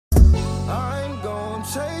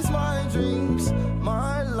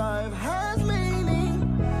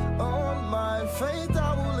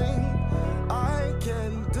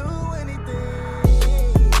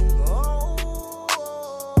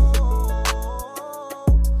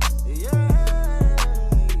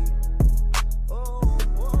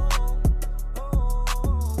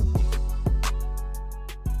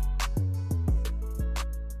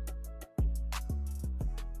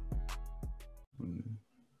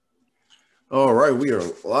All right, we are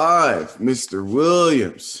live, Mr.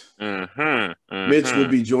 Williams. Mitch will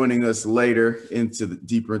be joining us later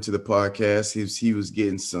deeper into the podcast. He was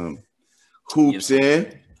getting some hoops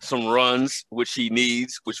in, some runs, which he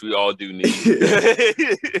needs, which we all do need.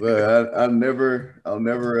 But I'll never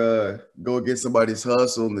go against somebody's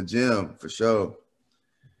hustle in the gym for sure.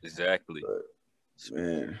 Exactly, but,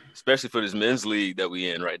 man. Especially for this men's league that we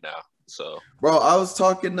in right now. So, bro, I was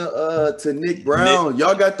talking to Nick Brown.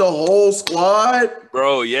 Y'all got the whole squad,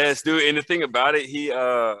 bro. Yes, dude. And the thing about it, he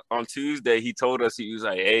on Tuesday he told us, he was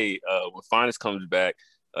like, "Hey, when Finest comes back,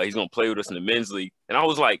 he's gonna play with us in the men's league." And I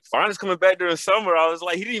was like, "Finest coming back during summer?" I was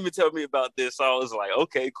like, he didn't even tell me about this. So I was like,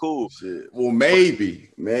 "Okay, cool." Shit. Well, maybe.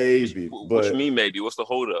 What you mean, maybe? What's the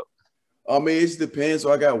holdup? I mean, it just depends.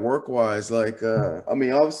 So I got work wise. Like, I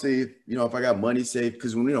mean, obviously, if I got money saved,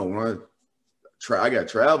 because when I got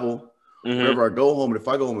travel. Mm-hmm. Whenever I go home, and if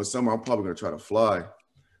I go home in summer, I'm probably going to try to fly.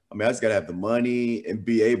 I mean, I just got to have the money and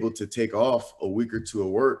be able to take off a week or two of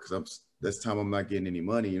work because that's time I'm not getting any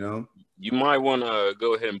money, You might want to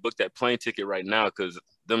go ahead and book that plane ticket right now because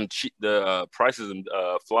the prices and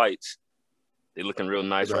flights, they're looking real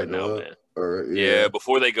nice right now, man. Yeah,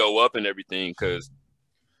 before they go up and everything, because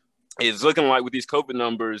it's looking like with these COVID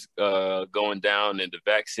numbers going down and the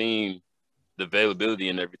vaccine, the availability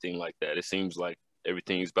and everything like that, it seems like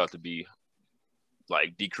everything's about to be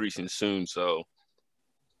like decreasing soon. So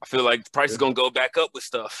I feel like the price is going to go back up with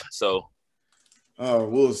stuff. So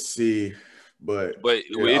we'll see. But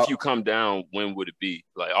if you come down, when would it be?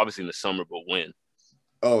 Like obviously in the summer, but when?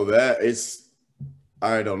 Oh, I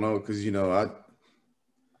don't know. Cause I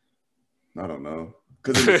don't know.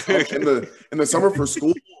 Cause in the summer for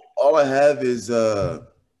school, all I have is for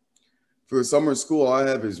the summer school, all I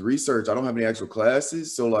have is research. I don't have any actual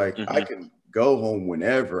classes. So like I can go home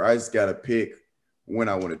whenever. I just got to pick when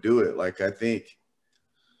I want to do it. Like I think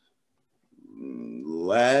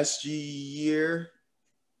last year,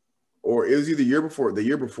 or it was either the year before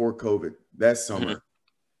COVID, that summer,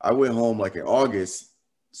 I went home like in August.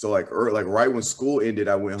 So like right when school ended,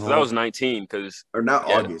 I went home. That was 19 or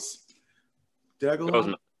not August. Did I go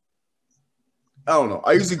home? I don't know.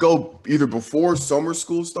 I usually go either before summer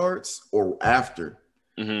school starts or after.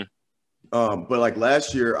 Mm-hmm. But like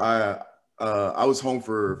last year, I was home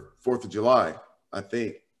for 4th of July, I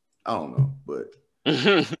think. I don't know, but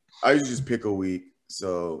I usually just pick a week.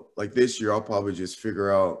 So like this year, I'll probably just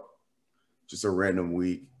figure out just a random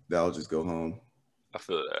week that I'll just go home. I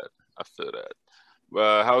feel that.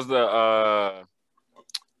 How's the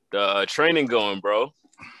training going, bro?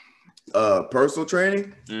 Personal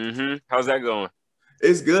training? Mm-hmm. How's that going?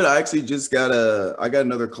 It's good. I actually just I got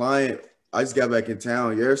another client. I just got back in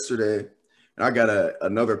town yesterday. And I got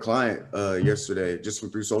another client yesterday just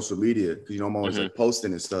through social media because, I'm always like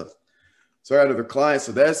posting and stuff. So I got another client.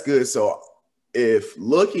 So that's good. So if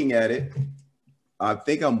looking at it, I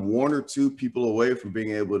think I'm one or two people away from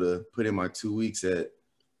being able to put in my 2 weeks at.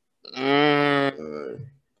 So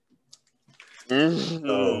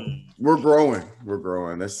we're growing.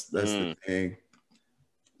 That's the thing.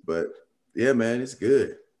 But yeah, man, it's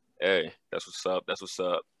good. Hey, that's what's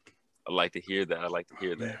up. I like to hear that.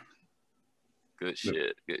 Good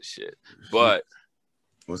shit. But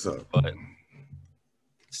what's up? But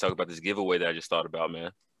let's talk about this giveaway that I just thought about,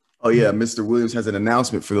 man. Oh yeah, Mr. Williams has an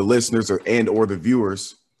announcement for the listeners or the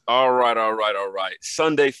viewers. All right.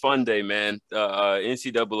 Sunday fun day, man.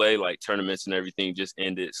 NCAA like tournaments and everything just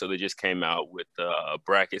ended, so they just came out with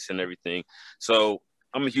brackets and everything. So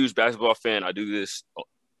I'm a huge basketball fan. I do this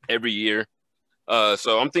every year.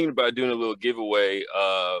 So I'm thinking about doing a little giveaway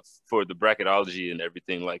for the bracketology and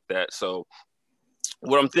everything like that. So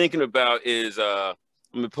what I'm thinking about is I'm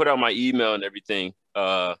gonna put out my email and everything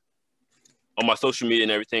on my social media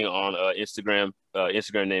and everything on Instagram.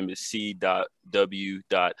 Instagram name is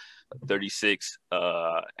c.w.36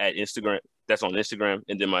 at Instagram. That's on Instagram.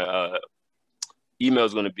 And then my email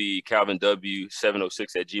is going to be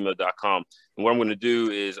calvinw706@gmail.com. And what I'm going to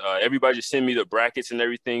do is everybody just send me the brackets and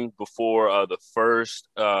everything before the first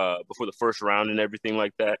round and everything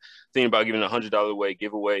like that. Thinking about giving $100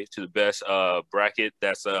 giveaway to the best bracket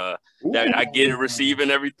that I get to receive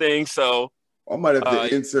and everything. So I might have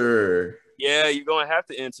to enter. Yeah, you're going to have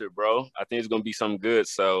to enter, bro. I think it's going to be something good.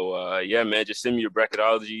 So, yeah, man, just send me your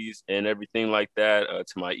bracketologies and everything like that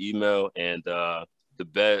to my email. And the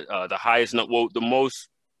most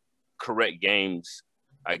correct games,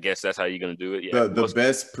 I guess that's how you're going to do it. Yeah, the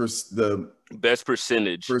best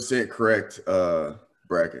percentage. Percent correct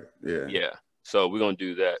bracket. Yeah. Yeah. So we're going to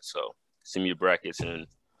do that. So send me your brackets and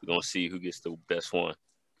we're going to see who gets the best one.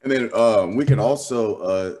 And then we can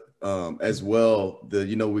also as well,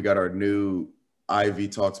 we got our new Ivy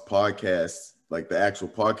Talks podcast, like the actual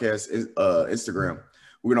podcast, Instagram.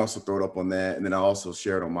 We're gonna also throw it up on that, and then I also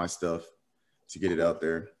share it on my stuff to get it out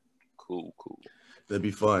there. Cool. That'd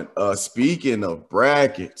be fun. Speaking of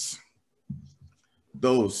brackets,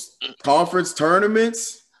 those conference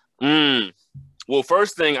tournaments. Well,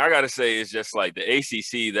 first thing I gotta say is just like the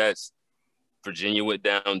ACC. That's Virginia went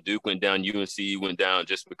down, Duke went down, UNC went down,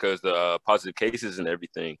 just because the positive cases and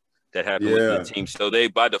everything that happened with the team. So they,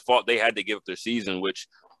 by default, they had to give up their season, which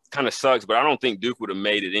kind of sucks. But I don't think Duke would have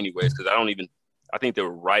made it anyways, because I think they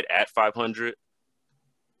were right at 500.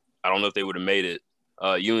 I don't know if they would have made it.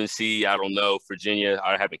 UNC, I don't know. Virginia,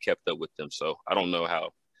 I haven't kept up with them, so I don't know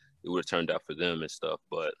how it would have turned out for them and stuff.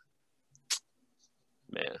 But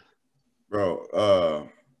man, bro,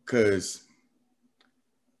 because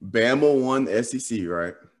Bama won the SEC,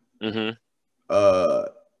 right?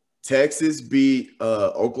 Texas beat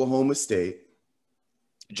Oklahoma State.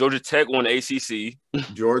 Georgia Tech won ACC.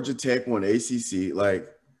 Georgia Tech won ACC. Like,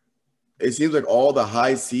 it seems like all the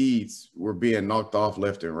high seeds were being knocked off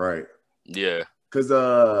left and right. Yeah. Because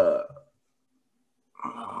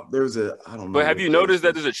there's a, I don't know. But have you noticed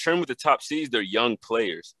that there's a trend with the top seeds? They're young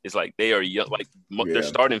players. It's like they are young. Like their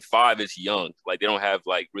starting five is young. Like they don't have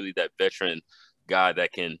like really that veteran guy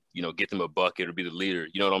that can, get them a bucket or be the leader.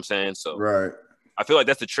 You know what I'm saying? So right. I feel like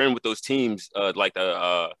that's the trend with those teams, like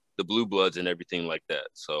the Blue Bloods and everything like that.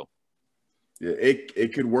 So yeah,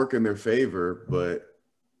 it could work in their favor, but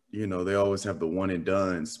they always have the one and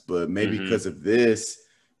dones. But maybe because of this,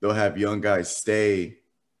 they'll have young guys stay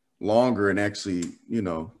longer and actually,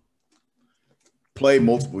 play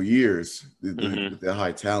multiple years with their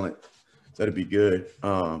high talent. So that'd be good.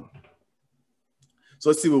 So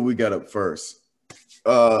let's see what we got up first.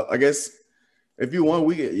 I guess if you want,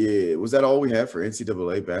 was that all we have for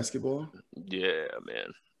NCAA basketball? Yeah,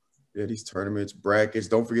 man. Yeah, these tournaments, brackets.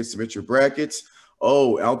 Don't forget to submit your brackets.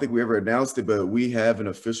 Oh, I don't think we ever announced it, but we have an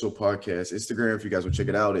official podcast. Instagram, if you guys will check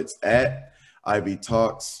it out, it's at Ivy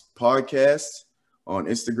Talks Podcast on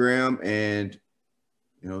Instagram. And,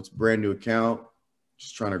 it's a brand new account.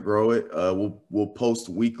 Just trying to grow it. We'll post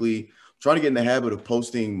weekly. Trying to get in the habit of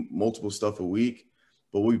posting multiple stuff a week,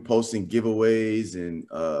 but we'll be posting giveaways and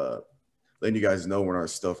letting you guys know when our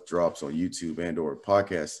stuff drops on YouTube and or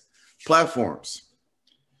podcast platforms.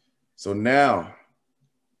 So now,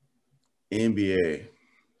 NBA.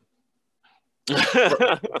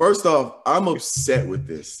 First off, I'm upset with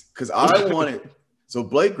this because I wanted – so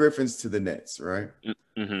Blake Griffin's to the Nets, right?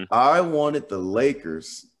 I wanted the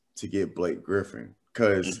Lakers to get Blake Griffin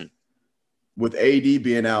because with AD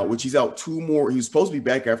being out, which he's out 2 more – he was supposed to be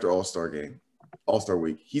back after All-Star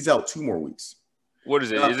week. He's out 2 more weeks. What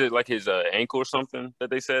is it? Is it like his ankle or something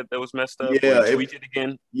that they said that was messed up? Yeah. He tweaked it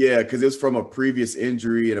again? Yeah, because it was from a previous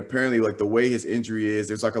injury. And apparently, like, the way his injury is,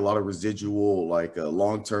 there's, like, a lot of residual, like,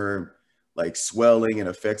 long-term, like, swelling and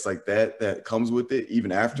effects like that comes with it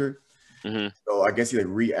even after. So I guess he, like,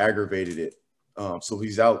 re-aggravated it. So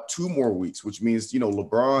he's out 2 more weeks, which means,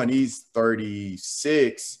 LeBron, he's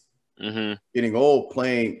 36, getting old,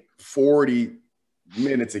 playing 40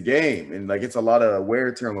 minutes a game. And, like, it's a lot of wear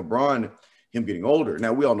and tear on LeBron, him getting older.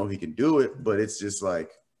 Now, we all know he can do it, but it's just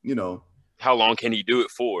like, how long can he do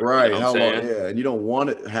it for? Right. How long? Yeah. And you don't want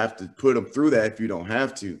to have to put him through that if you don't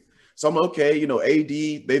have to. So I'm okay.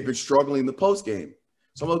 AD, they've been struggling in the post game.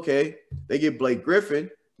 So I'm okay. They get Blake Griffin.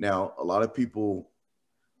 Now, a lot of people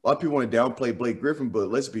want to downplay Blake Griffin, but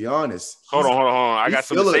let's be honest. Hold on. I got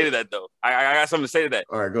something to say to that, though. I got something to say to that.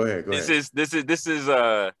 All right, go ahead. This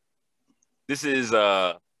is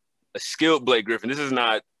a skilled Blake Griffin. This is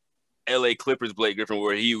not LA Clippers Blake Griffin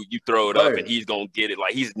where you throw it up and he's gonna get it.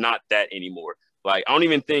 Like, he's not that anymore. Like, I don't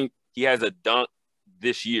even think he has a dunk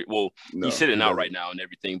this year. Well, he's sitting out right now and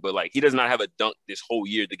everything, but like, he does not have a dunk this whole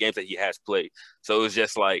year, the games that he has played. So it's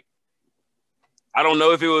just like, I don't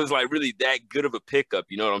know if it was like really that good of a pickup.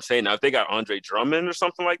 You know what I'm saying? Now, if they got Andre Drummond or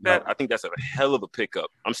something like that, I think that's a hell of a pickup.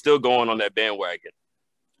 I'm still going on that bandwagon.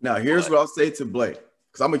 Now, here's what I'll say to Blake,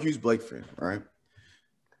 because I'm a huge Blake fan, right?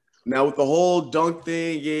 Now, with the whole dunk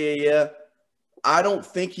thing, yeah, I don't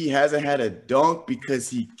think he hasn't had a dunk because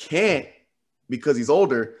he can't, because he's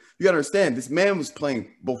older. You got to understand, this man was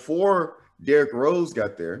playing before Derrick Rose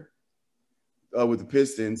got there with the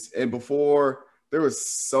Pistons, and before there was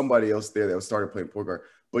somebody else there that started playing point guard.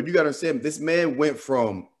 But you got to understand, this man went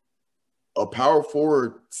from a power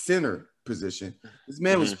forward center position. This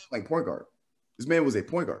man was playing point guard. This man was a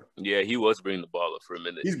point guard. Yeah, he was bringing the ball up for a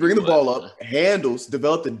minute. He's bringing the ball up, handles,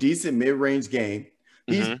 developed a decent mid-range game.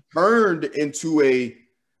 He's turned into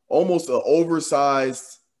almost an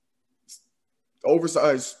oversized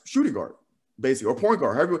shooting guard, basically, or point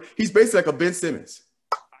guard. He's basically like a Ben Simmons.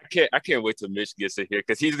 I can't wait till Mitch gets in here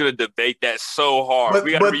because he's gonna debate that so hard.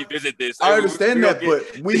 We gotta revisit this. I understand that,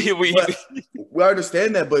 but we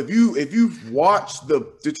understand that. But if you've watched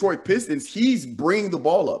the Detroit Pistons, he's bringing the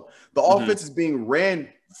ball up. The offense is being ran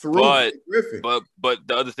through Griffin. But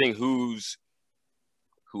the other thing, who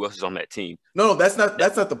else is on that team? No, that's not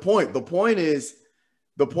the point. The point is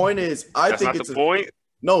I think it's the point.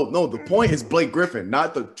 No, the point is Blake Griffin,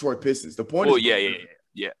 not the Detroit Pistons. The point is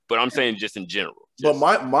yeah. But I'm saying just in general. But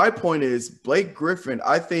my point is Blake Griffin,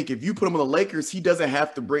 I think if you put him on the Lakers, he doesn't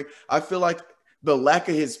have to bring – I feel like the lack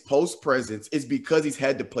of his post presence is because he's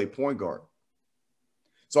had to play point guard.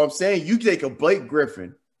 So I'm saying you take a Blake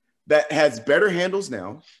Griffin that has better handles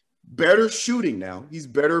now, better shooting now. He's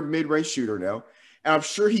better mid-range shooter now. And I'm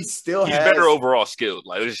sure he's better overall skilled.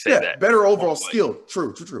 Like, let's just say that. Better overall skilled.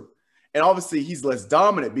 True. And obviously he's less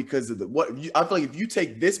dominant because of I feel like if you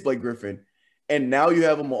take this Blake Griffin and now you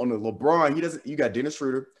have him on the LeBron, you got Dennis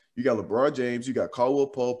Schroeder, you got LeBron James, you got Caldwell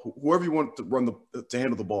Pope, whoever you want to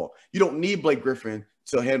handle the ball. You don't need Blake Griffin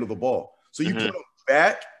to handle the ball. So you put him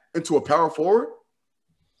back into a power forward.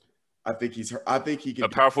 I think he can. A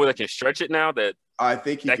power forward that can stretch it now. I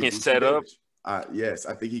think he can set up. Yes,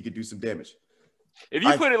 I think he could do some damage. If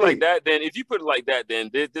you put it like that, then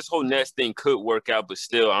this whole Nets thing could work out. But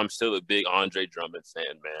still, I'm still a big Andre Drummond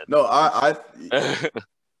fan, man. No,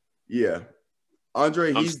 yeah,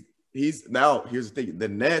 Andre. He's now. Here's the thing: the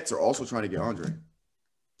Nets are also trying to get Andre.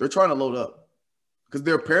 They're trying to load up because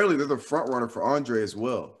they're the front runner for Andre as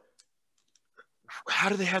well. How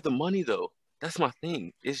do they have the money though? That's my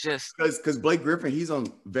thing. It's just because Blake Griffin, he's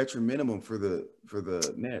on veteran minimum for the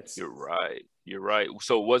Nets. You're right.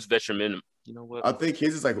 So what's veteran minimum? You know what? I think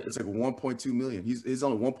his is it's 1.2 million. He's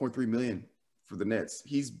only 1.3 million for the Nets.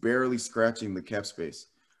 He's barely scratching the cap space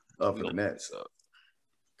for the Nets.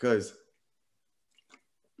 Because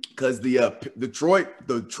the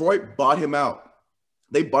Detroit bought him out.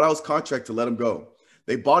 They bought out his contract to let him go.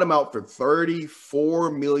 They bought him out for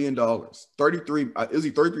 $34 million. 33, it was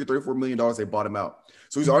 $34 million they bought him out.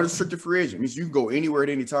 So he's an unrestricted free agent. It means you can go anywhere at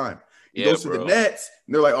any time. He goes to the Nets,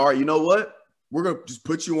 and they're like, all right, you know what? We're going to just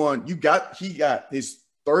put you on. He got his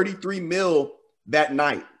 33 mil that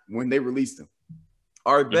night when they released him.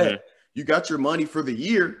 All right, bet. You got your money for the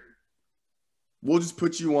year. We'll just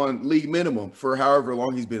put you on league minimum for however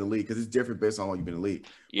long he's been in the league because it's different based on how long you've been in the league.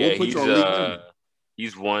 Yeah, we'll put you on league minimum.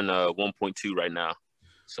 He's won 1.2 right now.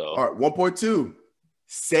 So all right, 1.2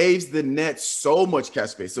 saves the Nets so much cap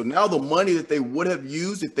space. So now the money that they would have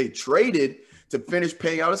used if they traded to finish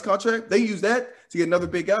paying out his contract, they use that to get another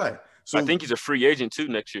big guy. So I think he's a free agent too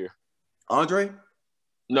next year. Andre?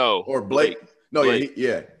 No. Or Blake? No, Blake.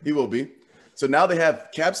 He will be. So now they have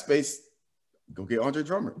cap space. Go get Andre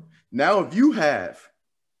Drummond. Now, if you have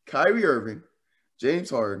Kyrie Irving, James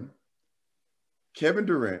Harden, Kevin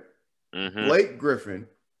Durant, Blake Griffin,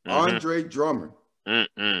 Andre Drummond,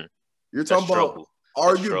 you're talking about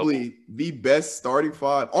arguably the best starting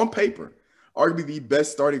five on paper, arguably the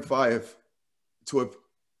best starting five to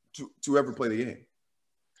ever play the game.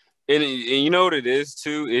 And you know what it is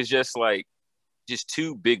too? It's just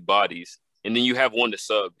two big bodies, and then you have one to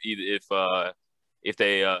sub. Either if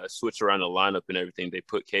they switch around the lineup and everything, they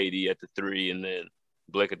put KD at the 3 and then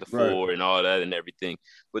Blake at the 4 and all that and everything.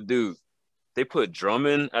 But dude, they put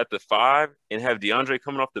Drummond at the 5 and have DeAndre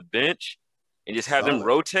coming off the bench and just have them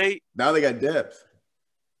rotate. Now they got depth,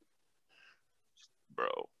 bro.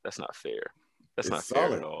 That's not fair. That's not solid.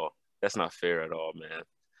 Fair at all. That's not fair at all, man.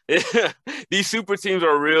 These super teams are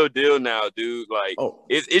a real deal now, dude.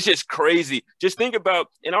 It's just crazy. Just think about,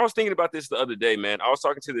 and I was thinking about this the other day, man. I was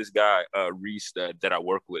talking to this guy, Reese, that I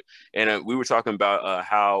work with, and we were talking about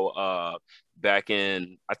how back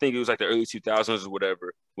in, I think it was like the early 2000s or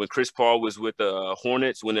whatever, when Chris Paul was with the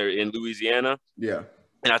Hornets when they're in Louisiana. Yeah.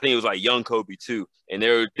 And I think it was like young Kobe too. And they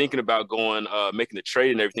were thinking about going, making the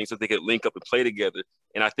trade and everything so they could link up and play together.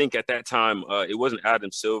 And I think at that time, it wasn't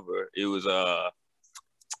Adam Silver. It was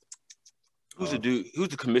who's the dude? Who's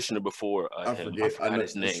the commissioner before him? I forgot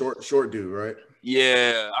his name. Short dude, right?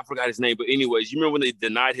 Yeah, I forgot his name. But anyways, you remember when they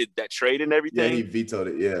denied that trade and everything? Yeah, he vetoed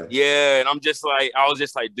it. Yeah. Yeah, and I was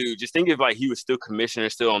just like, dude, just think if he was still commissioner,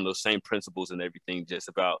 still on those same principles and everything, just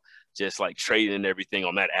about trading and everything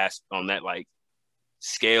on that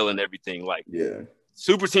scale and everything.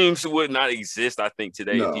 Super teams would not exist, I think,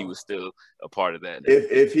 today if he was still a part of that.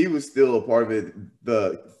 If he was still a part of it,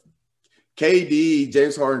 the KD,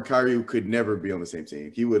 James Harden, Kyrie could never be on the same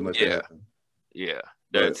team. He wouldn't let that happen. Yeah,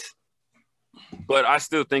 but I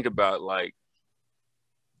still think about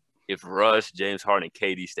if Russ, James Harden, and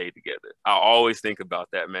KD stayed together. I always think about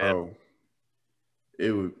that, man.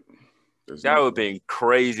 It would. That would have been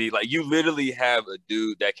crazy. Like, you literally have a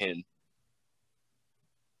dude that can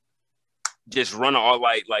just run all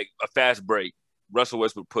like a fast break. Russell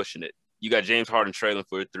Westbrook pushing it. You got James Harden trailing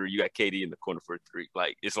for a three. You got KD in the corner for a three.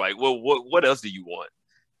 Like, it's like, well, what else do you want?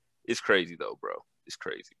 It's crazy though, bro. It's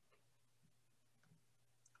crazy.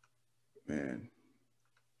 Man.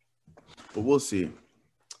 But we'll see.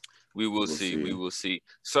 We will see. We will see.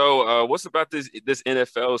 So, what's about this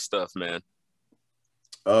NFL stuff, man?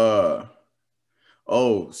 So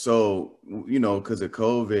because of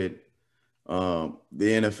COVID, the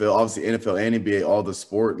NFL, obviously NFL and NBA, all the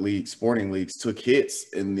sporting leagues took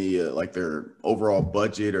hits in the like their overall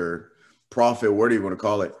budget or profit, whatever you want to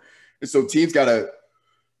call it. And so teams gotta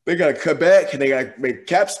cut back and they gotta make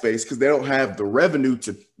cap space because they don't have the revenue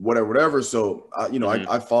to whatever. So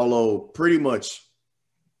I follow pretty much,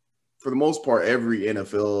 for the most part, every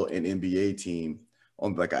NFL and NBA team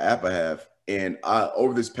on like an app I have. And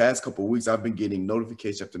over this past couple of weeks, I've been getting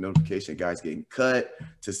notification after notification, guys getting cut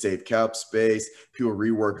to save cap space, people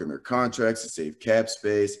reworking their contracts to save cap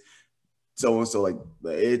space, so on. So like,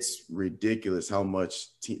 it's ridiculous how much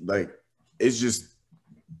it's just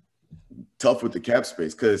tough with the cap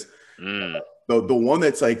space because the one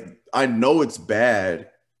that's like, I know it's bad.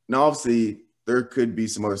 Now, obviously, there could be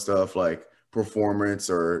some other stuff like performance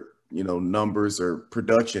or numbers or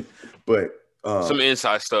production, but some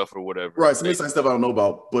inside stuff or whatever. Right, some inside stuff I don't know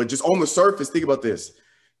about. But just on the surface, think about this.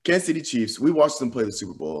 Kansas City Chiefs, we watched them play the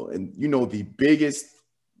Super Bowl. And, the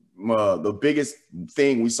biggest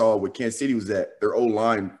thing we saw with Kansas City was that their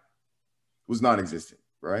O-line was non-existent,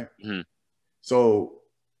 right? Mm-hmm. So,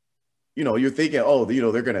 you're thinking,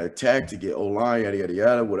 they're going to attack to get O-line, yada, yada,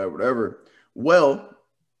 yada, whatever. Well,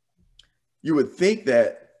 you would think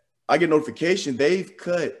that I get notification they've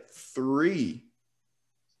cut 3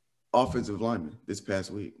 offensive linemen this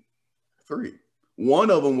past week. 3. One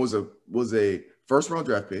of them was a first round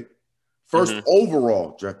draft pick, first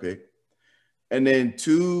overall draft pick, and then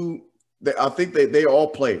 2. I think they all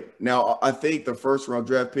played. Now I think the first round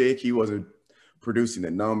draft pick, he wasn't producing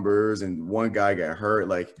the numbers, and one guy got hurt.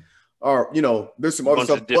 Like, there's some other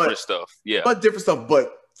stuff, different stuff. Yeah, but different stuff.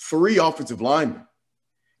 But 3 offensive linemen,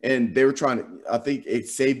 and they were trying to. I think it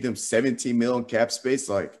saved them $17 million cap space.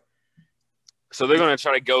 Like. So they're gonna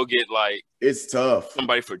try to go get it's tough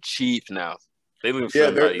somebody for cheap now. They're looking for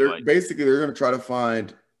somebody. They're gonna try to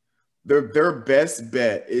find their best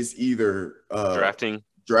bet is either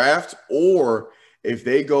draft, or if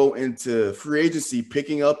they go into free agency,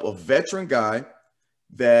 picking up a veteran guy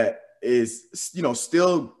that is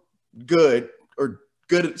still good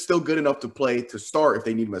still good enough to play to start if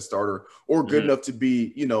they need him as starter, or good enough to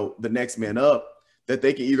be the next man up that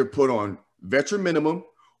they can either put on veteran minimum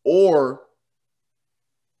or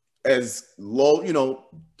as low,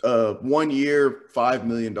 1 year, $5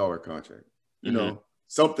 million contract,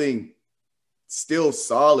 something still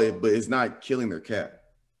solid, but it's not killing their cap.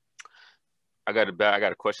 I got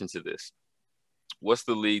a question to this. What's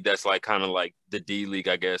the league that's kind of like the D League,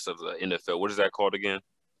 I guess, of the NFL? What is that called again?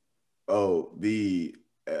 Oh,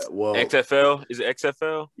 XFL? Is it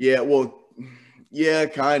XFL? Yeah, yeah,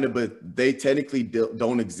 kind of, but they technically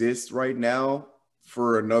don't exist right now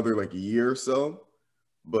for another a year or so.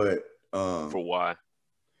 But for why?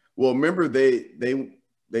 Well, remember they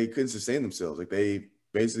couldn't sustain themselves. Like, they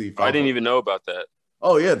basically. I didn't even know about that.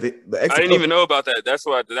 Oh yeah, the XFL, I didn't even know about that. That's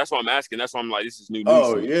why I'm asking. That's why I'm like, this is new news.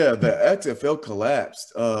 Oh yeah, the XFL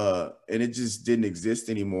collapsed, and it just didn't exist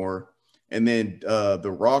anymore. And then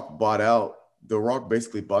The Rock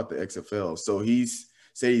basically bought the XFL. So he's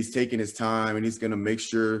taking his time and he's going to make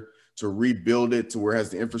sure to rebuild it to where it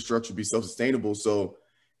has the infrastructure be self-sustainable. So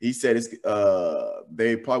he said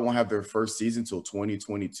they probably won't have their first season until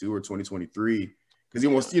 2022 or 2023 because he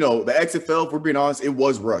wants, the XFL, if we're being honest, it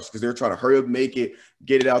was rushed because they're trying to hurry up, make it,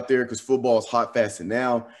 get it out there because football is hot, fast, and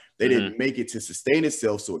now they didn't make it to sustain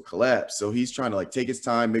itself, so it collapsed. So he's trying to take his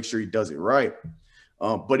time, make sure he does it right.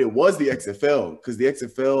 But it was the XFL because the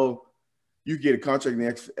XFL, you could get a contract in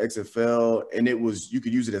the XFL and you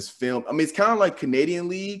could use it as film. I mean, it's kind of like Canadian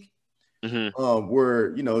League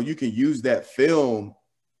where, you can use that film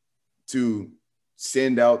to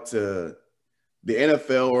send out to the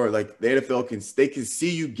NFL, or the NFL they can see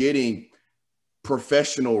you getting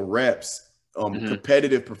professional reps,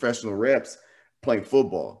 competitive professional reps playing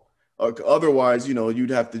football. Otherwise, you'd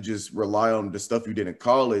have to just rely on the stuff you did in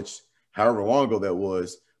college, however long ago that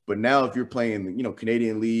was. But now if you're playing,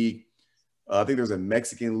 Canadian League, I think there's a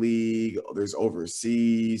Mexican league, there's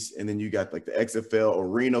overseas, and then you got the XFL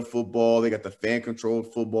arena football. They got the fan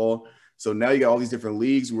controlled football. So now you got all these different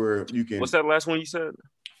leagues where you can. What's that last one you said?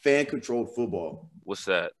 Fan controlled football. What's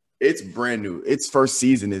that? It's brand new. Its first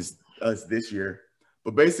season is us this year.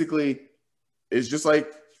 But basically, it's just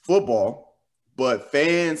like football, but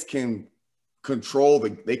fans can control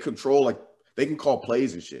they can call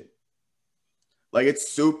plays and shit. Like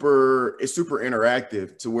it's super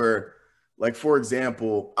interactive to where, like, for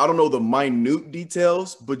example, I don't know the minute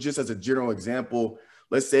details, but just as a general example,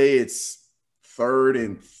 let's say it's 3rd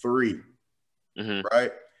and 3,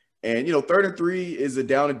 right? And, 3rd and 3 is a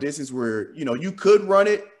down and distance where, you could run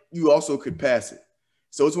it, you also could pass it.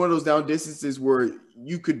 So it's one of those down distances where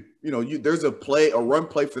you could, there's a run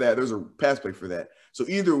play for that. There's a pass play for that. So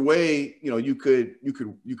either way, you could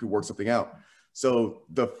work something out. So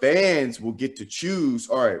the fans will get to choose,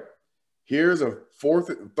 all right, here's a for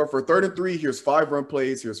 3rd and 3, here's 5 run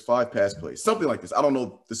plays, here's 5 pass plays, something like this. I don't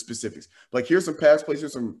know the specifics. Like, here's some pass plays,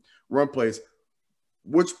 here's some run plays.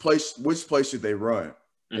 Which place should they run?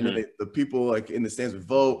 And then the people like in the stands would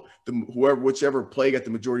vote. Whichever play got the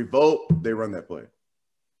majority vote, they run that play.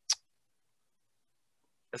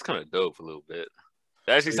 That's kind of dope a little bit.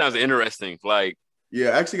 That actually sounds interesting. Like,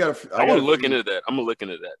 yeah, I actually I'm gonna look into that. I'm gonna look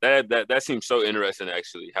into that. That seems so interesting,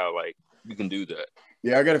 actually. How like you can do that.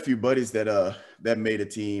 Yeah, I got a few buddies that made a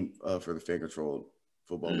team for the fan controlled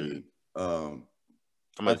football league. I'm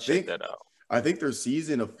gonna check that out. I think their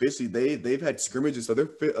season officially they've had scrimmages, so their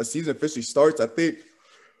season officially starts, I think,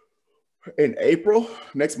 in April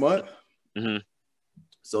next month.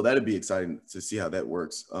 So that'd be exciting to see how that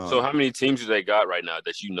works. So how many teams do they got right now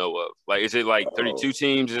that you know of? Like, is it like 32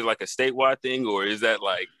 teams? Is it like a statewide thing, or is that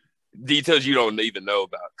like details you don't even know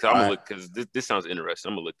about? Because I'm gonna look, because this sounds interesting.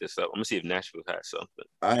 I'm gonna look this up. I'm gonna see if Nashville has something.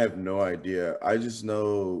 I have no idea. I just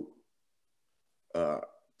know. I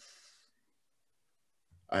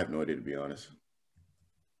have no idea, to be honest.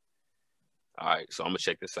 All right, so I'm gonna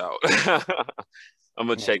check this out. I'm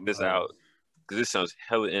gonna check this out because this sounds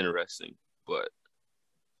hella interesting. But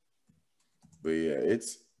yeah,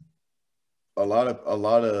 it's a lot of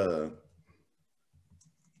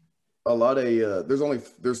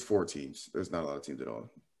there's 4 teams. There's not a lot of teams at all.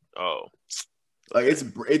 Oh, like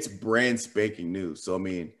it's brand spanking new. So I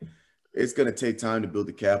mean, it's gonna take time to build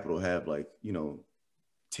the capital, have 10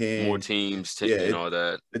 more teams, and all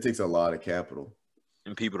that. It takes a lot of capital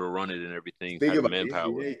and people to run it and everything. Think about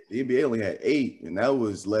manpower. The NBA only had 8, and that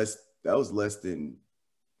was less than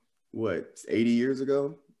what, 80 years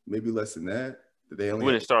ago, maybe less than that. They only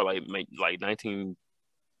when it started like 1930s.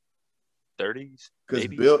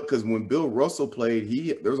 Because when Bill Russell played,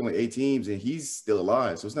 there was only 8 teams, and he's still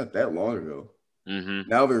alive, so it's not that long ago.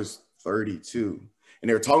 Now there's 32, and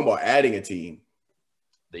they were talking about adding a team.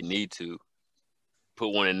 They need to put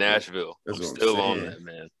one in Nashville. I'm still on that,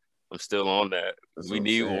 man. I'm still on that. We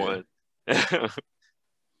need one.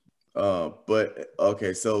 But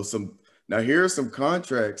okay, so here are some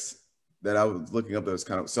contracts that I was looking up that was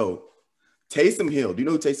kind of so. Taysom Hill. Do you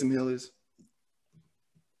know who Taysom Hill is?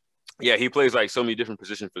 Yeah, he plays like so many different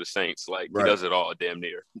positions for the Saints. Like he does it all, damn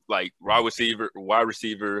near. Like wide receiver,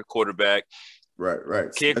 quarterback.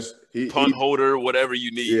 Right. Kick, punt holder, whatever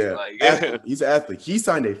you need. Yeah, like, he's an athlete. He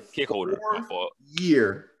signed a kick holder.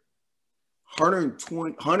 Year,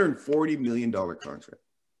 $140 million contract.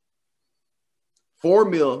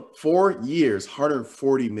 4 years,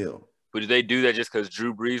 $140 million. But did they do that just because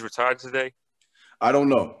Drew Brees retired today? I don't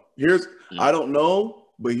know. I don't know,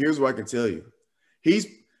 but here's what I can tell you.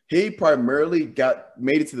 He primarily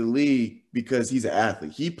made it to the league because he's an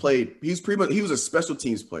athlete. He was a special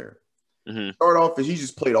teams player. Started off as he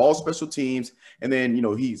just played all special teams, and then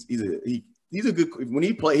he's a good when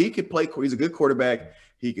he could play. He's a good quarterback.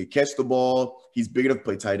 He could catch the ball. He's big enough to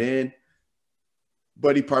play tight end.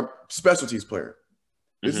 But special teams player.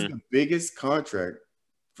 This is the biggest contract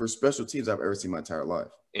for special teams I've ever seen in my entire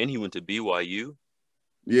life. And he went to BYU.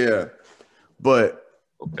 Yeah, but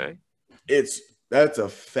okay, that's a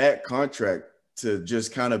fat contract to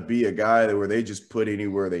just kind of be a guy where they just put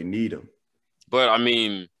anywhere they need him. But I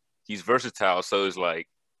mean, he's versatile, so it's like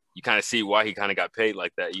you kind of see why he kind of got paid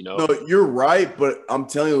like that, No, you're right, but I'm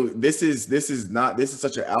telling you, this is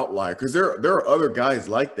such an outlier because there are other guys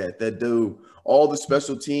like that do all the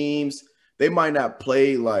special teams. They might not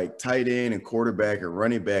play like tight end and quarterback and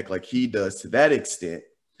running back like he does to that extent.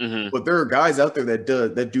 But there are guys out there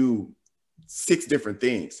that do 6 different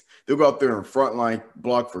things. They'll go out there and front line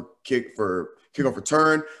block for kickoff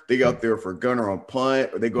return. They go out there for gunner on punt,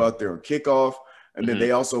 or they go out there on kickoff, and then they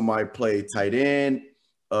also might play tight end.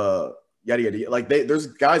 Yada yada. Like there's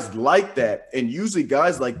guys like that, and usually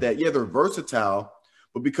guys like that, yeah, they're versatile.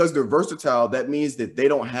 But because they're versatile, that means that they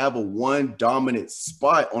don't have a one dominant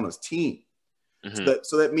spot on a team.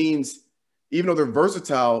 So that means even though they're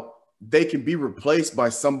versatile, they can be replaced by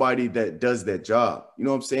somebody that does that job. You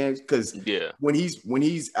know what I'm saying? Because when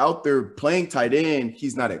he's out there playing tight end,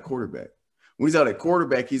 he's not at quarterback. When he's out at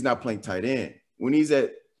quarterback, he's not playing tight end. When he's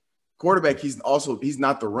at quarterback, he's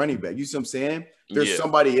not the running back. You see what I'm saying? There's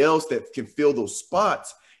somebody else that can fill those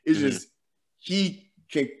spots. It's just he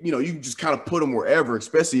can, you can just kind of put him wherever,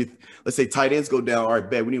 especially if, let's say, tight ends go down. All right,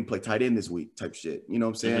 bet we need to play tight end this week type shit. You know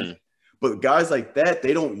what I'm saying? But guys like that,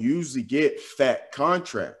 they don't usually get fat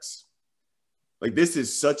contracts. Like this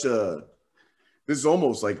is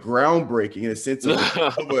almost like groundbreaking in a sense of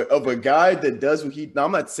a guy that does what he. Now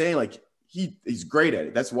I'm not saying like he's great at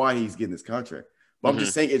it. That's why he's getting this contract. But I'm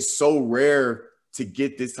just saying it's so rare to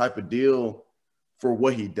get this type of deal for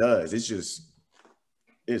what he does.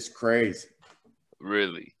 It's crazy.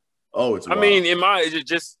 Really? Oh, it's wild. I mean,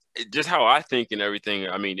 just how I think and everything.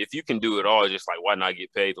 I mean, if you can do it all, just like why not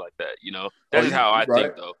get paid like that? That's just how I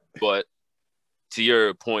think though. But to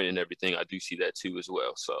your point and everything, I do see that too as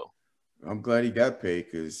well. So I'm glad he got paid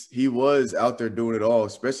because he was out there doing it all,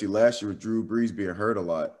 especially last year with Drew Brees being hurt a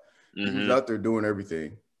lot. He was out there doing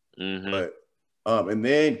everything. But and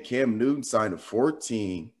then Cam Newton signed a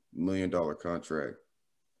 $14 million contract,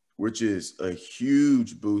 which is a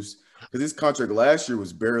huge boost because his contract last year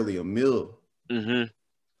was barely $1 million.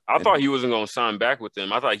 I thought he wasn't going to sign back with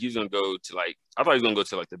them. I thought he was going to go to like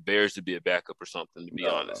the Bears to be a backup or something. To be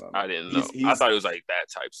honest, no. I didn't know. I thought it was like that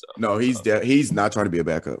type stuff. No, he's not trying to be a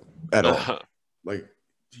backup at all. Like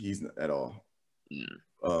he's not at all.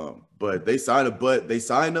 But they signed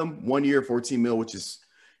him 1 year, $14 million, which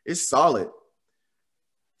is solid.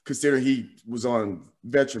 Considering he was on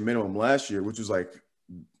veteran minimum last year, which was like,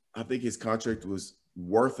 I think his contract was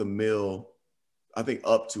worth $1 million. I think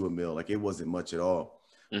up to $1 million. Like it wasn't much at all.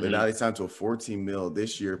 But now they signed to a $14 million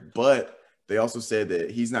this year. But they also said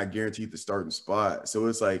that he's not guaranteed the starting spot. So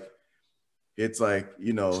it's like, So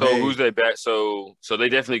hey, who's they back? So they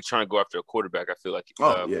definitely trying to go after a quarterback. I feel like.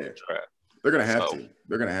 They're gonna have to.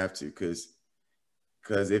 They're gonna have to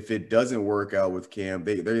because if it doesn't work out with Cam,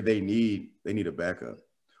 they need a backup.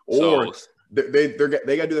 Or they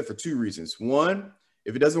got to do that for two reasons. One,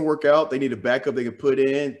 if it doesn't work out, they need a backup they can put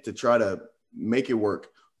in to try to make it work.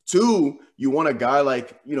 Two, you want a guy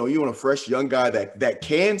like, you want a fresh young guy that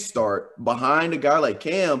can start behind a guy like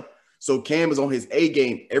Cam. So Cam is on his A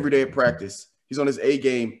game every day at practice. He's on his A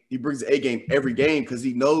game. He brings the A game every game because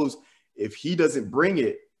he knows if he doesn't bring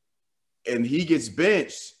it and he gets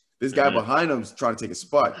benched, this guy behind him is trying to take a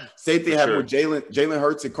spot. Same thing happened with Jalen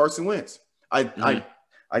Hurts and Carson Wentz.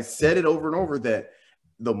 I said it over and over that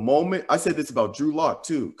the moment I said this about Drew Lock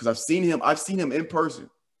too, because I've seen him in person,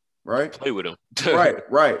 right? Play with him.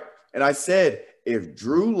 right. And I said, if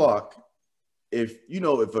Drew Lock, who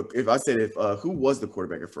was the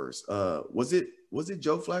quarterback at first? Was it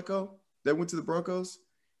Joe Flacco that went to the Broncos?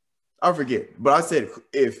 I forget. But I said,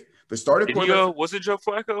 if the starting quarterback. Was it Joe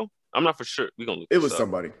Flacco? I'm not for sure. We're going to look it was up.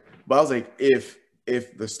 Somebody. But I was like, if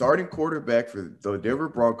the starting quarterback for the Denver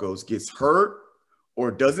Broncos gets hurt or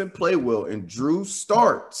doesn't play well and Drew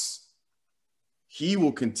starts, he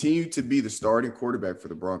will continue to be the starting quarterback for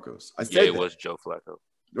the Broncos. I said it was Joe Flacco.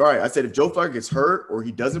 Right. I said if Joe Flacco gets hurt or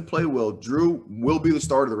he doesn't play well, Drew will be the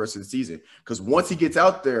starter the rest of the season. Because once he gets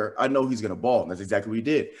out there, I know he's going to ball. And that's exactly what he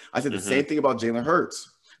did. I said the same thing about Jalen Hurts.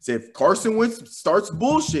 I said if Carson Wentz starts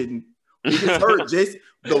bullshitting, he gets hurt.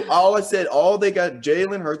 All they got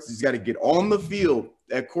Jalen Hurts, he's got to get on the field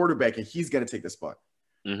at quarterback, and he's going to take the spot.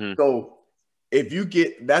 So if you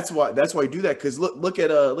get, that's why you do that. Because look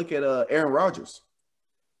at Aaron Rodgers.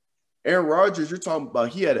 Aaron Rodgers, you're talking about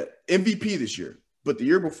he had an MVP this year, but the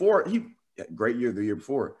year before he had a great year the year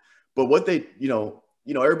before. But what they,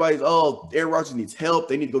 everybody's Aaron Rodgers needs help.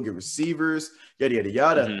 They need to go get receivers, yada yada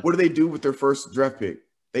yada. What do they do with their first draft pick?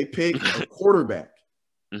 They pick a quarterback,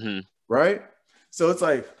 right? So it's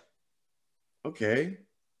like, okay.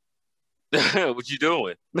 What you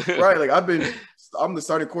doing? Right. Like I'm the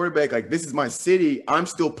starting quarterback. Like this is my city. I'm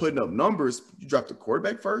still putting up numbers. You dropped the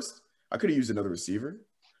quarterback first. I could have used another receiver.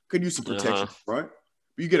 Could use some protection front.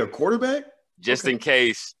 But you get a quarterback? Just in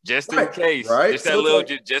case. Just in case. Right. Just that little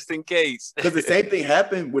just in case. Because the same thing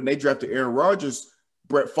happened when they drafted Aaron Rodgers.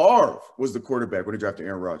 Brett Favre was the quarterback when they drafted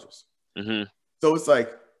Aaron Rodgers. So it's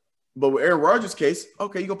like, but with Aaron Rodgers' case,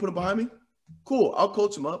 okay, you gonna put him behind me? Cool. I'll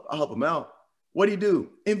coach him up. I'll help him out. What do you do?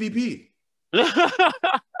 MVP.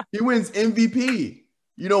 He wins MVP.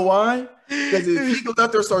 You know why? Because if he goes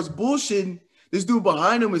out there and starts bullshitting, this dude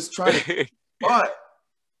behind him is trying to fight.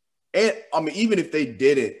 And I mean, even if they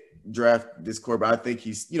didn't draft this quarterback, I think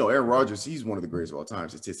he's, Aaron Rodgers, he's one of the greatest of all time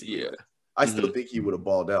statistically. Yeah. I still think he would have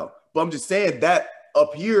balled out. But I'm just saying that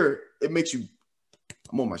up here, it makes you,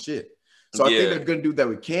 I'm on my shit. So I think Yeah, they're gonna do that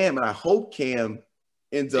with Cam, and I hope Cam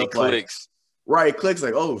ends it up like clicks. right, clicks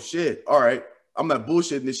like, oh shit, all right, I'm not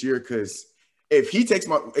bullshitting this year because if he takes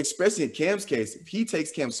especially in Cam's case, if he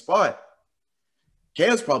takes Cam's spot,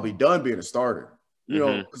 Cam's probably done being a starter. You know,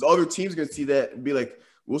 Mm-hmm. because other teams are gonna see that and be like,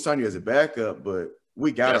 we'll sign you as a backup, but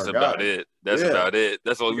we got That's our guy. about it. That's Yeah, about it.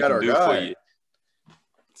 That's all we we got can our do for guy. you.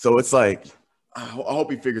 So it's like, I hope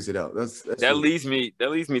he figures it out. That's That really leads me.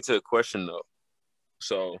 That leads me to a question though.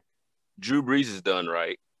 So Drew Brees is done,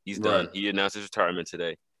 right? He's right. done. He announced his retirement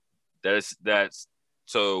today. That's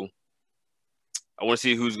so. I want to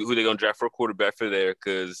see who they're gonna draft for a quarterback for there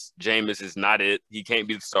because Jameis is not it. He can't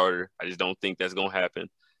be the starter. I just don't think that's gonna happen.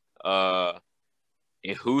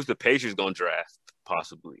 And who's the Patriots gonna draft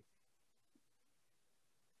possibly?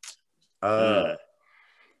 Uh,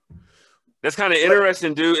 That's kind of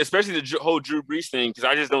interesting, dude. Especially the whole Drew Brees thing because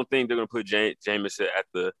I just don't think they're gonna put Jameis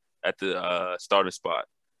at the starting spot.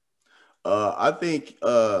 I think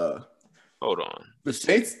Hold on. the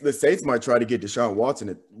Saints might try to get Deshaun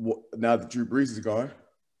Watson now that Drew Brees is gone.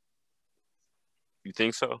 You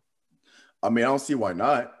think so? I mean, I don't see why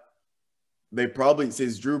not. They probably,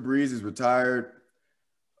 since Drew Brees is retired,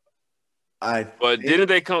 But didn't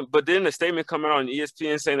the statement come out on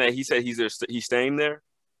ESPN saying that he said he's staying there?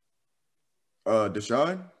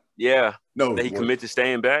 Deshaun? Yeah. No, That he committed to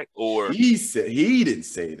staying back, or he said he didn't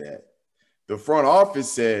say that. The front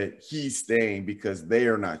office said he's staying because they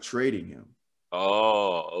are not trading him.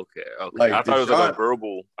 oh, okay. Like I thought it was like a Deshaun,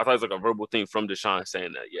 verbal. I thought it was like a verbal thing from Deshaun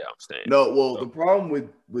saying that. Yeah, I'm staying. no, well, the problem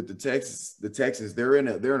with the Texans, they're in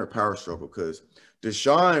a power struggle because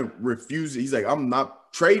Deshaun refuses. He's like, I'm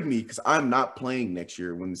not trade me because I'm not playing next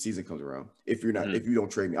year when the season comes around. If you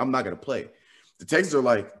don't trade me, I'm not gonna play. The Texans are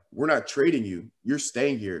like, we're not trading you. You're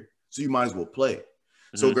staying here, so you might as well play.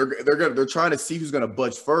 Mm-hmm. So they're trying to see who's gonna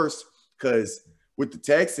budge first because with the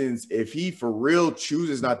Texans, if he for real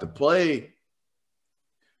chooses not to play,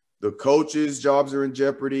 the coaches' jobs are in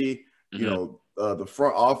jeopardy. Mm-hmm. You know, the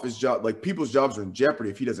front office job, like people's jobs are in jeopardy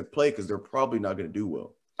if he doesn't play because they're probably not going to do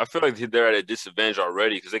well. I feel like they're at a disadvantage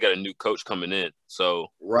already because they got a new coach coming in. So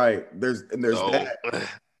right, there's that.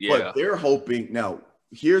 Yeah. But they're hoping now.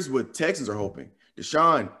 Here's what Texans are hoping: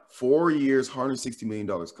 Deshaun, 4 years, $160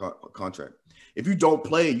 million contract. If you don't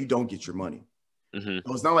play, you don't get your money. Mm-hmm.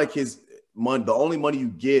 So it's not like his money. The only money you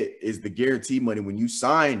get is the guarantee money. When you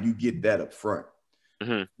sign, you get that up front.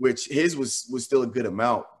 Mm-hmm. Which his was still a good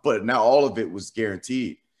amount, but now all of it was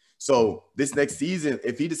guaranteed. So this next season,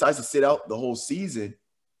 if he decides to sit out the whole season,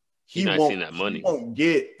 he won't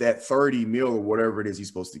get that 30 mil or whatever it is he's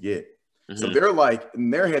supposed to get. Mm-hmm. So they're like, in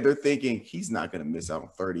their head, they're thinking he's not going to miss out on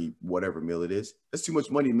 30 whatever mil it is. That's too much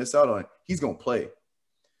money to miss out on. He's going to play.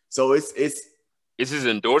 So it's is his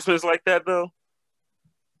endorsements like that though?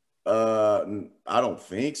 I don't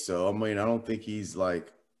think so. I mean, I don't think he's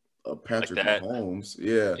like Patrick Mahomes.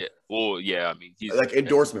 Yeah. Well, yeah. I mean, he's like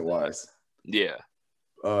endorsement wise. Yeah.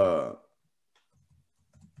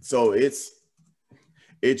 So it's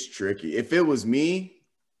tricky. If it was me,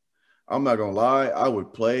 I'm not gonna lie, I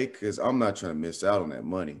would play because I'm not trying to miss out on that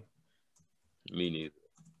money. Me neither.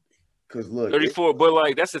 Because look, 34, but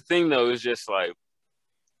like that's the thing though. It's just like,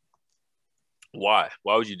 why?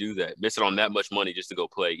 Why would you do that? Miss it on that much money just to go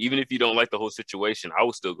play. Even if you don't like the whole situation, I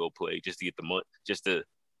would still go play just to get the money, just to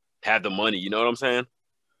have the money. You know what I'm saying?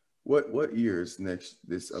 What year is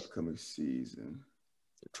this upcoming season?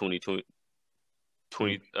 22.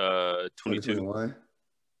 2021?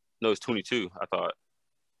 No, it's 22. I thought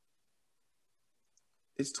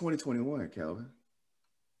it's 2021, Calvin.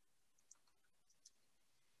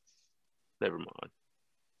 Never mind.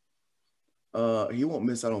 He won't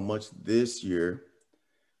miss out on much this year.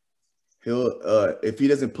 He'll if he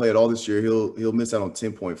doesn't play at all this year, he'll miss out on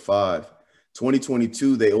 10.5.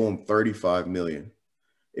 2022, they owe him 35 million.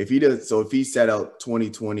 If he sat out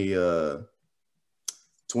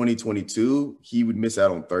 2022, he would miss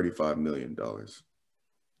out on $35 million.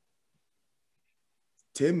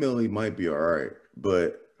 10 million, he might be all right,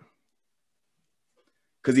 but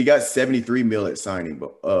because he got 73 mil at signing,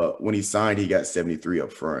 but when he signed, he got 73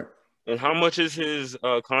 up front. And how much is his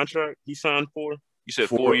contract he signed for? You said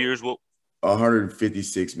 4 years. What?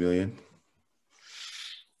 156 million.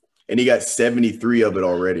 And he got 73 of it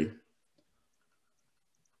already.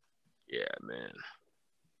 Yeah, man.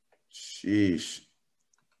 Sheesh.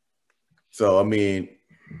 So I mean,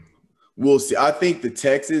 we'll see. I think the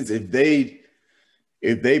Texans, if they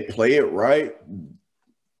play it right,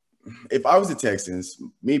 if I was the Texans,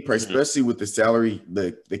 especially with the salary,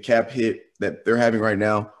 the cap hit that they're having right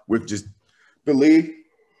now with just the league,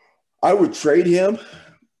 I would trade him.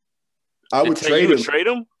 Trade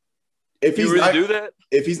him? If You he's really not, do that?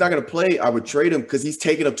 if he's not going to play, I would trade him because he's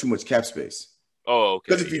taking up too much cap space. Oh, okay.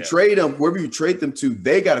 Because if you trade them, whoever you trade them to,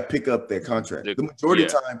 they got to pick up their contract. The majority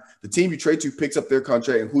of the time, the team you trade to picks up their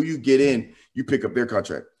contract, and who you get in, you pick up their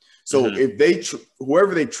contract. So if they,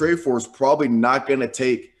 whoever they trade for is probably not going to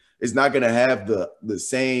have the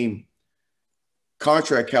same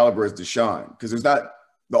contract caliber as Deshaun, because there's not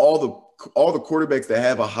all the quarterbacks that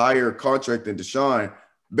have a higher contract than Deshaun,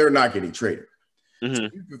 they're not getting traded. So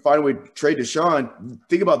if you can find a way to trade Deshaun,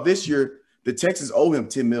 think about this year. The Texans owe him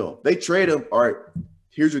 $10 million. They trade him. All right,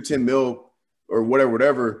 here's your $10 million or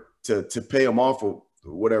whatever to pay him off or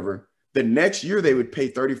whatever. The next year they would pay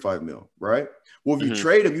 $35 million, right? Well, if you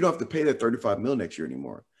trade him, you don't have to pay that $35 million next year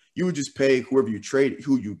anymore. You would just pay whoever you trade,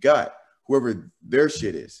 who you got, whoever their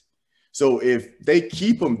shit is. So if they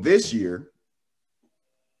keep him this year,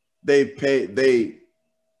 you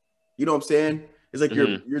know what I'm saying? It's like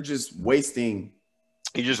you're just wasting.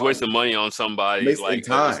 You're just wasting money on somebody. Wasting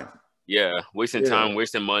time. Wasting time,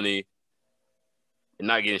 wasting money, and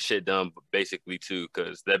not getting shit done, basically, too,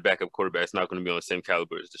 because that backup quarterback is not going to be on the same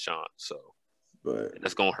caliber as Deshaun. So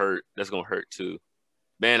that's going to hurt. That's going to hurt, too.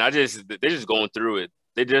 Man, they're just going through it.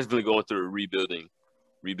 They're definitely going through a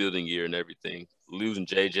rebuilding year and everything. Losing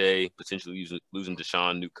JJ, potentially losing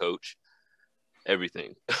Deshaun, new coach,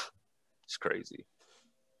 everything. It's crazy.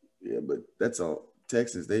 Yeah, but that's all.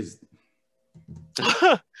 Texans, they just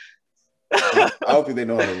I don't think they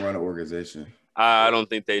know how to run an organization. I don't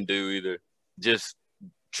think they do either. Just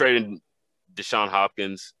trading Deshaun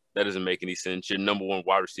Hopkins, that doesn't make any sense. Your number one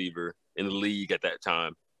wide receiver in the league at that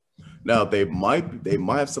time. Now they might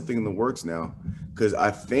have something in the works now, because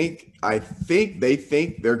I think they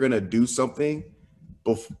think they're gonna do something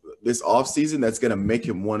this offseason that's gonna make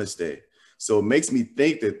him want to stay. So it makes me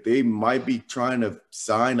think that they might be trying to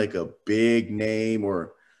sign like a big name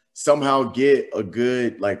or somehow get a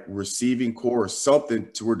good like receiving core or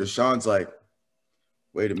something to where Deshaun's like,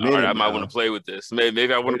 wait a minute, all right, I might want to play with this.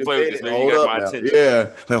 Maybe I want to play with this. Maybe hold you got up my now. attention. Yeah,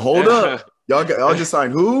 like, hold up. Y'all just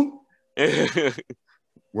signed who?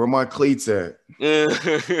 Where my cleats at?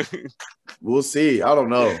 We'll see. I don't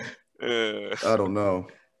know.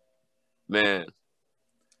 Man,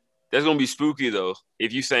 that's gonna be spooky though.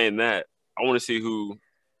 If you saying that, I want to see who.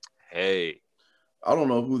 Hey, I don't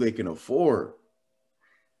know who they can afford.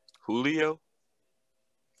 Julio?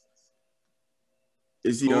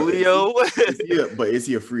 Is he Julio? But is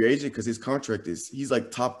he a free agent? Because his contract he's like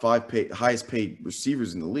top 5 highest paid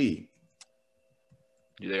receivers in the league.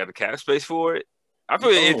 Do they got the cap space for it? I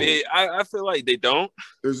feel like they don't.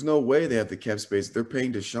 There's no way they have the cap space. They're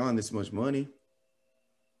paying Deshaun this much money.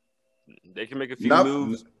 They can make a few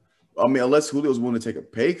moves. I mean, unless Julio's willing to take a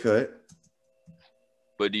pay cut.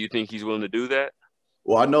 But do you think he's willing to do that?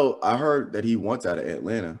 Well, I heard that he wants out of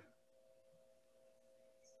Atlanta.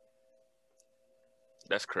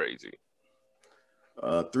 That's crazy.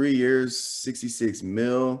 3 years, $66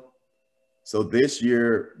 million. So this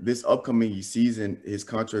upcoming season, his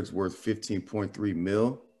contract's worth $15.3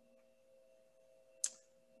 million.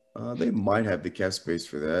 They might have the cap space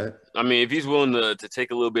for that. I mean, if he's willing to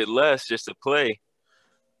take a little bit less just to play,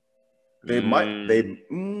 they might.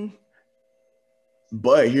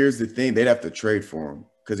 But here's the thing: they'd have to trade for him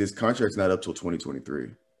because his contract's not up till 2023.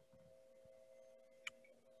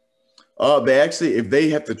 If they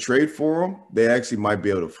have to trade for him, they actually might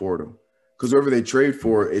be able to afford him, because whoever they trade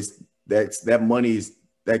for that money's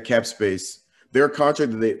that cap space. Their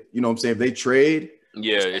contract that they, you know what I'm saying, if they trade,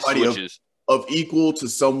 it switches of equal to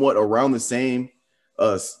somewhat around the same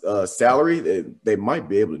salary, they might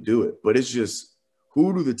be able to do it. But it's just,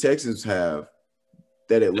 who do the Texans have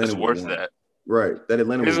that Atlanta that's worth that? Right, that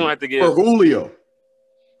Atlanta doesn't have to give for Julio.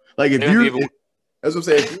 Like that's what I'm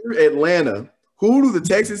saying. If you're Atlanta, who do the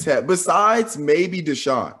Texans have besides maybe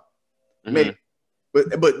Deshaun? Mm-hmm. Maybe,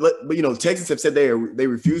 but you know, Texans have said they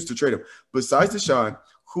refuse to trade him. Besides Deshaun,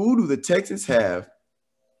 who do the Texans have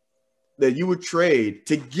that you would trade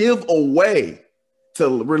to give away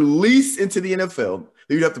to release into the NFL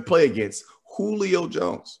that you'd have to play against Julio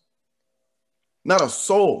Jones? Not a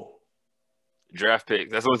soul. Draft pick.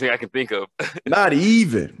 That's the only thing I can think of. Not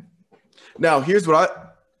even. Now, here's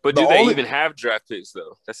what But do they even have draft picks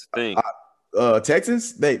though? That's the thing.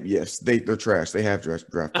 Texans, they're trash. They have draft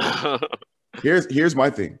picks. Here's my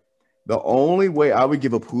thing. The only way I would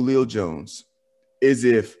give up Julio Jones is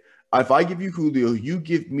if I give you Julio, you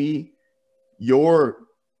give me your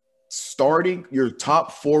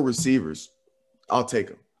top 4 receivers. I'll take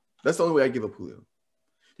them. That's the only way I give up Julio.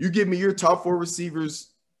 You give me your top 4 receivers,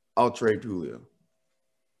 I'll trade Julio.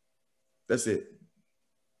 That's it.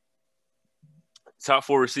 Top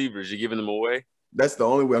 4 receivers, you're giving them away? That's the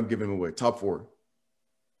only way I'm giving them away. Top 4.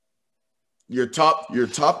 your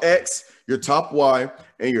top X, your top Y,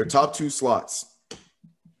 and your top 2 slots.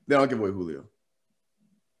 Then I'll give away Julio.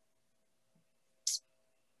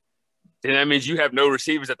 Then that means you have no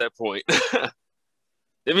receivers at that point.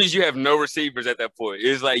 That means you have no receivers at that point.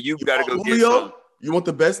 It's like you've got to go Julio, get some. You want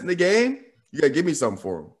the best in the game? You got to give me something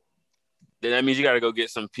for him. Then that means you got to go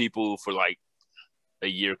get some people for like a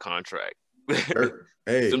year contract.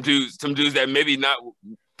 Hey, some dudes that maybe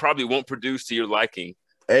probably won't produce to your liking.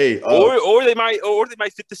 Hey, or they might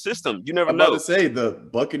fit the system. You never know. I'm about to say the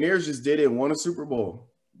Buccaneers just did it and won a Super Bowl.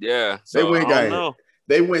 Yeah, so they went, guy.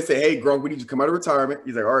 They went and said, "Hey, Gronk, we need you to come out of retirement."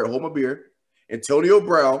 He's like, "All right, hold my beer." Antonio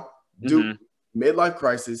Brown, dude, midlife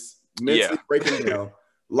crisis, mentally breaking down.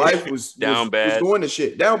 Life was down bad. Was going to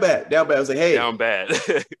shit. Down bad. I was like, "Hey, down bad."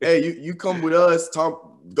 Hey, you come with us,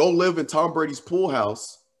 Tom. Go live in Tom Brady's pool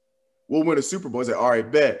house. We'll win a Super Bowl. He's like, "All right,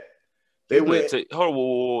 bet." They went.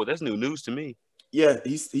 Whoa, that's new news to me. Yeah,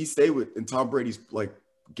 he stayed in Tom Brady's like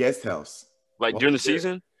guest house. Like during the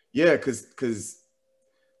season? Yeah,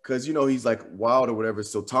 because you know he's like wild or whatever.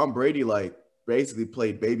 So Tom Brady like basically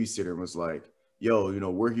played babysitter and was like, "Yo, you know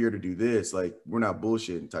we're here to do this. Like we're not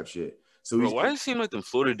bullshitting type shit." So why does it seem like them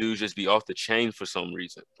Florida dudes just be off the chain for some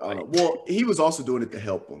reason? Well, he was also doing it to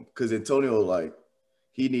help him because Antonio like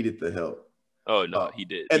he needed the help. Oh no, he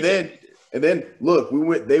did. And then look,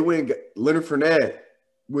 they went and got Leonard Fournette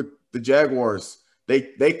with the Jaguars.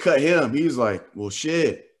 They cut him. He was like, well,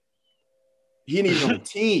 shit. He needs on a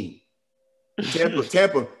team. Tampa,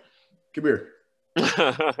 come here.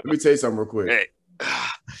 Let me tell you something real quick. Hey,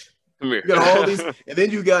 come here. You got all these, and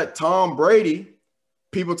then you got Tom Brady.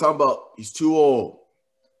 People talking about he's too old,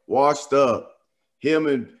 washed up. Him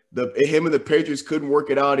and the Patriots couldn't work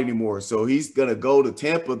it out anymore. So he's gonna go to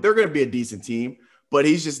Tampa. They're gonna be a decent team, but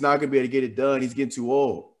he's just not gonna be able to get it done. He's getting too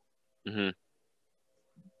old. Mm-hmm.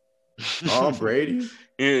 Tom Brady,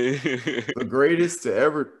 the greatest to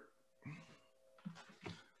ever.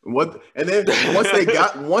 And then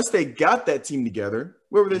once they got that team together,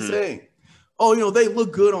 what were they saying? Oh, you know, they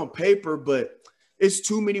look good on paper, but it's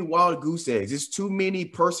too many wild goose eggs. It's too many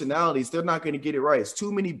personalities. They're not going to get it right. It's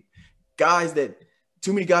too many guys that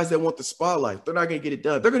want the spotlight. They're not going to get it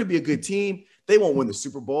done. They're going to be a good team. They won't win the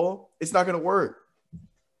Super Bowl. It's not going to work.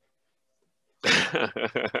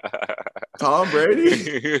 Tom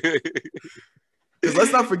Brady. Because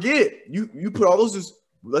let's not forget, you put all those.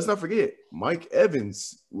 Let's not forget, Mike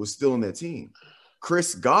Evans was still on that team.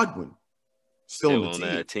 Chris Godwin still on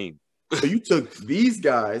that team. So you took these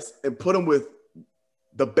guys and put them with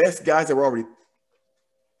the best guys that were already.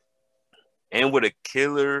 And with a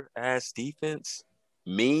killer ass defense,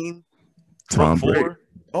 mean Tom front Brady. four.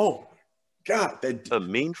 Oh God, a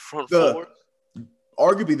mean front four.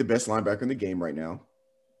 Arguably the best linebacker in the game right now.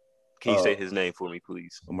 Can you say his name for me,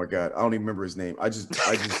 please? Oh my God, I don't even remember his name. I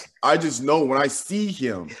just know when I see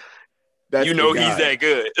him, that's he's that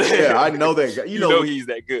good. Yeah, I know that guy. You know he's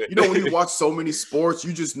that good. You know when you watch so many sports,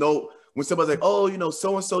 you just know when somebody's like, "Oh, you know,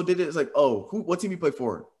 so and so did it." It's like, "Oh, what team he play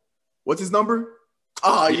for? What's his number?"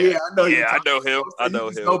 Oh yeah, I know. Yeah, I know him. I know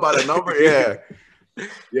him. Know by the number. Yeah,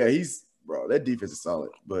 yeah. That defense is solid,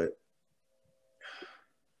 but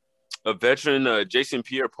a veteran, Jason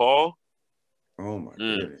Pierre-Paul. Oh my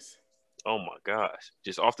goodness. Oh my gosh,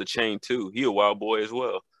 just off the chain too. He a wild boy as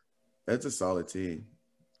well. That's a solid team.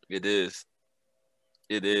 It is.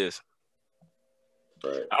 Right.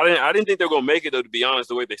 I didn't think they were gonna make it though. To be honest,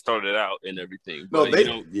 the way they started out and everything. No, but,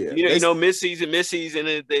 mid-season,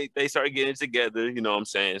 and they started getting it together. You know what I'm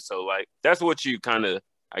saying? So like that's what you kind of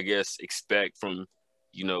I guess expect from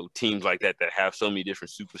teams like that have so many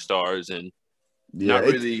different superstars and not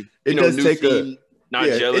really. It does take gelling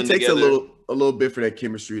it takes together. a little bit for that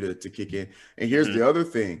chemistry to kick in. And here's the other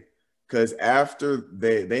thing, because after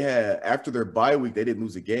after their bye week, they didn't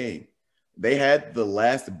lose a game. They had the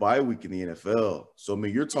last bye week in the NFL. So I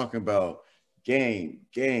mean, you're talking about game.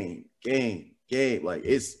 Like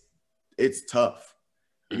it's tough.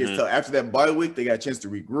 It gets tough. After that bye week, they got a chance to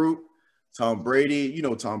regroup. Tom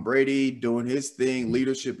Brady doing his thing,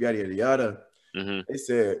 leadership, yada yada yada. They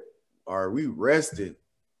said, "Are we rested?"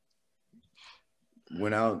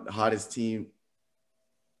 Went out, hottest team.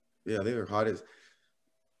 Yeah, they were hottest.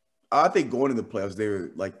 I think going into the playoffs, they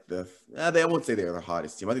were like I wouldn't say they were the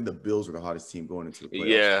hottest team. I think the Bills were the hottest team going into the playoffs.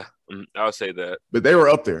 Yeah, I would say that. But they were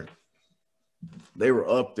up there.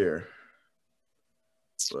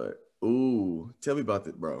 But, tell me about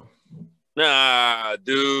that, bro. Nah,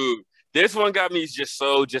 dude. This one got me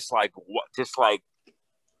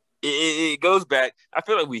it goes back. I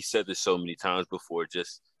feel like we said this so many times before,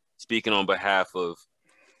 just speaking on behalf of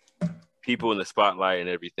people in the spotlight and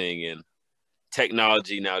everything and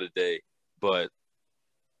technology now today. But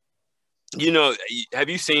You know, have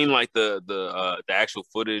you seen like the actual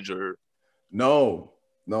footage or No,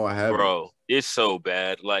 no, I haven't. bro? It's so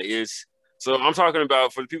bad. Like it's so I'm talking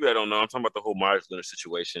about for the people that don't know. I'm talking about the whole Myers Leonard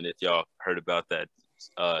situation. If y'all heard about that,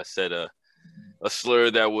 said a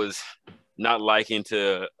slur that was not liking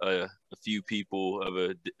to a few people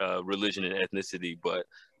of a religion and ethnicity, but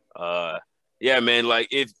yeah, man, like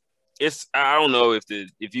if it's I don't know if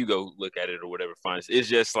you go look at it or whatever, fine. It's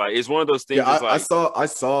just like it's one of those Yeah, things. It's like I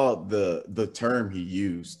saw the term he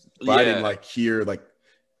used, but I didn't yeah, like hear like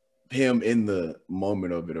him in the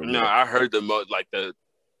moment of it or no, whatever. I heard like the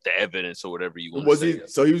evidence or whatever you want to Was say. he?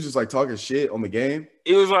 So he was just like talking shit on the game.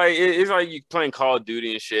 It was like it's like you playing Call of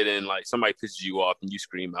Duty and shit, and like somebody pisses you off and you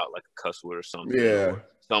scream out like a cuss word or something Yeah, or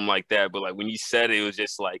something like that. But like when you said it, it was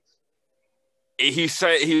just like he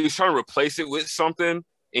said he was trying to replace it with something,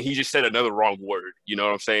 and he just said another wrong word. You know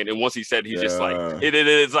what I'm saying? And once he said, he's just like yeah,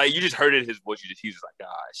 it's like you just heard it in his voice. He was like,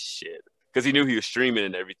 ah, shit, because he knew he was streaming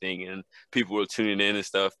and everything, and people were tuning in and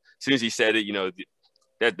stuff. As soon as he said it, you know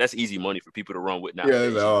that's easy money for people to run with yeah. Like,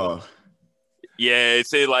 nowadays. You know? oh, Yeah,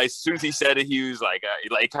 it's like as soon as he said it, he was like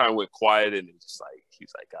kind of went quiet and it was just like he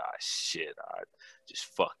was like, ah, shit, I just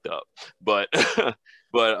fucked up. But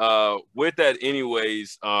with that,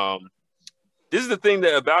 anyways, this is the thing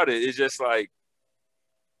that about it is just like,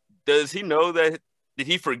 does he know that? Did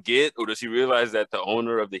he forget, or does he realize that the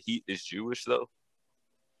owner of the Heat is Jewish though?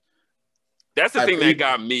 That's the thing that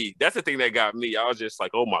got me. That's the thing that got me. I was just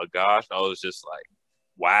like, oh my gosh. I was just like,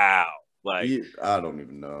 wow. Like, I don't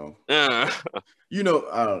even know. uh, You know,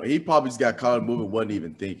 I don't know. He probably just got caught in moving, wasn't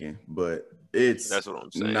even thinking, but it's that's what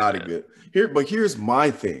I'm saying. not Man. a good here. But here's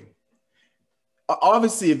my thing.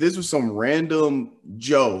 Obviously, if this was some random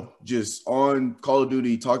Joe just on Call of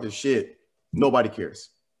Duty talking shit, nobody cares.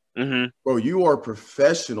 Mm-hmm. Bro, you are a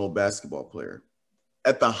professional basketball player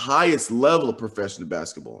at the highest level of professional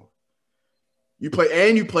basketball. You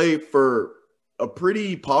play for a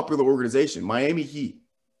pretty popular organization, Miami Heat.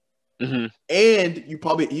 Mm-hmm. And he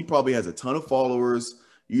probably has a ton of followers.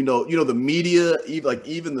 The media,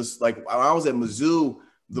 even this, like when I was at Mizzou,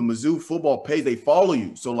 the Mizzou football page, they follow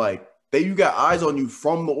you. So like you got eyes on you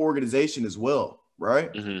from the organization as well,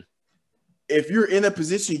 right? Mm-hmm. If you're in a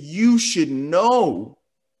position, you should know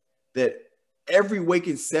that every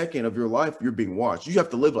waking second of your life you're being watched. You have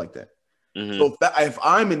to live like that. Mm-hmm. So if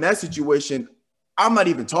I'm in that situation, I'm not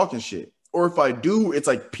even talking shit. Or if I do, it's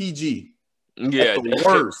like PG. Yeah. At the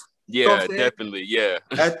worst. Yeah, definitely. Yeah.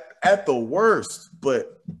 At the worst.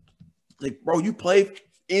 But like, bro, you play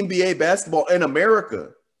NBA basketball in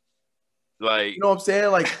America. Like, you know what I'm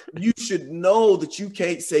saying? Like, you should know that you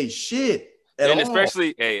can't say shit at all. And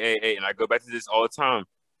especially, hey, and I go back to this all the time.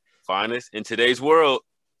 Finest in today's world.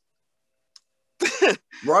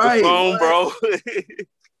 Right. The phone, bro.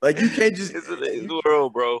 Like, you can't just it's today's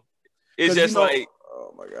world, bro. It's just like,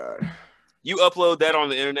 oh my God. You upload that on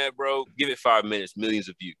the internet, bro, give it 5 minutes, millions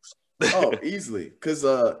of views. Oh, easily. Cause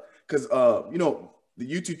the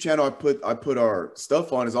YouTube channel I put our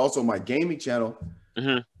stuff on is also my gaming channel.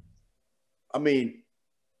 Mm-hmm. I mean,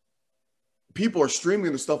 people are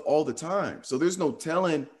streaming the stuff all the time. So there's no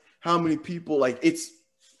telling how many people, like,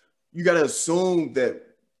 you got to assume that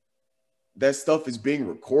stuff is being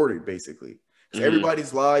recorded, basically. Mm-hmm.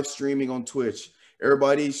 Everybody's live streaming on Twitch.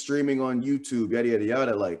 Everybody's streaming on YouTube, yada, yada,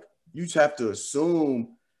 yada. Like, you just have to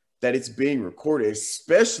assume that it's being recorded,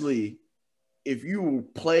 especially if you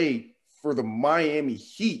play for the Miami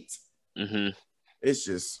Heat. Mm-hmm.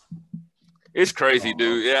 It's crazy,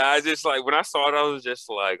 dude. Yeah, I just like when I saw it, I was just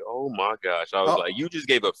like, oh my gosh. I was like, you just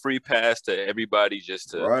gave a free pass to everybody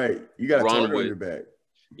just to right. You got to run with your back.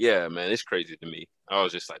 Yeah, man, it's crazy to me. I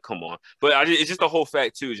was just like, come on. But it's just the whole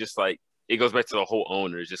fact too. It's just like it goes back to the whole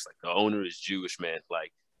owner. It's just like the owner is Jewish, man.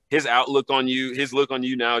 Like his look on you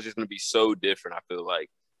now is just gonna be so different. I feel like,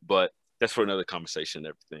 but that's for another conversation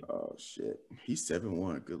and everything. Oh shit, he's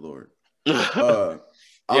 7-1. Good lord.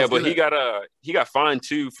 Yeah, but he got fined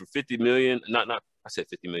too for 50 million. Not I said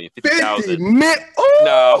 50 million. 50,000. 50,000.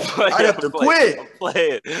 No, I have to quit. I'm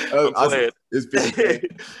playing. It's 50.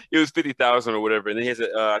 It was 50,000 or whatever, and then he has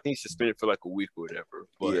I think he's suspended for like a week or whatever.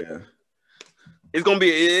 But yeah, it's gonna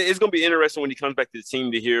be interesting when he comes back to the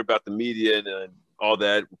team to hear about the media and all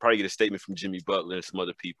that. We'll probably get a statement from Jimmy Butler and some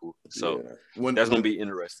other people. So that's gonna be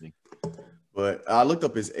interesting. But I looked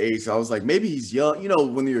up his age. So I was like, maybe he's young. You know,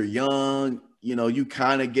 when you're young, you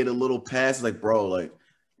kind of get a little pass. Like, bro, like,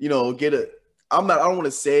 I don't want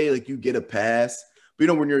to say like you get a pass,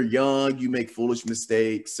 but when you're young, you make foolish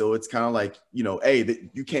mistakes. So it's kind of like, hey,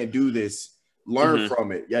 you can't do this. Learn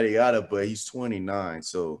from it, yada yada. But he's 29,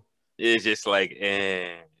 so it's just like,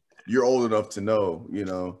 you're old enough to know,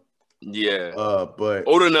 Yeah. But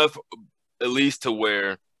old enough at least to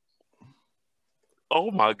where. Oh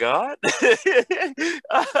my God!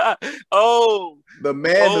 Oh, The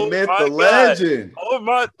man, the oh myth, my the God! legend. Oh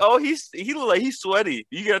my! Oh, he look like he's sweaty.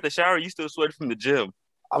 You get out the shower, you still sweaty from the gym.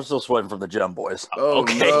 I'm still sweating from the gym, boys. Oh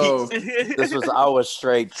Okay. no. I was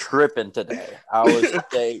straight tripping today.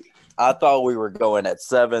 I thought we were going at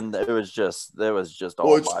 7. It was just all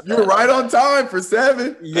Well, my you were bad. right on time for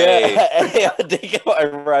 7. Yeah, I think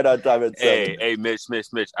I'm right on time at 7. Hey, Mitch.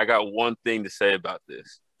 I got one thing to say about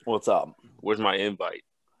this. What's up? Where's my invite?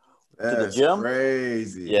 That's gym?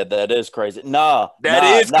 crazy. Yeah, that is crazy. Nah,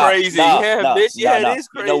 That is crazy. Yeah, bitch. Yeah, it is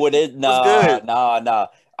crazy. You know what it is? What's good? Nah.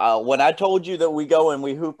 When I told you that we go and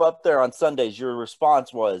we hoop up there on Sundays, your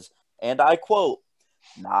response was, and I quote,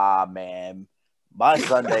 "Nah, man, my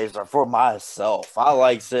Sundays are for myself. I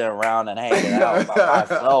like sitting around and hanging out by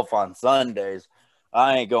myself on Sundays.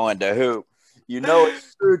 I ain't going to hoop." You know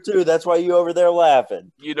it's true too. That's why you over there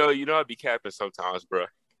laughing. You know, I'd be capping sometimes, bro.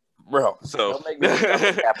 Bro, So don't make me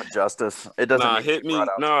cap of justice. It doesn't. Nah, hit me.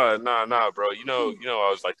 Nah, bro. You know,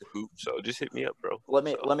 I was like the hoop. So just hit me up, bro. Let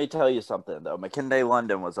me tell you something though. McKinday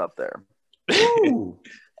London was up there,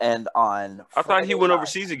 and on I thought he went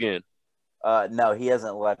overseas again. No, he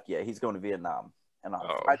hasn't left yet. He's going to Vietnam. And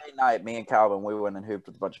on Friday night, me and Calvin, we went and hooped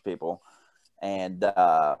with a bunch of people. And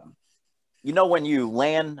you know when you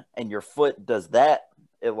land and your foot does that,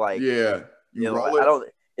 it like roll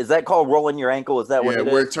it. Is that called rolling your ankle? Is that what it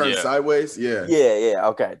is? Where it turns sideways? Yeah. Yeah.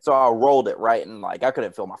 Okay. So I rolled it right and like I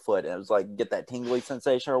couldn't feel my foot. And it was like get that tingly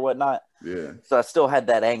sensation or whatnot. Yeah. So I still had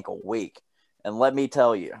that ankle weak. And let me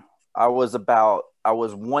tell you, I was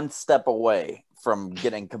one step away from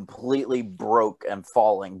getting completely broke and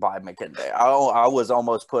falling by McKinday. I was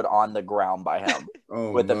almost put on the ground by him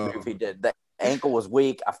with the move he did. The ankle was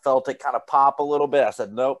weak. I felt it kind of pop a little bit. I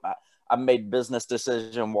said, nope. I made business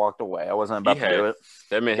decision, walked away. I wasn't about to do it.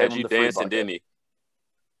 That man had you dancing, didn't he?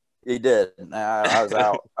 He did. I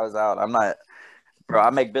was out. I'm not, bro. I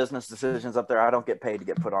make business decisions up there. I don't get paid to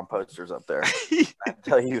get put on posters up there. I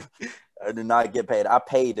tell you, I do not get paid. I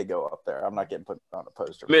pay to go up there. I'm not getting put on a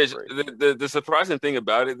poster. Mitch, the surprising thing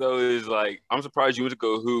about it though is like I'm surprised you went to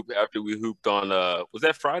go hoop after we hooped on was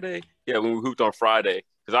that Friday? Yeah, when we hooped on Friday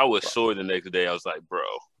because I was sore the next day. I was like, bro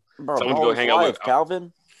so I'm gonna go hang out with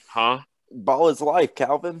Calvin. Huh? Ball is life,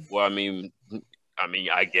 Calvin. Well, I mean,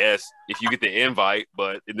 I guess if you get the invite,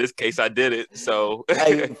 but in this case, I did it. So,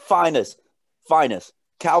 hey, finest.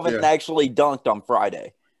 Calvin actually dunked on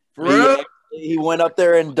Friday. For real? He went up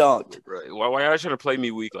there and dunked. Right. Why are you trying to play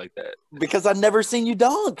me weak like that? Because I'd never seen you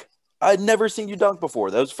dunk. I'd never seen you dunk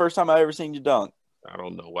before. That was the first time I ever seen you dunk. I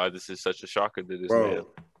don't know why this is such a shocker to this man.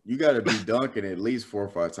 You got to be dunking at least 4 or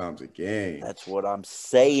 5 times a game. That's what I'm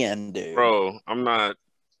saying, dude. Bro, I'm not.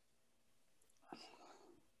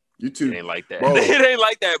 You too. It ain't like that. Bro, it ain't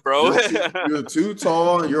like that, bro. You're too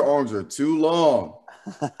tall and your arms are too long.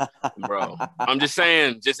 Bro, I'm just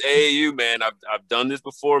saying, just AAU, man. I've done this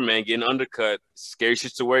before, man. Getting undercut, scary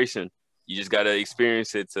situation. You just got to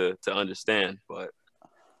experience it to understand. But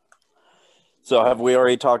so have we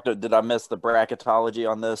already talked? Did I miss the bracketology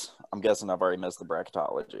on this? I'm guessing I've already missed the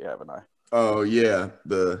bracketology, haven't I? Oh yeah,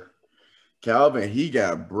 the Calvin, he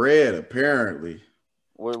got bread apparently.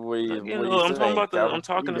 I'm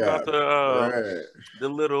talking about the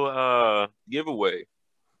little giveaway.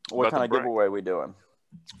 What kind of giveaway we doing?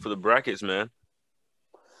 For the brackets, man.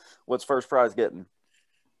 What's first prize getting?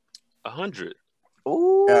 100.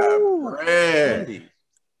 Ooh, bread.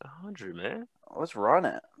 100, man. Let's run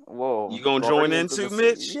it. Whoa. You gonna join in too,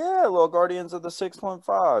 Mitch? Yeah, little Guardians of the 6.5.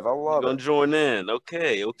 I love it. You gonna join in?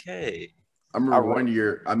 Okay. I remember 1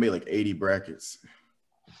 year I made like 80 brackets.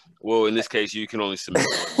 Well, in this case, you can only submit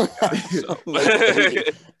one. So.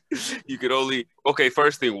 You could only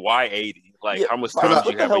first thing, why 80? Like how much time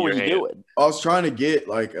do you have in your hand? Doing? I was trying to get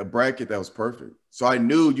like a bracket that was perfect. So I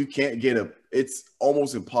knew you can't get it's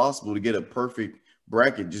almost impossible to get a perfect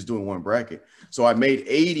bracket just doing one bracket. So I made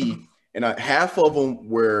 80 and half of them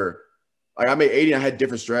were like I made 80 and I had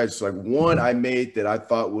different strategies. So like one I made that I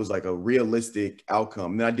thought was like a realistic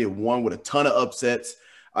outcome. Then I did one with a ton of upsets.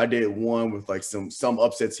 I did one with like some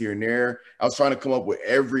upsets here and there. I was trying to come up with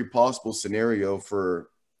every possible scenario for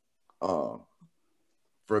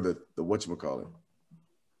the whatchamacallit.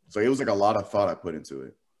 So it was like a lot of thought I put into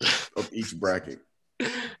it of each bracket.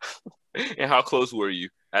 And how close were you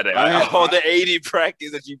out of all the 80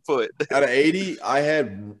 brackets that you put? Out of 80, I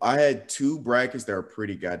had 2 brackets that were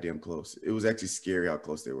pretty goddamn close. It was actually scary how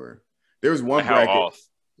close they were. There was one bracket. Off?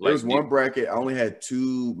 There was one bracket. I only had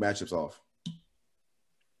 2 matchups off.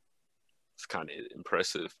 It's kind of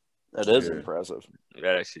impressive. That is impressive.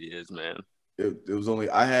 That actually is, man. It was only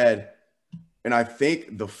I had And I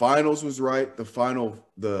think the finals was right. The finals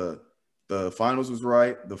was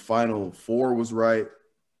right. The final four was right.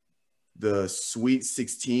 The Sweet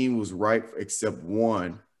 16 was right except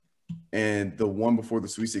one. And the one before the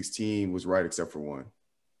Sweet 16 was right except for one.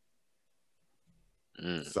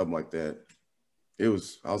 Something like that. I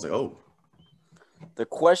was like, oh. The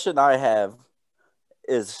question I have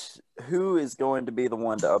is who is going to be the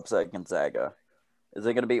one to upset Gonzaga? Is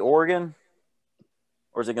it going to be Oregon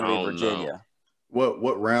or is it going to be Virginia?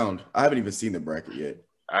 What round? I haven't even seen the bracket yet.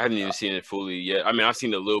 I haven't even seen it fully yet. I mean, I've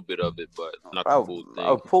seen a little bit of it, but not the full thing.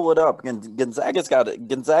 I'll pull it up. Gonzaga's got it.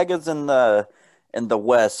 Gonzaga's in the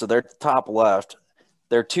West, so they're top left.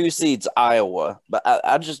 They're 2 seeds Iowa, but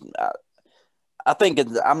I think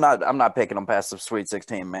I'm not picking them past the Sweet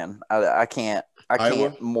 16, man. I can't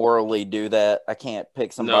morally do that. I can't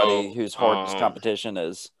pick somebody whose hardest competition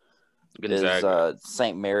is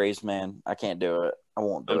St. Mary's, man. I can't do it. I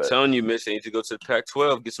won't do it. I'm telling you, Mitch, they need to go to the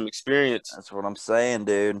Pac-12, get some experience. That's what I'm saying,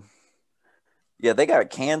 dude. Yeah, they got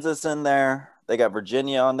Kansas in there. They got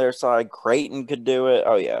Virginia on their side. Creighton could do it.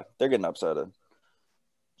 Oh, yeah. They're getting upsetted.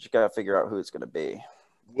 Just got to figure out who it's going to be.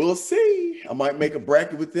 We'll see. I might make a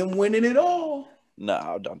bracket with them winning it all.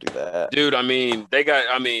 No, don't do that. Dude,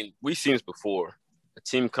 we've seen this before. A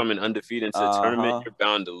team coming undefeated into the tournament, you're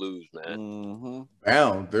bound to lose, man. Mm-hmm.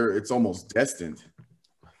 Bound. It's almost destined.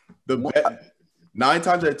 9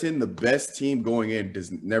 times out of 10, the best team going in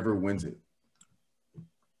never wins it.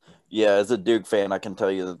 Yeah, as a Duke fan, I can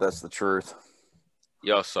tell you that that's the truth.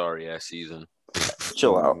 Y'all sorry ass season.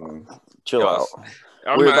 Chill out. Chill out.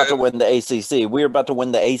 We were about to win the ACC. We were about to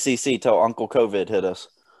win the ACC till Uncle COVID hit us.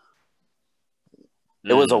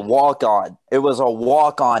 It was a walk-on. It was a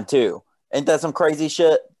walk-on, too. Ain't that some crazy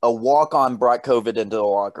shit? A walk-on brought COVID into the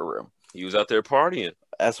locker room. He was out there partying.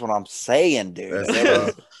 That's what I'm saying, dude.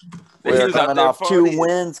 We were coming off 2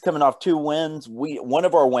 wins. One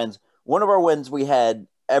of our wins, we had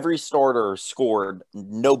every starter scored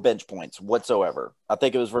no bench points whatsoever. I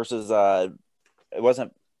think it was versus it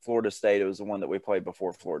wasn't Florida State. It was the one that we played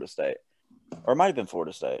before Florida State. Or it might have been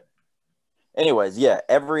Florida State. Anyways, yeah,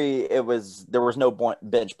 there was no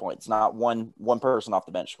bench points. Not one person off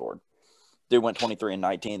the bench scored. Dude went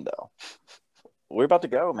 23-19 though. We're about to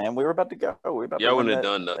go, man. We were about to go. Y'all wouldn't have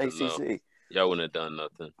done nothing. ACC. Y'all wouldn't have done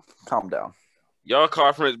nothing. Calm down. Y'all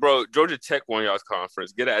conference, bro. Georgia Tech won y'all's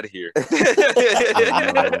conference. Get out of here. I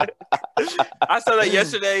saw that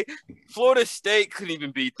yesterday. Florida State couldn't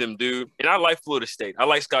even beat them, dude. And I like Florida State. I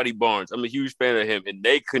like Scotty Barnes. I'm a huge fan of him, and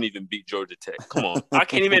they couldn't even beat Georgia Tech. Come on. I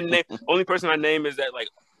can't even name. Only person I name is that, like,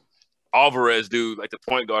 Alvarez dude, like the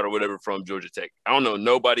point guard or whatever from Georgia Tech. I don't know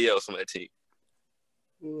nobody else on that team.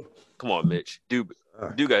 Come on, Mitch. Dude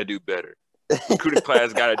got to do better. Recruiting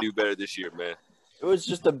class got to do better this year, man. It was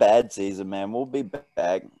just a bad season, man. We'll be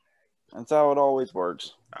back. That's how it always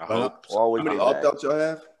works. I hope. How many opt-outs y'all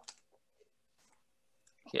have?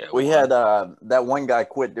 Yeah, we had that one guy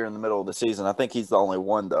quit during the middle of the season. I think he's the only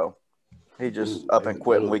one, though. He just up and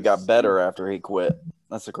quit, and we got better after he quit.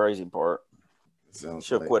 That's the crazy part.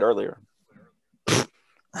 Should have quit earlier.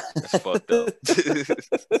 That's fucked up.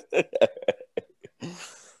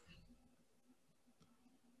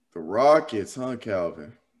 The Rockets, huh,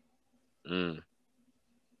 Calvin? They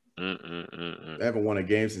haven't won a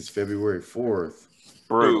game since February 4th.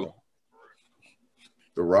 Brutal.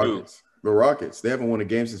 The Rockets. The Rockets. They haven't won a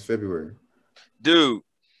game since February. Dude.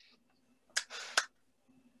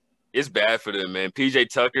 It's bad for them, man. PJ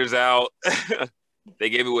Tucker's out. They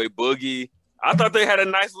gave away Boogie. I thought they had a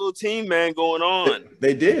nice little team, man, going on.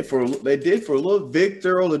 They did for a little.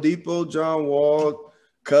 Victor Oladipo, John Wall,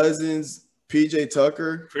 Cousins, PJ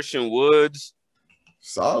Tucker, Christian Woods.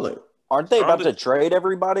 Solid. Aren't they about to trade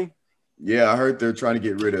everybody? Yeah, I heard they're trying to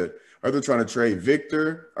get rid of. Are they trying to trade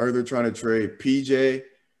Victor? Are they trying to trade PJ?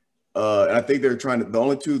 And I think they're trying to. The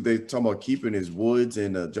only two they talking about keeping is Woods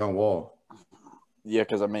and John Wall. Yeah,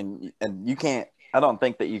 because I mean, and you can't. I don't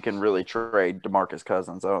think that you can really trade DeMarcus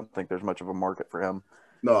Cousins. I don't think there's much of a market for him.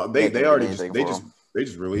 No, they already just released.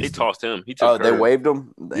 They tossed him. He took they waived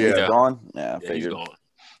him. He's gone. Yeah, he's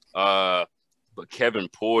gone. But Kevin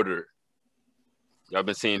Porter, y'all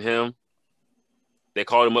been seeing him? They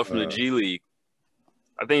called him up from the G League.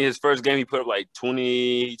 I think his first game he put up like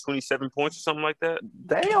 27 points or something like that.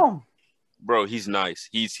 Damn. Bro, he's nice.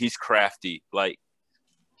 He's crafty. Like,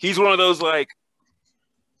 he's one of those, like,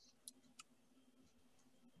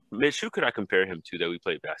 Mitch, who could I compare him to that we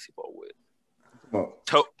played basketball with?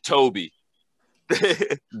 Toby.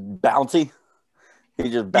 Bouncy? He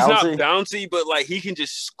just bouncy? He's not bouncy, but, like, he can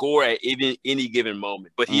just score at any given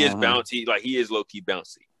moment. But he is bouncy. Like, he is low-key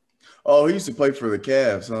bouncy. Oh, he used to play for the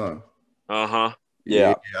Cavs, huh? Uh-huh.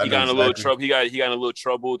 Yeah. I He know got in a little exactly. trouble. He got in a little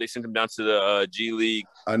trouble. They sent him down to the G League.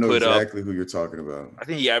 I know Put up, exactly who you're talking about. I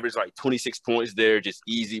think he averaged like 26 points there, just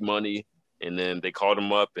easy money. And then they called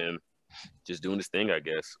him up and just doing his thing, I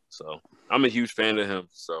guess. So I'm a huge fan of him.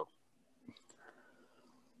 So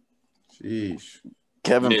Sheesh.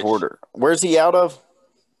 Kevin Mitch. Porter. Where's he out of?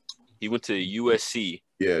 he went to USC.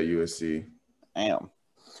 Yeah, USC. Damn.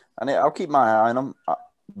 I'll keep my eye on him.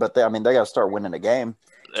 But they got to start winning the game.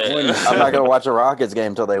 I'm not going to watch a Rockets game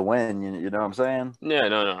until they win. You know what I'm saying? Yeah,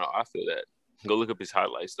 no. I feel that. Go look up his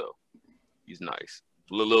highlights though. He's nice.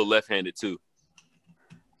 A little left-handed too.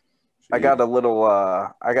 I got a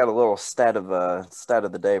little stat of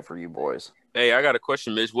the day for you boys. Hey, I got a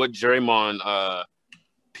question, Mitch. What Draymond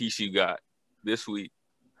piece you got this week?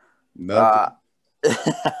 Nothing.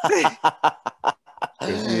 Because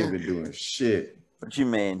he ain't been doing shit. What you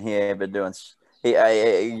mean he ain't been doing?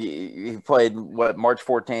 He played what, March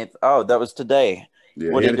 14th? Oh, that was today.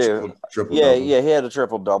 Yeah, What did he do? Triple Yeah, double. he had a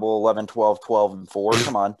triple double, 11, 12, 12, and 4.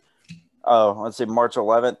 Come on. Oh, let's see, March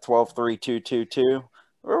 11th, 12, 3, 2, 2, 2.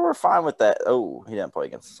 We're fine with that. Oh, he didn't play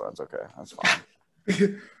against the Suns. Okay, that's fine.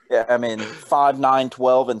 Yeah, I mean, 5, 9,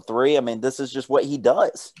 12, and 3. I mean, this is just what he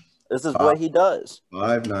does. This is what he does.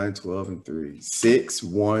 5, 9, 12, and 3. 6,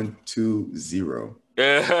 1, 2, 0.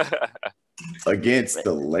 Against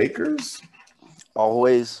the Lakers?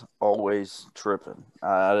 Always tripping.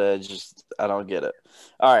 I don't get it.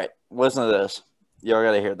 All right, listen to this. Y'all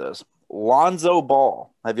got to hear this. Lonzo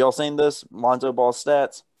Ball. Have y'all seen this? Lonzo Ball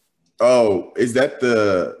stats? Oh, is that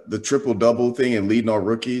the triple double thing and leading all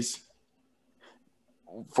rookies?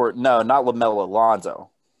 No, not LaMelo, Lonzo.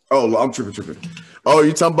 Oh, I'm tripping. Oh,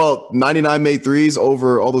 you talking about 99 made threes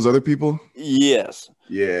over all those other people? Yes.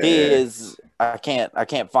 Yeah. He is. I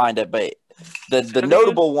can't find it, but the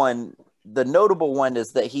notable one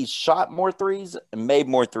is that he's shot more threes and made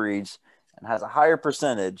more threes and has a higher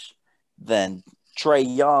percentage than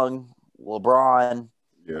Trae Young, LeBron,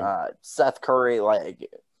 Seth Curry. Like,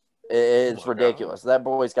 it's ridiculous. That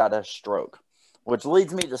boy's got a stroke, which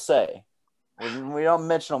leads me to say, we don't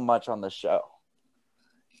mention him much on this show.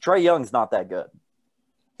 Trae Young's not that good.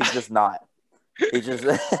 He's just not. He just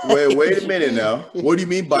wait a minute now. What do you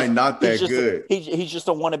mean by not that good? He's just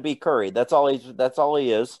a wannabe Curry. That's all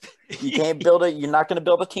he is. You can't build it. You're not going to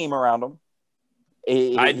build a team around him.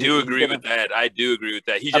 I do agree with that.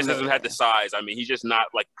 He just doesn't have the size. I mean, he's just not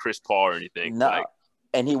like Chris Paul or anything. No,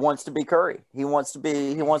 and he wants to be Curry. He wants to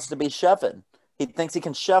be chefing. He thinks he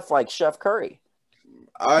can chef like Chef Curry.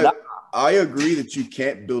 I agree that you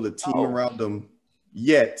can't build a team around him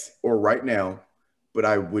yet or right now, but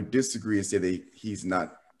I would disagree and say that he's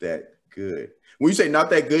not that good. When you say not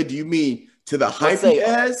that good, do you mean to the hype he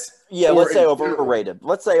has? Yeah, let's say overrated.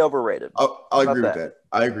 Let's say overrated. I agree with that.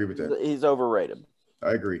 I agree with that. He's overrated.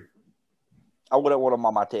 I agree. I wouldn't want him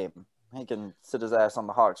on my team. He can sit his ass on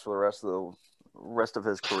the Hawks for the rest of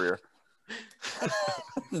his career. Oh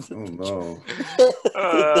no!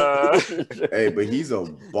 Hey, but he's a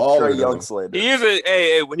baller. Trae Young slander. He is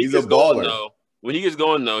a when he gets going though. When he gets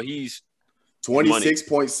going though, he's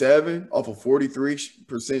 26.7 off of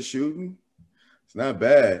 43% shooting. It's not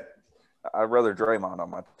bad. I'd rather Draymond on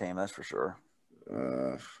my team, that's for sure.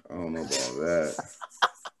 I don't know about that.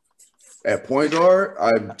 At point guard,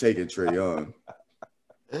 I'm taking Trae Young.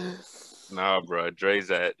 Nah, bro. Dre's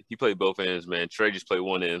he played both ends, man. Trae just played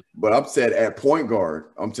one end. But I'm said at point guard,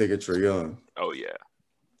 I'm taking Trae Young. Oh yeah,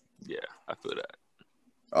 I feel that.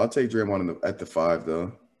 I'll take Draymond at the 5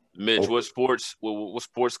 though. Mitch, what sports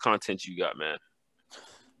content you got, man?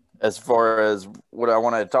 As far as what I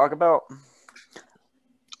wanted to talk about,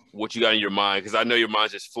 what you got in your mind? Because I know your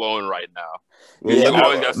mind's just flowing right now.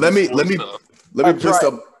 Well, let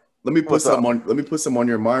me put some on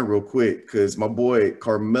your mind real quick because my boy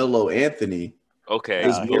Carmelo Anthony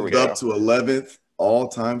has moved up to 11th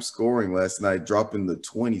all-time scoring last night, dropping the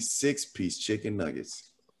 26-piece chicken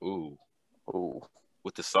nuggets. Ooh,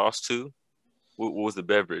 with the sauce too. What was the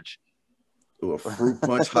beverage? Ooh, a fruit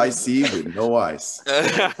punch high C with no ice.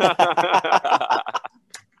 Yeah.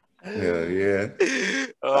 The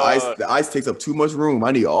ice takes up too much room.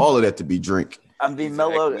 I need all of that to be drink. I mean,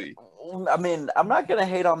 Melo. I mean, I'm not gonna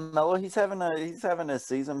hate on Melo. He's having a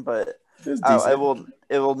season, but I will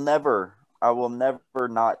never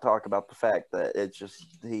not talk about the fact that it's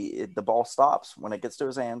just the ball stops when it gets to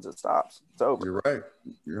his hands. It stops. It's over. You're right.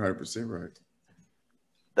 You're 100% right.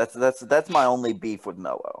 That's my only beef with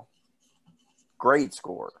Melo. Great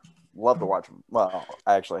scorer. Love to watch him. Well,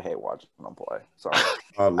 I actually hate watching him play. Sorry.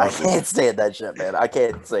 I can't stand that shit, man. I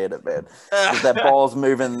can't stand it, man. That ball's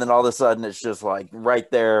moving, and then all of a sudden it's just like right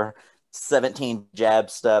there. 17 jab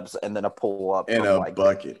steps and then a pull up and from a like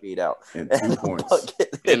bucket feet out and 2 points.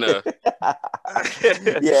 In a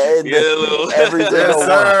Yeah, and every single Yes, one.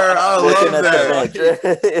 sir. I Looking love at that. the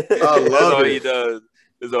bench. I That's love all it. he does.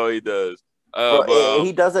 That's all he does. Bro,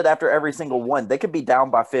 he does it after every single one. They could be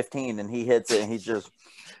down by 15 and he hits it and he's just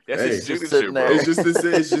That's Hey, his just signature, sitting bro. there. It's just this.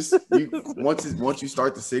 It's just once you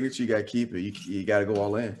start the signature, you gotta keep it. You gotta go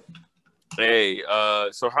all in. Hey,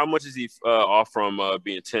 so how much is he off from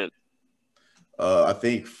being 10th? I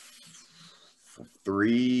think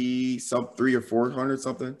 3 or 400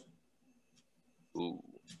 something. Ooh.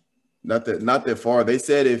 Not that far. They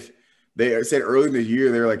said early in the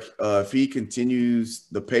year they're like if he continues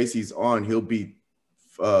the pace he's on, he'll be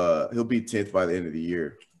 10th by the end of the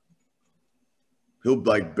year. He'll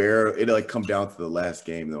like it'll like come down to the last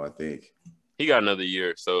game though, I think. He got another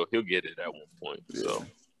year, so he'll get it at one point. Yeah. So,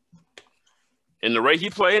 and the rate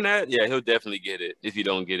he playing at, yeah, he'll definitely get it if you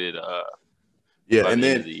don't get it. Yeah, by and the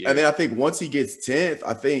end then of the year. I think once he gets 10th,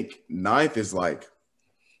 I think 9th is like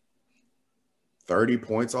 30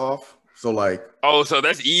 points off. So like, Oh, so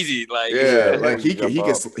that's easy. Like, yeah, like he Jump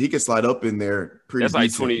can slide up in there pretty. that's like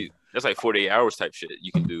decent. 20. That's like 48 hours type shit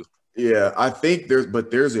you can do. Yeah, I think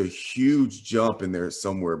there's a huge jump in there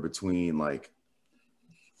somewhere between like.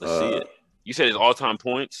 Let's see it. You said his all-time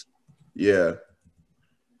points. Yeah,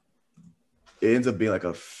 it ends up being like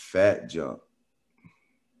a fat jump.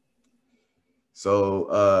 So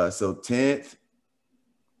 10th.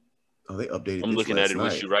 Oh, they updated. I'm looking at it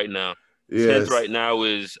with you right now. Yes. 10th right now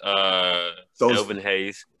is Elvin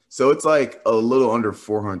Hayes. So it's like a little under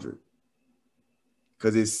 400.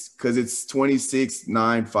 Because it's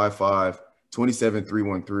 26,955,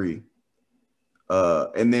 27,313.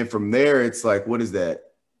 And then from there, it's like, what is that?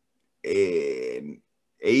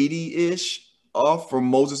 80-ish off from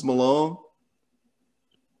Moses Malone.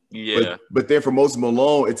 Yeah. But then for Moses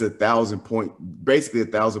Malone, it's 1,000 point, basically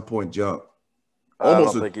 1,000 point jump. I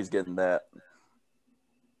don't think he's getting that.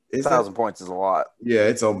 1,000 points is a lot.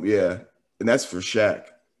 Yeah, yeah. And that's for Shaq.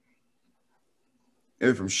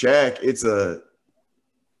 And from Shaq, it's a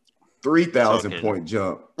 3,000 point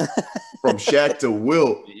jump from Shaq to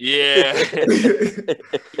Wilt. Yeah.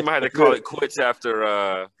 You might have to call it quits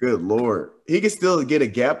after Good Lord. He can still get a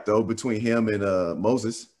gap though between him and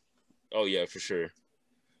Moses. Oh yeah, for sure.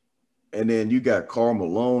 And then you got Karl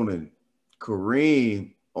Malone and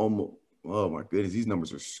Kareem. Oh my goodness, these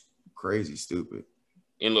numbers are crazy stupid.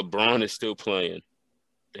 And LeBron is still playing.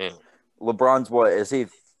 Damn. LeBron's what? Is he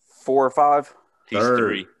 4 or 5? He's Third.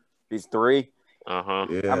 3. He's 3. Uh-huh.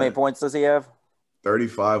 Yeah. How many points does he have?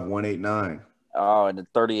 35,189. Oh, and the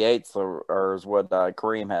 38th or is what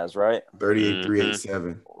Kareem has, right?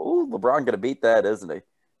 38,387. Ooh, LeBron gonna beat that, isn't he?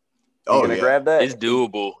 Oh, gonna yeah. grab that? It's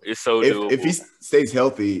doable. It's so doable. If he stays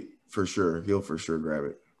healthy, for sure, he'll for sure grab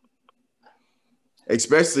it.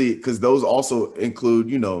 Especially because those also include,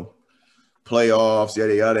 playoffs,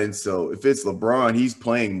 yada yada. And so if it's LeBron, he's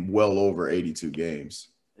playing well over 82 games.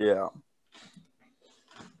 Yeah.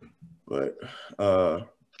 But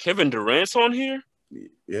Kevin Durant's on here?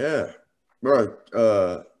 yeah. Bro,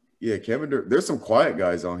 yeah, Kevin Durant. There's some quiet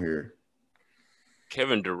guys on here.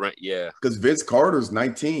 Kevin Durant, yeah. Because Vince Carter's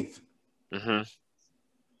 19th. Mm-hmm.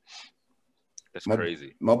 That's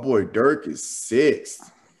crazy. My boy Dirk is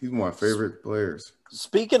 6th. He's one of my favorite players.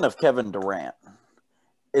 Speaking of Kevin Durant,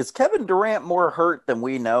 is Kevin Durant more hurt than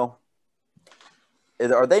we know?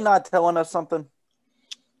 Are they not telling us something?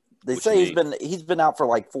 They say he's been out for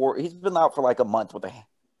like a month with a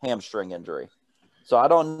hamstring injury. So I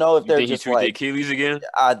don't know if they're just like the Achilles again.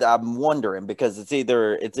 I'm wondering because it's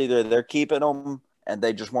either they're keeping him and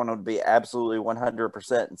they just want him to be absolutely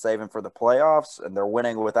 100% and saving for the playoffs, and they're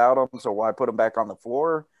winning without him. So why put him back on the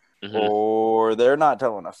floor? Mm-hmm. Or they're not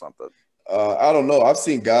telling us something. I don't know. I've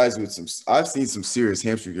seen some serious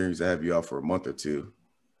hamstring injuries that have you out for a month or two,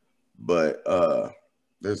 but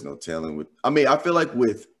there's no telling. I feel like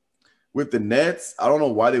with the Nets, I don't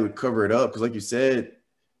know why they would cover it up because, like you said,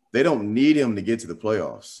 they don't need him to get to the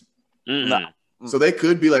playoffs. No. So they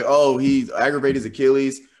could be like, "Oh, he aggravated his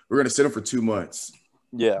Achilles. We're going to sit him for 2 months."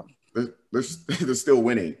 Yeah, they're still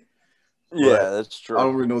winning. Yeah, But that's true. I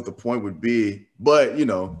don't really know what the point would be, but I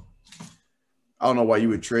don't know why you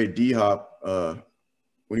would trade D-Hop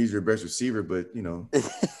when he's your best receiver, but I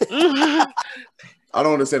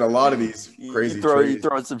don't understand a lot of these crazy trades. You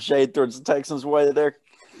throwing some shade towards the Texans' way there.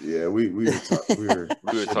 Yeah, we were talking.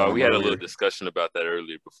 We had a little discussion about that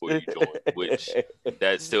earlier before you joined, which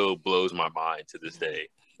that still blows my mind to this day.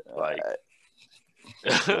 Like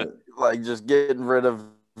just getting rid of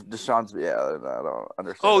Deshaun's, yeah, I don't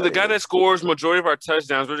understand. Oh, the guy that scores majority of our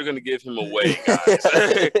touchdowns, we're going to give him away, guys.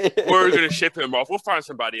 We're going to ship him off. We'll find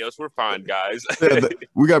somebody else. We're fine, guys.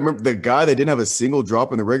 We got to remember the guy that didn't have a single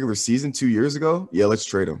drop in the regular season 2 years ago. Yeah, let's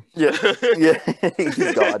trade him. Yeah,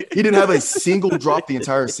 he's gone. He didn't have a single drop the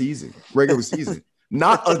entire regular season.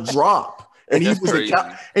 Not a drop. And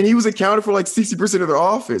he was accounted for like 60% of their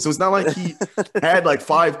offense. So it's not like he had like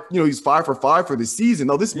 5, he's 5 for 5 for the season.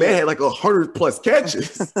 No, this man had like 100+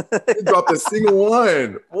 catches. He dropped a single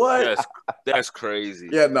one. What? That's crazy.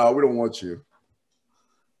 Yeah, no, we don't want you.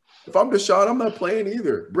 If I'm Deshaun, I'm not playing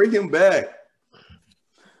either. Bring him back.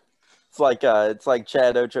 It's like Chad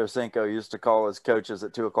Ochocinco used to call his coaches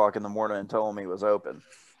at 2:00 in the morning and tell them he was open.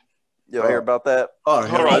 You hear about that? Oh,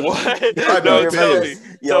 hold on, what? No, tell me.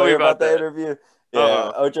 Tell me about that interview.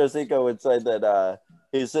 Yeah, Ochocinco would say that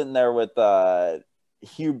he's sitting there with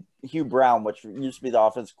Hugh Brown, which used to be the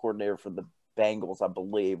offensive coordinator for the Bengals, I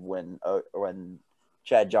believe, when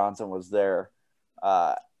Chad Johnson was there.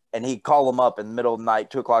 And he'd call him up in the middle of the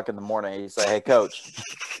night, 2:00 in the morning. He'd say, "Hey, coach,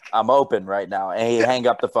 I'm open right now," and he'd hang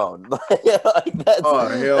up the phone.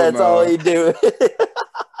 That's all he'd do.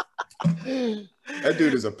 That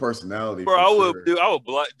dude is a personality. Bro, I would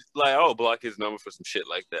block his number for some shit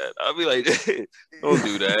like that. I'd be like, don't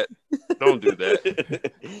do that. Don't do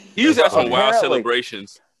that. He used to have some wild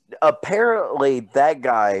celebrations. Apparently, that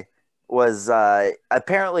guy was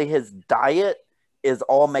apparently his diet is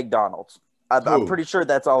all McDonald's. I'm pretty sure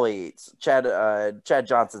that's all he eats. Chad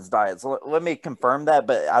Johnson's diet. So let me confirm that,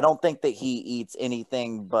 but I don't think that he eats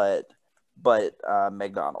anything but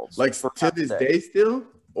McDonald's. Like to this day still?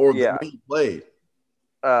 Or when he played?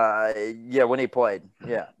 Yeah, when he played.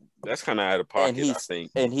 Yeah. That's kind of out of pocket, I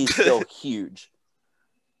think. And he's still huge.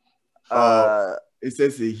 It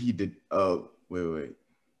says that he did. Wait.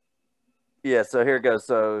 Yeah, so here it goes.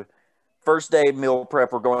 So first day meal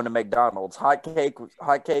prep, we're going to McDonald's. Hot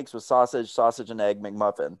cakes with sausage and egg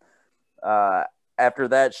McMuffin. After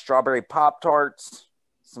that, strawberry Pop-Tarts,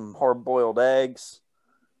 some hard-boiled eggs.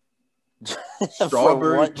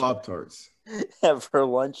 Strawberry Pop-Tarts. For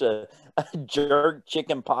lunch, a jerk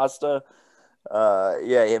chicken pasta.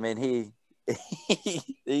 I mean, he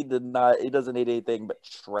doesn't eat anything but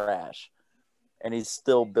trash. And he's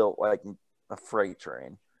still built like a freight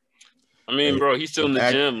train. I mean, bro, he's still in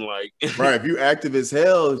the gym. Like, right, if you active as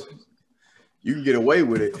hell, you can get away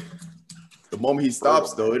with it. The moment he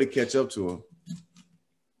stops, though, it'll catch up to him.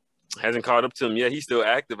 Hasn't caught up to him yet. He's still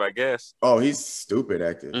active, I guess. Oh, he's stupid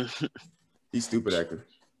active. He's stupid active.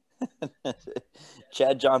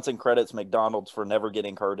 Chad Johnson credits McDonald's for never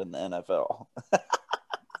getting hurt in the NFL.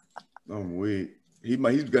 I'm weak.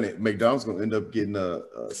 McDonald's gonna end up getting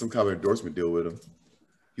some kind of endorsement deal with him.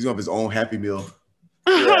 He's gonna have his own Happy Meal.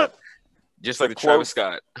 Yeah. Just like the Travis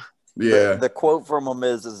Scott. Yeah. The quote from him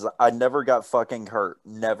is I never got fucking hurt.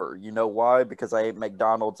 Never. You know why? Because I ate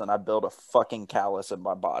McDonald's and I built a fucking callus in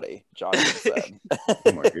my body, Johnson said.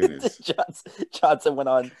 Oh my goodness. Johnson went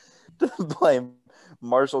on to blame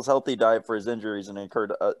Marshall's healthy diet for his injuries and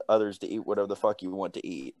encouraged others to eat whatever the fuck you want to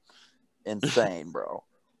eat. Insane, bro.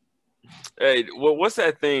 Hey, what's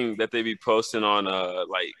that thing that they be posting on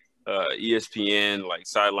ESPN, like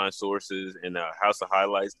sideline sources and House of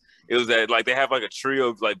Highlights? It was that like they have like a trio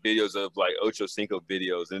of like videos of like Ochocinco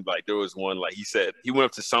videos, and like there was one like he said he went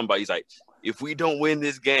up to somebody, he's like, if we don't win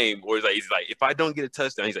this game, or he's like if I don't get a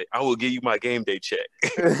touchdown, he's like, I will give you my game day check.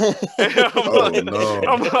 I'm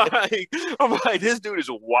like, this dude is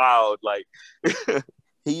wild. Like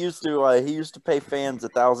he used to pay fans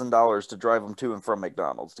 $1,000 to drive him to and from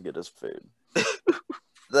McDonald's to get his food.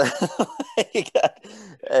 Talk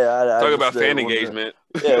about fan engagement.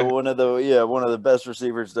 One of the best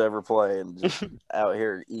receivers to ever play, and just out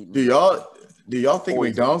here eating. Do y'all think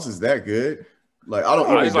McDonald's is that good? Like I don't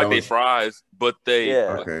eat McDonald's. Like they fries, but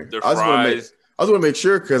their fries. I just want to make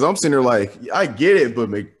sure because I'm sitting there like I get it, but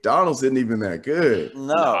McDonald's isn't even that good.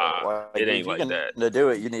 No, it ain't like that. To do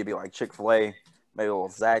it, you need to be like Chick-fil-A, maybe a little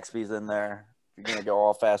Zaxby's in there. You're gonna go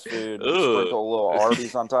all fast food, sprinkle a little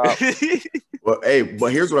Arby's on top. Well, hey,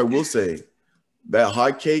 but here's what I will say: that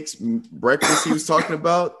hotcakes breakfast he was talking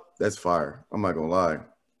about, that's fire. I'm not gonna lie.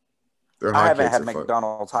 I haven't had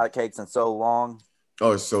McDonald's hotcakes in so long.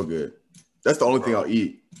 Oh, it's so good. That's the only thing I'll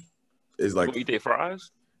eat. Is like eat their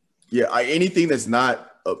fries. Yeah, anything that's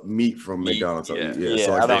not meat from McDonald's. Yeah,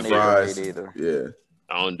 so I don't fries eat either. Yeah,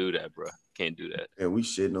 I don't do that, bro. Can't do that. And we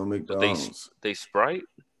shitting on McDonald's. They Sprite.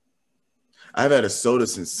 I've had a soda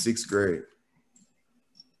since 6th grade.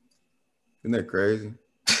 Isn't that crazy?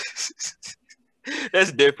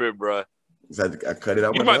 That's different, bro. I cut it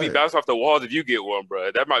out. You might be bouncing off the walls if you get one,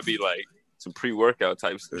 bro. That might be like some pre-workout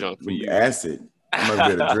type junk for you. Acid. I'm not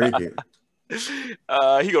good at drinking.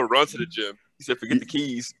 He gonna run to the gym. He said, "Forget the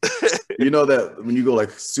keys." You know that when you go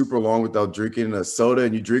like super long without drinking a soda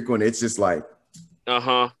and you drink one, it's just like,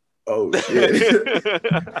 Uh-huh. oh shit.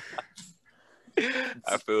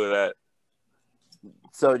 I feel that.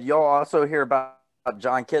 So y'all also hear about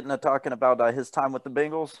John Kitna talking about his time with the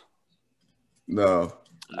Bengals? No.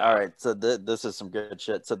 All right, so this is some good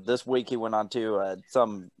shit. So this week he went on to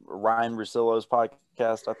some Ryan Russillo's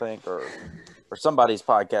podcast, I think, or somebody's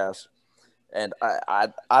podcast, and I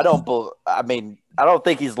don't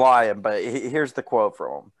think he's lying, but here's the quote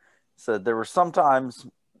from him. So there were some things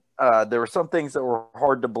that were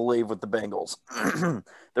hard to believe with the Bengals.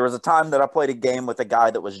 There was a time that I played a game with a guy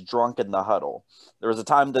that was drunk in the huddle. There was a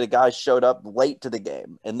time that a guy showed up late to the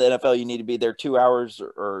game. In the NFL, you need to be there 2 hours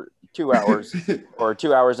or 2 hours or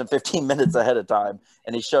 2 hours and 15 minutes ahead of time.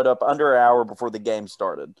 And he showed up under an hour before the game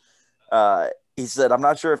started. He said, I'm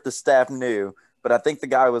not sure if the staff knew, but I think the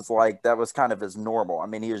guy was like, that was kind of his normal. I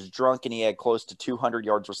mean, he was drunk and he had close to 200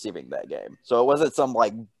 yards receiving that game. So it wasn't some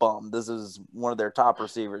like bum. This is one of their top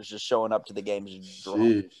receivers just showing up to the games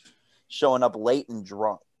drunk. Showing up late and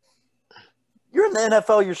drunk. You're in the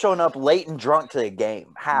NFL. You're showing up late and drunk to a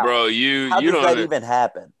game. How, bro? How does that even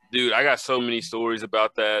happen, dude? I got so many stories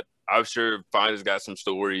about that. I'm sure Finder's got some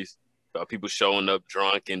stories about people showing up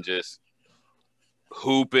drunk and just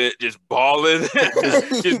hooping, just balling,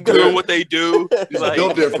 just doing what they do. Like,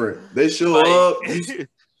 no different. They show up,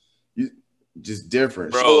 you just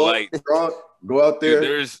different, bro. Show like up, drunk, go out there.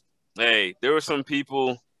 Dude, there were some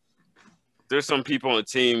people. There's some people on the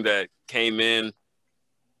team that came in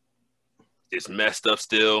just messed up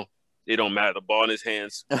still. It don't matter. The ball in his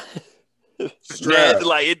hands.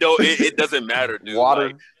 Like it doesn't matter, dude. Water.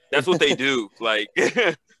 Like, that's what they do. Like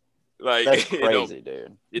that's crazy,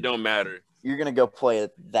 dude. It don't matter. You're gonna go play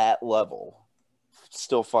at that level,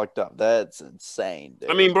 still fucked up. That's insane,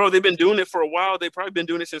 dude. I mean, bro, they've been doing it for a while. They've probably been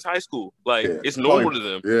doing it since high school. Like it's normal to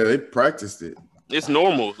them. Yeah, they practiced it. It's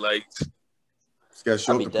normal. Like just gotta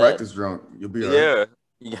show up to practice drunk. You'll be all right. Yeah.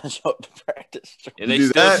 You gotta show up to practice drunk. And they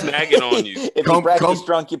still snagging on you. If you practice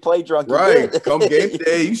drunk, you play drunk. Right. Come game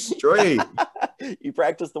day, you straight. You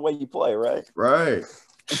practice the way you play, right? Right.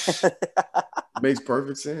 Makes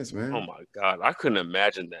perfect sense, man. Oh my God. I couldn't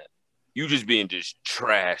imagine that. You just being just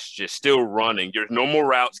trash, just still running. There's no more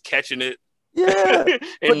routes, catching it. Yeah.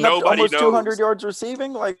 And nobody almost knows. 200 yards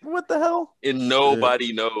receiving? Like, what the hell? And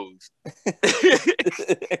nobody knows.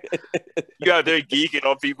 You out there geeking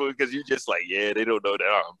on people because you just like, yeah, they don't know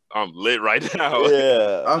that I'm lit right now.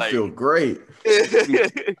 Yeah. I feel great.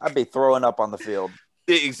 I'd be throwing up on the field.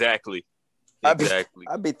 Exactly. I'd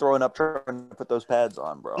be throwing up trying to put those pads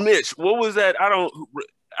on, bro. Mitch, what was that? I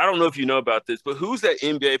don't know if you know about this, but who's that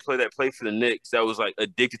NBA player that played for the Knicks that was like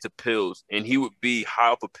addicted to pills, and he would be high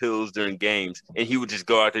off of pills during games, and he would just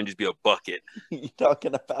go out there and just be a bucket? You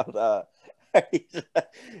talking about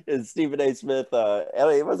Stephen A. Smith?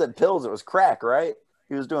 It wasn't pills; it was crack, right?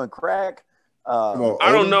 He was doing crack. I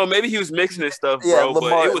don't know. Maybe he was mixing his stuff, bro. Yeah,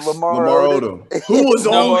 but it was Lamar Odom. Who was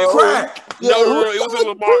on crack? No, it wasn't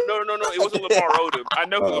Lamar. No, it wasn't Lamar Odom. I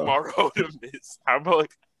know who Lamar Odom is.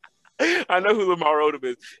 I know who Lamar Odom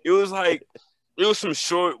is. It was some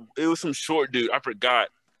short dude. I forgot.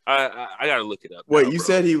 I gotta look it up. Wait, you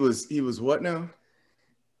said he was what now?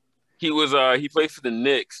 He played for the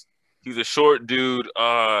Knicks. He was a short dude.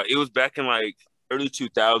 It was back in like early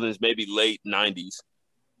 2000s, maybe late 90s.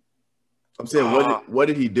 I'm saying, what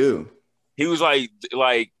did he do? He was like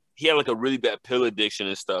he had like a really bad pill addiction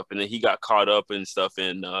and stuff, and then he got caught up and stuff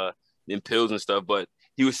in pills and stuff. But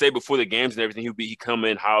he would say before the games and everything, he'd come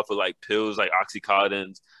in high for like pills, like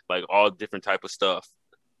Oxycontins, like all different type of stuff.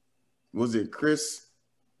 Was it Chris?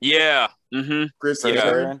 Yeah. Mm-hmm. Chris.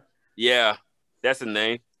 Yeah, that's the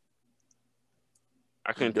name.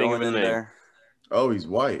 I couldn't think of his name. There. Oh, he's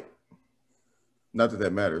white. Not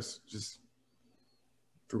that matters. Just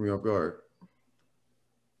threw me off guard.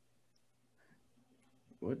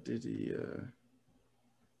 What did he?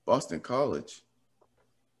 Boston College.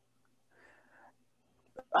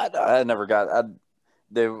 I never got. I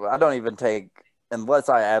don't even take unless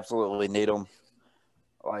I absolutely need them.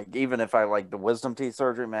 Like even if I like the wisdom teeth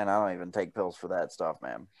surgery, man, I don't even take pills for that stuff,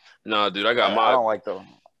 man. No, dude, I got I don't like them.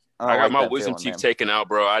 I got my wisdom teeth taken out,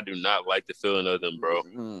 bro. I do not like the feeling of them,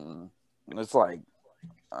 bro. It's like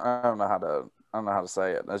I don't know how to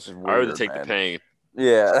say it. That's just weird. I rather take the pain.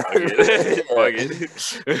 Yeah. Fuck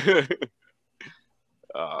it.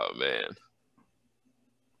 Oh man.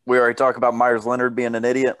 We already talked about Myers Leonard being an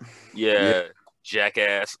idiot. Yeah.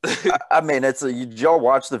 Jackass. I mean, did y'all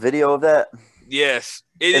watch the video of that? Yes.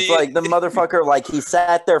 It's like the motherfucker, like he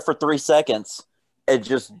sat there for 3 seconds and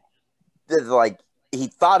just like he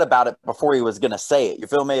thought about it before he was gonna say it. You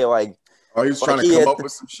feel me? Like, Oh, he was trying to come up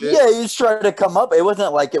with some shit. Yeah, he was trying to come up. It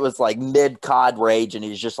wasn't like it was like mid COD rage and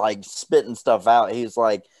he's just like spitting stuff out. He's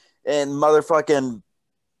like, and motherfucking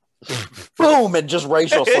boom, and just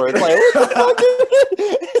racial slur. It's like, what the fuck?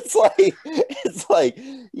 It's like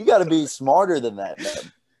you got to be smarter than that,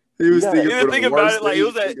 man. He was thinking about it, like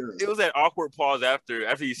it was that awkward pause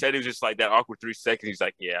after he said it was just like that awkward 3 seconds. He's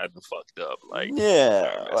like, "Yeah, I've been fucked up." Like,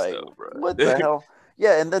 yeah, like up, what the hell?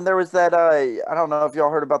 Yeah, and then there was that. I don't know if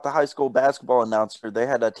y'all heard about the high school basketball announcer. They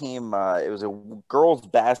had a team. It was a girls'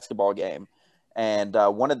 basketball game, and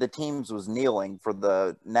one of the teams was kneeling for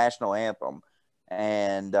the national anthem,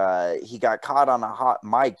 and he got caught on a hot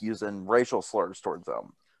mic using racial slurs towards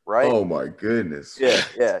them. Right? Oh my goodness!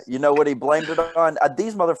 Yeah. You know what he blamed it on?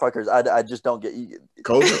 These motherfuckers. I just don't get.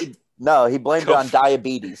 COVID? No, he blamed it on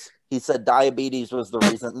diabetes. He said diabetes was the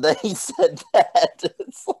reason that he said that.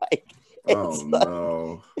 It's like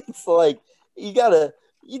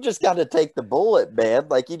you just gotta take the bullet, man.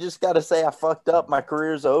 Like you just gotta say I fucked up, my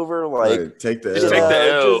career's over. Like right, take the L. Take the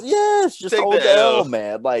L. Just hold the L,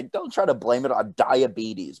 man. Like don't try to blame it on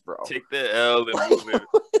diabetes, bro. Take the L and move it.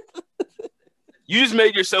 You just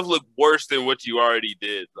made yourself look worse than what you already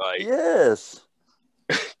did. Like yes.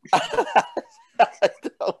 I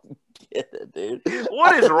don't get it, dude.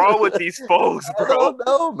 What is wrong with these folks, bro? I don't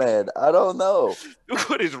know, man. I don't know.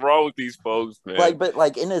 What is wrong with these folks, man?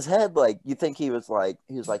 But in his head, like you think he was like,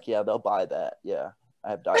 yeah, they'll buy that. Yeah, I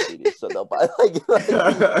have diabetes, so they'll buy. It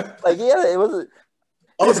wasn't.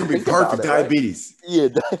 Oh, it's gonna be perfect diabetes. Right? Yeah,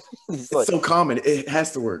 diabetes. It's so common. It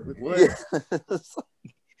has to work. What? Yeah.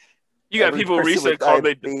 You got people recently called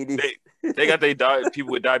they got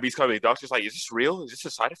people with diabetes calling their doctors like, is this real? Is this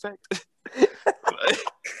a side effect?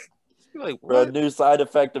 Like, what? The new side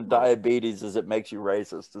effect of diabetes is it makes you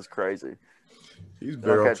racist. It's crazy. He's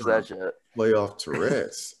better off that shit. Play off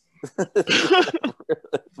Tourette's.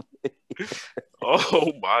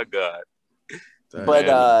 Oh my god!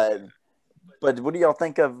 But what do y'all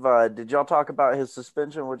think of? Did y'all talk about his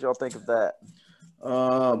suspension? What y'all think of that?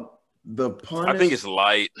 The punish. I think it's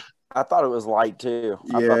light. I thought it was light too.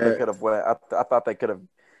 Yeah. I thought they could have went. I thought they could have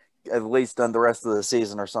at least done the rest of the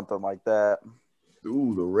season or something like that.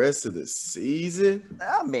 Ooh, the rest of the season?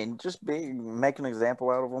 I mean, just make an example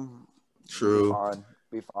out of them. True.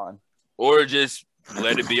 Be fine. Or just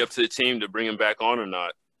let it be up to the team to bring him back on or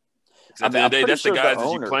not. At the end of the day, that's the guys that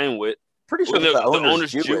you're playing with. Pretty sure the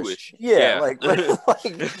owner's Jewish. Yeah. Like I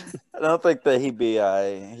don't think that he'd be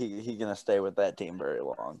he gonna stay with that team very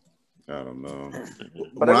long. I don't know.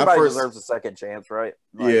 But everybody deserves a second chance, right?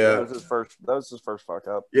 Like, yeah. That was his first fuck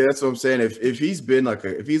up. Yeah, that's what I'm saying. If he's been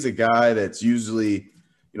if he's a guy that's usually,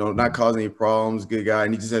 not causing any problems, good guy,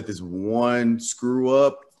 and he just had this one screw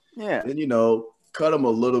up, yeah, then cut him a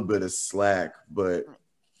little bit of slack. But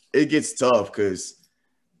it gets tough because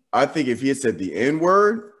I think if he had said the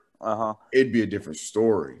N-word, it'd be a different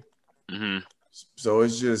story. Mm-hmm. So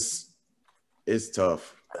it's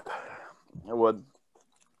tough. It would.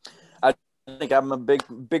 I think I'm a big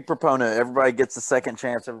proponent. Everybody gets a second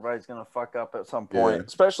chance. Everybody's gonna fuck up at some point,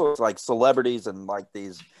 especially like celebrities and like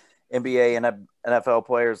these NBA and NFL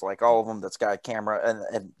players, like all of them that's got a camera.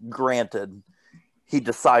 And granted, he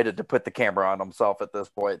decided to put the camera on himself at this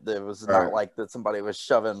point. It was not like that somebody was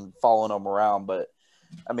following him around. But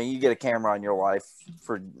I mean, you get a camera on your life if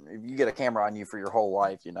you get a camera on you for your whole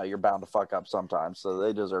life, you're bound to fuck up sometimes. So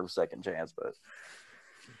they deserve a second chance, but.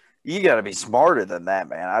 You got to be smarter than that,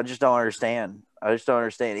 man. I just don't understand.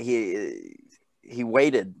 He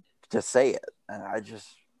waited to say it, and I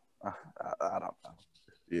don't know.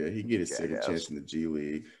 Yeah, he get his second chance in the G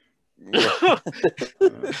League. Yeah.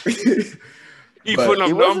 He putting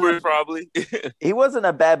up numbers probably. He wasn't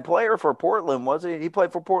a bad player for Portland, was he? He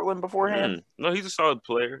played for Portland beforehand. No, he's a solid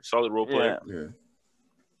player, solid role player. Yeah.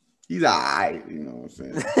 He's all right, you know what I'm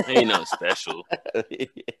saying? He ain't nothing special.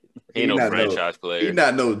 He ain't no franchise player. He's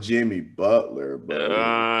not no Jimmy Butler,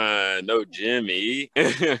 bro. No Jimmy.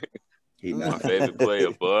 He my favorite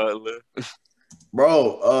player, Butler.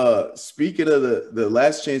 Bro, speaking of the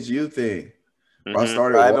last chance you thing, I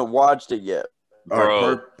haven't watched it yet. All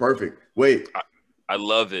right, perfect. Wait. I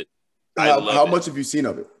love it. How much have you seen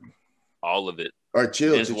of it? All of it. All right,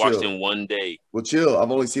 chill. Just watched in one day. Well, chill.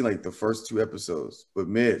 I've only seen like the first 2 episodes, but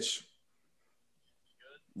Mitch.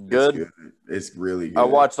 Good. It's really good. I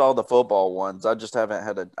watched all the football ones. I just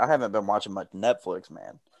haven't I haven't been watching much Netflix,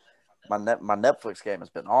 man. My Netflix game has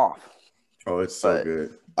been off. Oh, it's so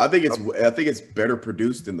good. I think it's better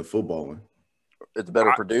produced than the football one. It's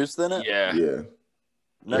better produced than it? Yeah. Yeah.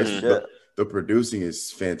 No shit. The producing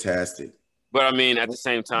is fantastic. But I mean, at the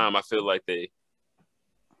same time, I feel like they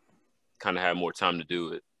kind of had more time to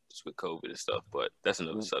do it just with COVID and stuff. But that's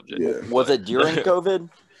another subject. Yeah. Was it during COVID?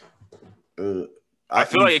 I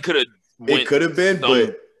feel like it could have. It could have been,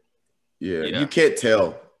 but you can't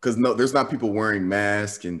tell because there's not people wearing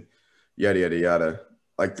masks and yada yada yada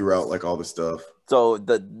like throughout like all the stuff. So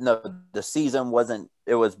the season wasn't.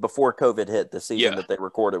 It was before COVID hit. The season that they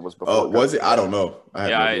recorded was before. Oh, was it? I don't know.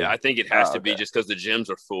 I think it has to be just because the gyms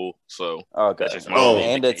are full. So okay. That's just my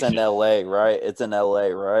And it's in LA, right? It's in LA,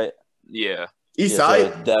 right? Yeah. East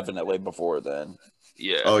side, so definitely before then.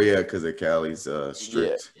 Yeah. Oh yeah, because of Cali's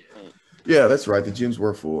strict. Yeah, that's right. The gyms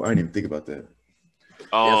were full. I didn't even think about that.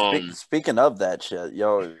 Speaking of that shit,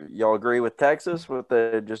 y'all agree with Texas with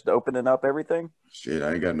the just opening up everything? Shit,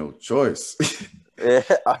 I ain't got no choice. Yeah,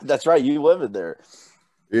 that's right. You live in there.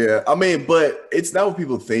 Yeah, I mean, but it's not what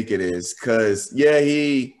people think it is. Because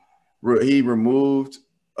he removed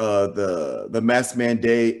the mask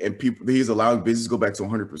mandate and he's allowing business to go back to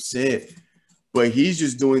 100%. But he's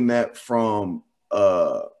just doing that from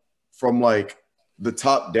like the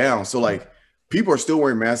top down. So like people are still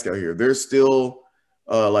wearing masks out here. There's still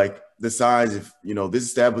like the signs, if this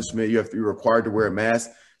establishment, you're required to wear a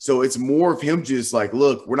mask. So it's more of him just like,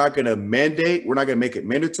 look, we're not going to mandate, we're not going to make it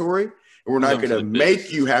mandatory, and we're not going to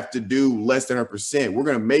make you have to do less than 100%. We're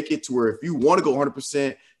going to make it to where if you want to go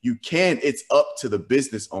 100%, you can. It's up to the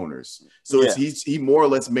business owners. So he more or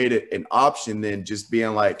less made it an option than just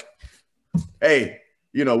being like, hey,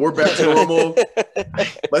 we're back to normal.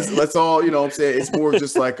 let's all, what I'm saying? It's more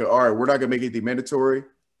just like, all right, we're not going to make anything mandatory.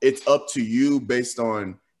 It's up to you based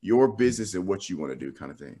on your business and what you want to do kind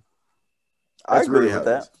of thing. I agree with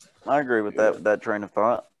that. I agree with that train of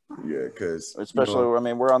thought. Yeah, because especially,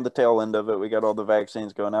 we're on the tail end of it. We got all the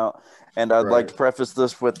vaccines going out. And I'd like to preface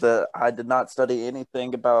this with I did not study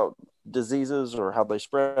anything about diseases or how they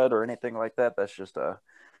spread or anything like that. That's just a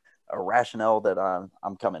rationale that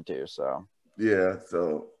I'm coming to. So yeah,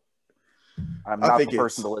 so I'm not the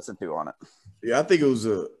person to listen to on it. Yeah, I think it was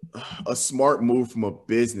a smart move from a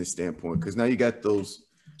business standpoint because now you got those,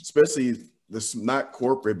 especially not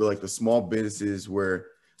corporate, but like the small businesses where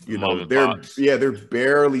they're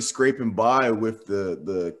barely scraping by with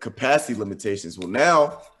the capacity limitations. Well,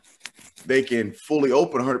 now they can fully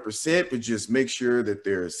open 100%, but just make sure that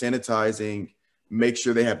they're sanitizing, make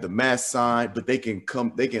sure they have the mask sign, but they can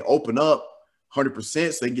open up 100%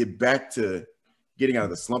 so they can get back to getting out of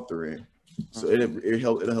the slump they're in. So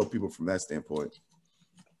it'll help people from that standpoint.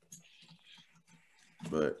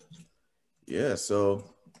 But yeah, so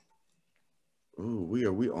are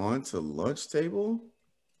we on to lunch table?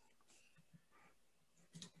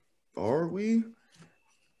 Are we?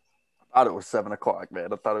 I thought it was 7:00,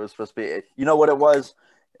 man. I thought it was supposed to be. You know what it was?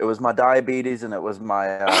 It was my diabetes and it was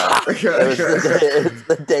my it's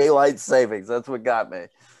the daylight savings. That's what got me.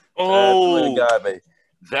 Oh, that's what got me.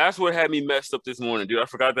 That's what had me messed up this morning, dude. I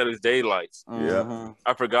forgot that it was daylights. Yeah,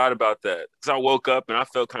 I forgot about that because I woke up and I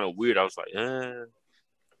felt kind of weird. I was like,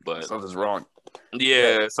 but something's wrong.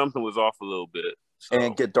 Yeah, something was off a little bit. So.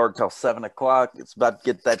 And get dark till 7:00. It's about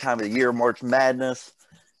to get that time of the year, March Madness.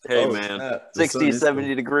 Hey, man. 60,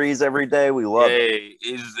 70 degrees every day. We love it.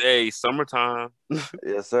 It's summertime.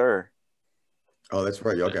 Yes, sir. Oh, that's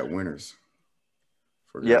right. Y'all got winners.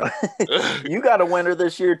 Yeah. You got a winner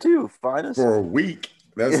this year, too, Finest. For a week.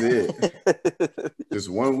 That's it. Just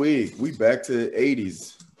 1 week. We back to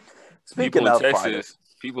 80s. Speaking of Texas,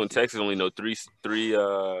 people in Texas only know three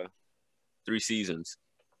seasons.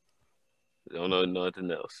 They don't know nothing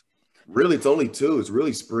else. Really, it's only 2. It's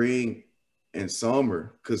really spring and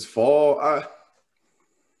summer. Because fall,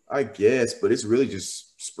 I guess, but it's really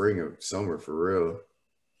just spring or summer for real.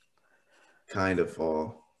 Kind of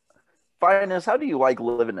fall. Finest, how do you like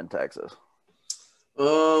living in Texas?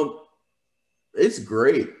 It's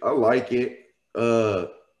great. I like it.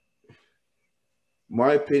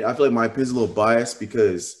 My opinion, I feel like my opinion's a little biased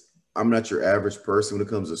because I'm not your average person when it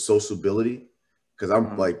comes to sociability. Because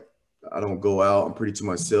I'm like, I don't go out. I'm pretty to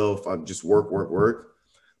myself. I just work.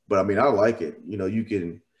 But I mean, I like it. You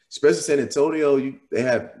can, especially San Antonio. They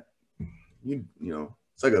have,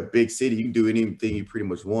 it's like a big city. You can do anything you pretty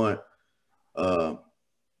much want. So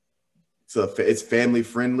it's family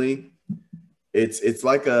friendly. It's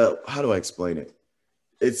like how do I explain it?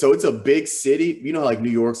 It's a big city. You know, like New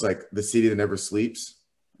York's like the city that never sleeps.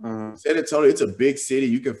 San Antonio, it's a big city.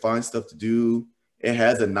 You can find stuff to do. It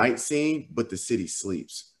has a night scene, but the city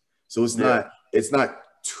sleeps. So it's not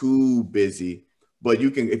too busy, but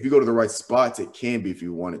you can, if you go to the right spots, it can be if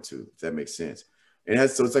you wanted to, if that makes sense. It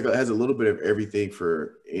has a little bit of everything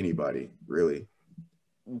for anybody, really.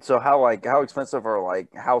 So how expensive are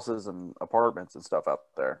like houses and apartments and stuff out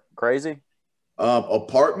there? Crazy?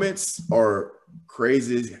 Apartments are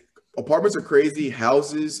crazy. apartments are crazy.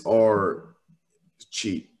 Houses are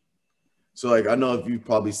cheap. So like I know if you've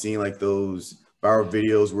probably seen like those viral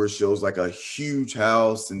videos where it shows like a huge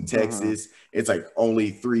house in Texas. It's like only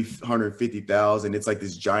 350,000. It's like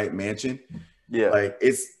this giant mansion. Yeah. Like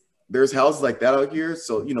there's houses like that out here.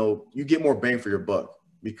 So you get more bang for your buck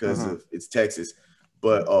because of it's Texas.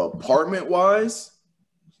 But apartment wise,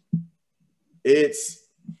 it's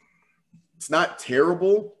not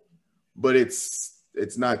terrible, but it's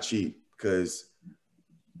not cheap because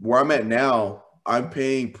where I'm at now, I'm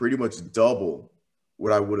paying pretty much double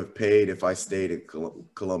what I would have paid if I stayed in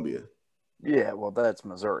Columbia. Yeah, well, that's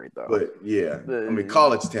Missouri, though. But yeah, I mean,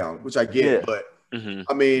 college town, which I get. But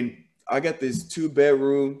I mean, I got this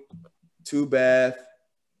 2-bedroom, 2-bath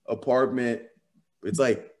apartment. It's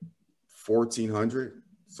like $1,400.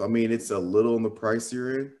 So I mean, it's a little on the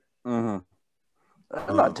pricier end.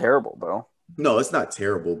 Not terrible though. No, it's not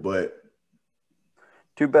terrible, but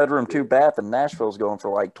 2-bedroom, 2-bath in Nashville's going for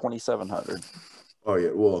like $2,700. Oh yeah,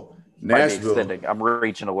 well, Nashville. I'm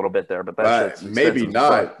reaching a little bit there, but that's maybe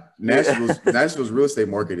not. Nashville's real estate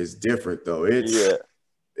market is different though.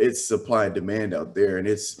 It's supply and demand out there, and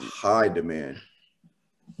it's high demand.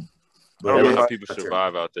 But I don't know how people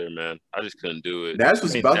survive out there, man. I just couldn't do it.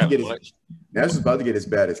 Nashville's about to get as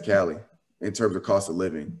bad as Cali in terms of cost of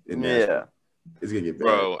living. It's gonna get bad.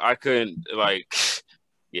 Bro, I couldn't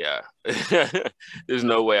There's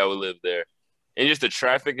no way I would live there. And just the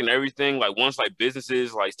traffic and everything, like once like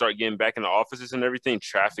businesses like start getting back in the offices and everything,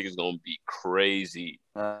 traffic is gonna be crazy.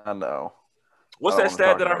 I know. What's that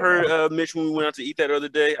stat that I heard, Mitch, when we went out to eat that other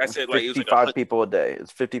day? I said like it was 55 people a day.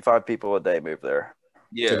 It's 55 people a day move there.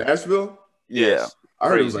 Yeah. To Nashville? Yeah. I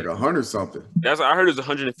heard it was like 100 something. I heard it was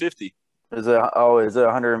 150. Is it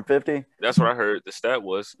 150? That's what I heard the stat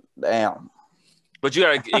was. Damn. But you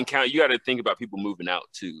gotta think about people moving out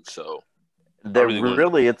too. So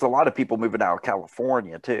it's a lot of people moving out of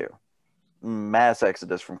California too. Mass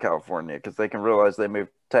exodus from California because they can realize they moved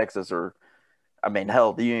to Texas or I mean,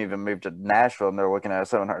 hell, you even move to Nashville and they're looking at a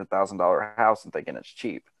 $700,000 house and thinking it's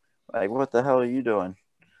cheap. Like, what the hell are you doing?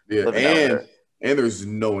 Yeah, and there's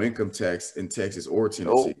no income tax in Texas or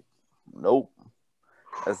Tennessee. Nope.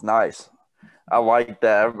 That's nice. I like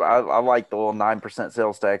that. I like the little 9%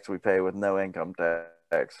 sales tax we pay with no income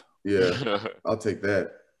tax. Yeah, I'll take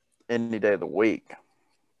that. Any day of the week,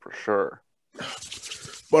 for sure.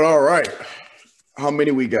 But all right. How many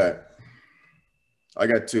we got? I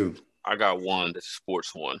got 2. I got 1. That's a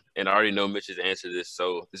sports one. And I already know Mitch's answer to this,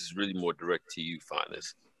 so this is really more direct to you,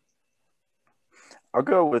 Finest. I'll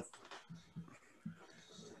go with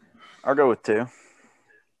 2.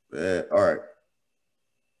 All right.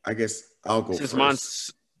 I guess I'll go since first.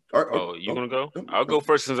 Mine's, you gonna go? I'll go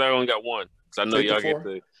first since I only got 1. Because I know y'all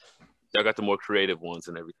got the more creative ones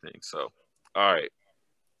and everything. So, all right.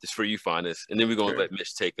 Just for you, Finest. And then we're gonna let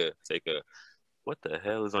Mitch take a what the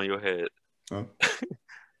hell is on your head? Huh?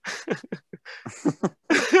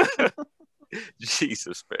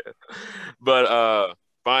 Jesus, man. But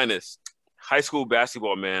Finest, high school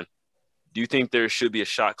basketball, man. Do you think there should be a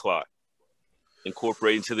shot clock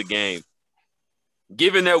incorporated into the game?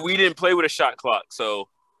 Given that we didn't play with a shot clock, so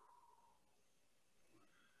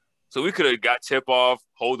we could have got tip off,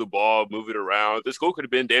 hold the ball, move it around. The score could have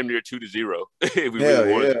been damn near 2-0 if we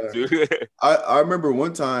really wanted to. I remember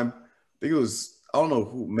one time, I think it was, I don't know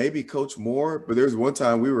who, maybe Coach Moore, but there was one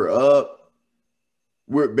time we were up.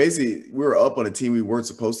 We were up on a team we weren't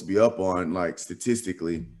supposed to be up on, like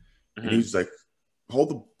statistically. And he was like, hold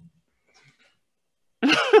the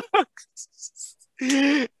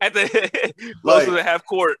at the close to the half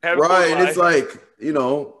court. Right. And it's like,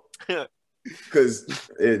 because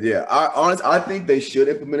I think they should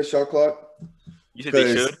implement a shot clock. You think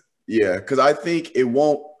they should? Yeah, because I think it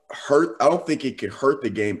won't hurt. I don't think it can hurt the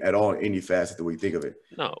game at all in any facet the way you think of it.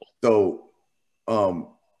 No. So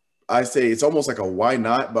I say it's almost like a why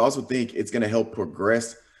not, but I also think it's going to help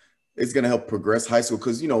progress. It's going to help progress high school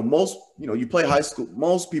because, you play high school.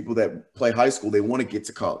 Most people that play high school, they want to get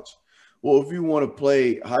to college. Well, if you want to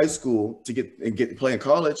play high school to get to play in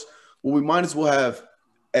college, well, we might as well have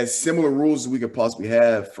as similar rules as we could possibly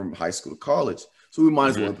have from high school to college. So we might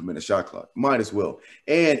as well implement a shot clock. Might as well.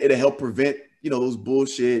 And it'll help prevent, those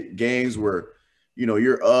bullshit games where,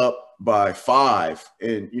 you're up by 5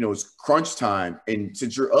 and, it's crunch time. And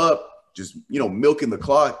since you're up, just, milking the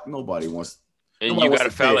clock, nobody wants. And you got to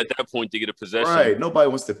foul at that point to get a possession. Right. Nobody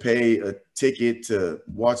wants to pay a ticket to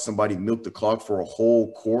watch somebody milk the clock for a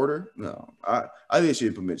whole quarter. No, I think they should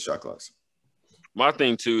implement shot clocks. My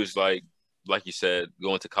thing, too, is like you said,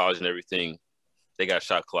 going to college and everything, they got a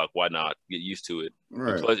shot clock. Why not? Get used to it.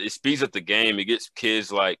 Right. Plus, it speeds up the game. It gets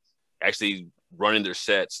kids, actually running their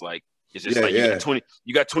sets. Like it's just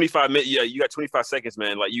you got 25 minutes. Yeah, you got 25 seconds,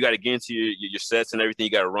 man. Like you got to get into your sets and everything.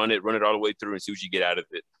 You got to run it all the way through and see what you get out of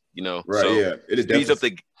it. You know, right? So yeah, it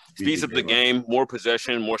speeds up the game, more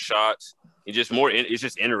possession, more shots, and just more. It's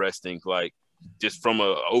just interesting, like just from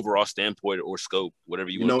a overall standpoint or scope, whatever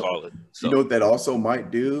you want to call it. So. You know what that also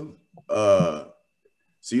might do?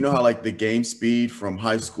 So you know how like the game speed from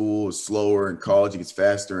high school is slower and college it gets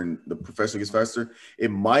faster and the professional gets faster.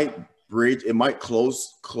 It might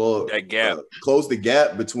close that gap, close the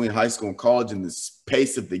gap between high school and college and the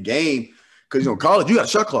pace of the game. Because college you got a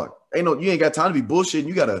shot clock. You ain't got time to be bullshitting.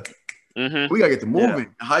 You gotta. We gotta get the movement.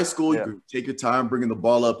 In high school, you can take your time bringing the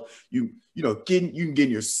ball up. You can get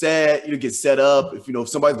in your set. You get set up. If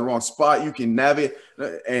somebody's in the wrong spot, you can navigate.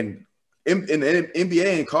 And in the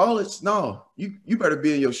NBA and college, no, you better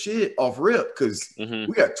be in your shit off rip because we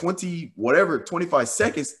got 25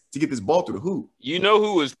 seconds to get this ball through the hoop. You know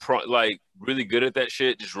who was really good at that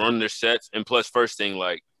shit? Just running their sets. And plus, first thing,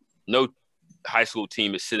 like no high school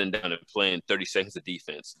team is sitting down and playing 30 seconds of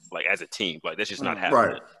defense like as a team. Like that's just not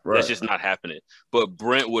happening. Right. That's just not happening. But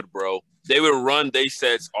Brentwood, bro, they would run they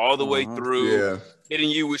sets all the way through,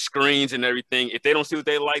 hitting you with screens and everything. If they don't see what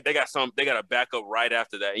they like, they got a backup right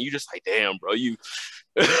after that. And you just like, damn, bro, you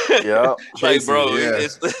like, bro,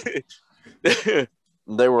 it's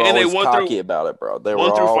they were always cocky about it, bro. They were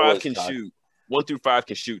 1 through 5 can cocky. Shoot. 1 through 5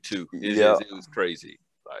 can shoot too. It was crazy.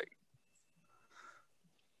 Like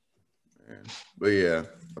but yeah,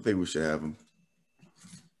 I think we should have them.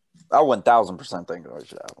 I 1,000% think we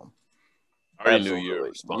should have them. I already knew your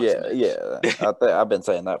response. Yeah. I've been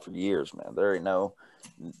saying that for years, man. There ain't no.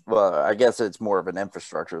 Well, I guess it's more of an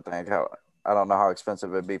infrastructure thing. I don't know how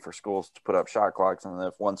expensive it'd be for schools to put up shot clocks, and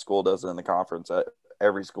if one school does it in the conference,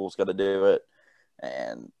 every school's got to do it.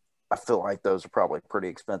 And I feel like those are probably pretty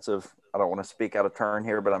expensive. I don't want to speak out of turn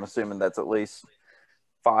here, but I'm assuming that's at least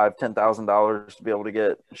 $5,000-$10,000 to be able to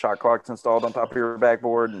get shot clocks installed on top of your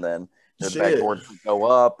backboard, and then the backboard can go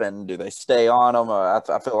up, and do they stay on them? I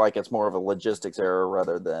feel like it's more of a logistics error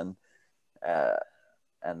rather than I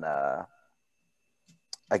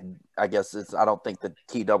guess I don't think the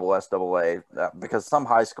TSSAA, because some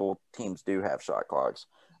high school teams do have shot clocks.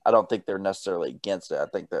 I don't think they're necessarily against it. I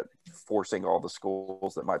think that forcing all the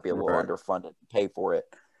schools that might be a little underfunded to pay for it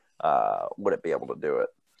wouldn't be able to do it.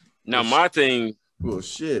 Now, my thing. Well,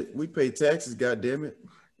 shit, we pay taxes, goddammit.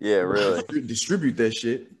 Yeah, really. Distribute that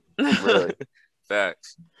shit. Really.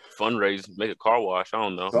 Facts. Fundraise, make a car wash. I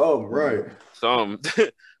don't know. Oh, right.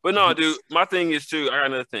 But no, dude, my thing is too, I got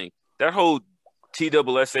another thing. That whole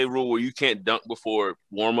TSSA rule where you can't dunk before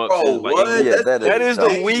warm-ups. Oh, what? That is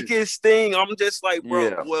the weakest thing. I'm just like,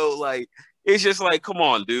 bro, well, like, it's just like, come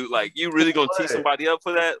on, dude. Like, you really going to tee somebody up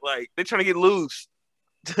for that? Like, they're trying to get loose.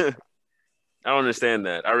 I don't understand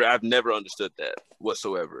that. I've never understood that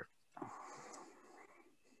whatsoever.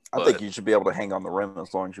 I think you should be able to hang on the rim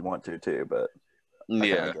as long as you want to, too. But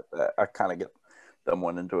I kind of get them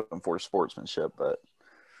wanting to enforce sportsmanship. But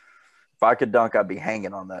if I could dunk, I'd be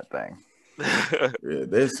hanging on that thing. Yeah,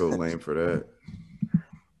 they're so lame for that.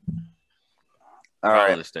 All right.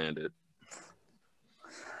 I understand it.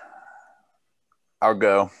 I'll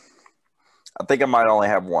go. I think I might only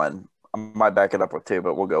have one. I might back it up with two,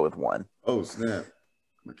 but we'll go with one. Oh, snap.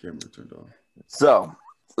 My camera turned off. So,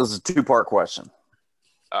 this is a two-part question.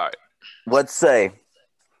 All right. Let's say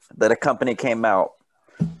that a company came out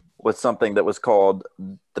with something that was called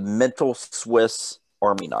the Mental Swiss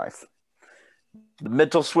Army Knife. The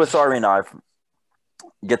Mental Swiss Army Knife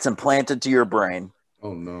gets implanted to your brain.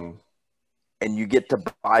 Oh, no. And you get to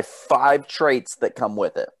buy 5 traits that come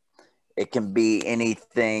with it. It can be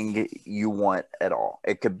anything you want at all.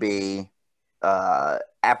 It could be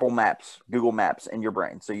Apple Maps, Google Maps in your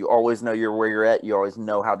brain. So you always know where you're at. You always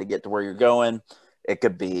know how to get to where you're going. It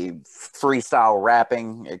could be freestyle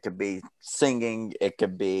rapping. It could be singing. It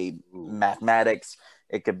could be mathematics.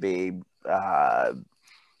 It could be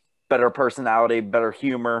better personality, better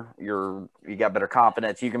humor. You got better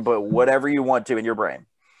confidence. You can put whatever you want to in your brain.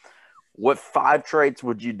 What 5 traits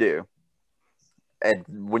would you do?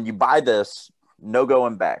 And when you buy this, no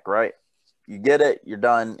going back, right? You get it, you're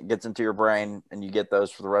done, it gets into your brain, and you get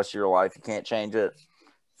those for the rest of your life. You can't change it.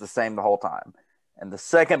 It's the same the whole time. And the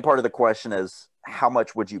second part of the question is, how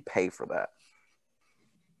much would you pay for that?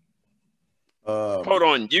 Hold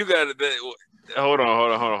on. You got to – hold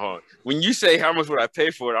on. When you say how much would I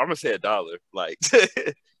pay for it, I'm going to say $1. Like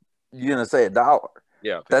you're going to say $1?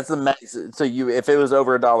 Yeah. That's the max. So if it was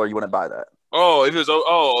over $1, you wouldn't buy that. Oh, if it was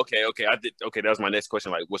okay. I did that was my next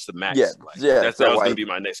question. Like, what's the max? Yeah, like? That was gonna be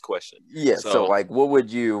my next question. Yeah. So like, what would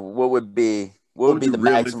be the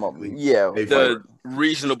maximum? Yeah, the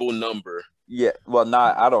reasonable number. Yeah, well,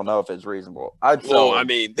 not. I don't know if it's reasonable. I'd sell. Well, I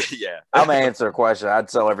mean, yeah. I'm gonna answer a question. I'd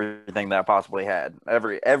sell everything that I possibly had,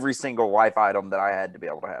 every single life item that I had to be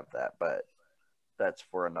able to have that. But that's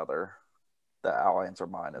for another. That I'll answer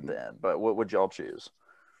mine at the end. But what would y'all choose?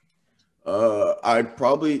 I'd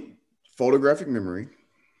probably photographic memory.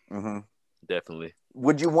 Mm-hmm. Definitely.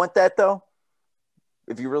 Would you want that though?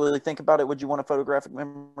 If you really think about it, would you want a photographic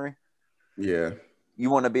memory? Yeah. You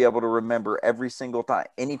want to be able to remember every single time,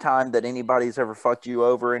 any time that anybody's ever fucked you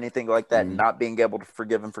over, anything like that, not being able to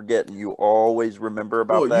forgive and forget, and you always remember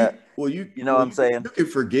about that. You know what I'm saying? You can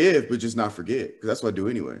forgive, but just not forget, because that's what I do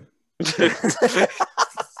anyway.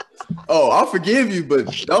 Oh, I'll forgive you, but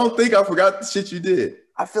don't think I forgot the shit you did.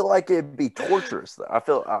 I feel like it'd be torturous, though. I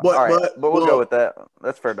feel all right, but we'll go with that.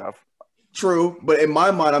 That's fair enough. True, but in my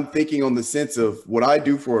mind, I'm thinking on the sense of what I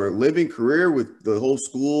do for a living career with the whole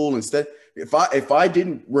school and stuff. If I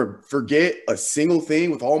didn't forget a single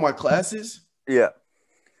thing with all my classes, yeah,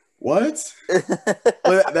 what?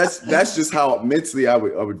 Well, that's just how mentally I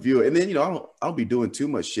would view it. And then I don't be doing too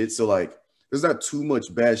much shit, so like there's not too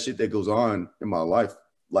much bad shit that goes on in my life.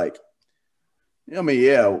 Like, I mean,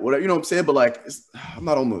 yeah, whatever, you know what I'm saying. But like, I'm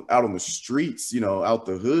not out on the streets, out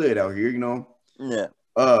the hood out here, Yeah.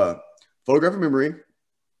 Photographic memory,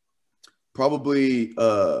 probably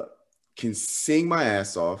can sing my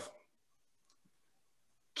ass off.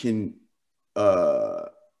 Can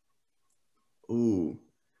like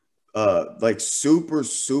super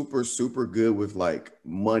super good with like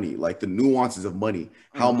money, like the nuances of money,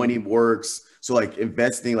 how money works. So like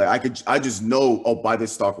investing, like I just know, oh, buy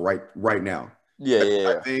this stock right now.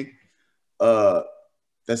 Yeah. I think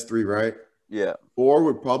that's 3, right? Yeah. 4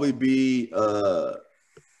 would probably be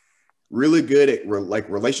really good at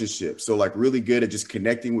relationships. So like really good at just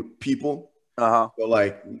connecting with people. So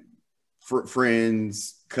like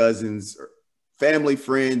friends, cousins, family,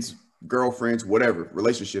 friends, girlfriends, whatever,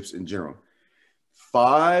 relationships in general.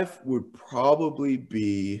 5 would probably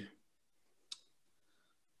be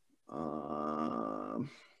damn,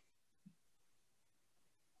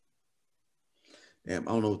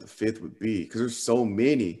 I don't know what the 5th would be, because there's so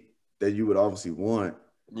many that you would obviously want.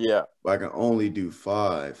 Yeah. But I can only do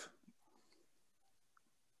 5.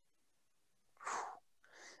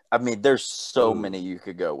 I mean, there's so many you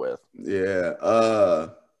could go with. Yeah.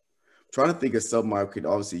 Trying to think of something I could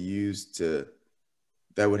obviously use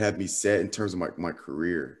that would have me set in terms of my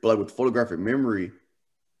career. But like with photographic memory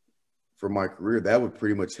for my career, that would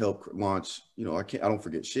pretty much help launch, I don't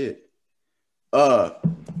forget shit.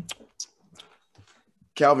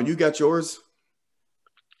 Calvin, you got yours?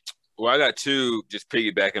 Well, I got 2 just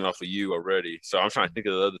piggybacking off of you already. So I'm trying to think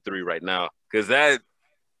of the other 3 right now. Because I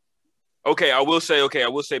will say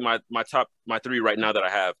my 3 right now that I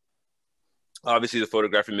have. Obviously, the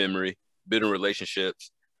photographic memory, building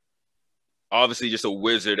relationships. Obviously, just a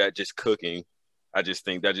wizard at just cooking. I just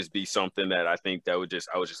think that'd just be something that I think I would just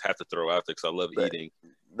have to throw out there because I love eating.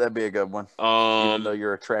 That'd be a good one. Even though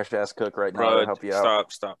you're a trash ass cook right now, to help you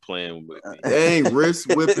out. Stop playing with me. Dang,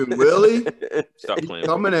 wrist whipping Willie. Stop playing.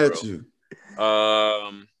 Coming with me, at you.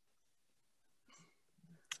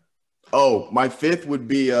 My 5th would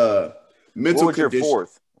be mental what was condition. Your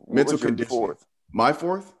 4th? Mental condition. 4th? My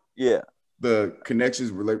 4th? Yeah. The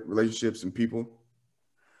connections, relationships, and people.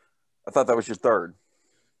 I thought that was your 3rd.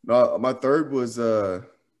 No, my 3rd was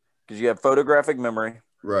because you have photographic memory,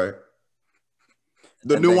 right?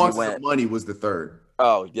 The nuances of money was the 3rd.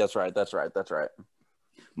 Oh, that's right.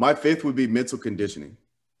 My 5th would be mental conditioning.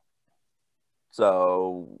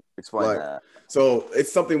 So explain that. So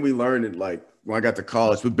it's something we learned in like when I got to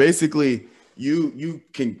college. But basically, you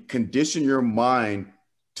can condition your mind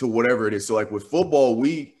to whatever it is. So like with football,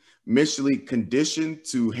 we mentally conditioned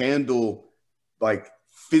to handle like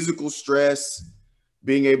physical stress,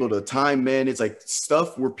 being able to time manage, like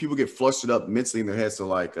stuff where people get flustered up mentally in their head. So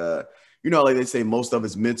like, like they say most of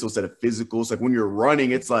it's mental instead of physical. It's like when you're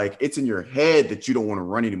running, it's like it's in your head that you don't want to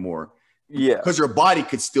run anymore. Yeah. Because your body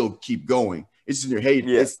could still keep going. It's just in your head.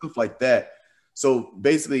 Yeah. It's stuff like that. So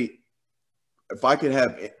basically, if I could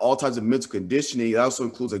have all types of mental conditioning, it also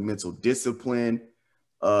includes like mental discipline,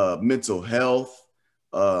 mental health,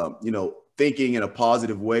 thinking in a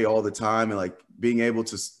positive way all the time, and like being able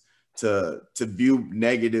to view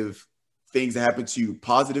negative things that happen to you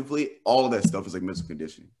positively. All of that stuff is like mental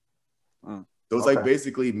conditioning. So it's like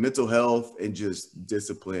basically mental health and just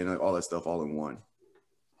discipline, like all that stuff all in one.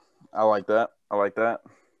 I like that.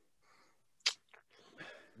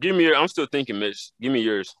 Give me I'm still thinking, Mitch. Give me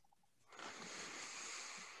yours.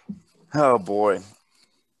 Oh boy.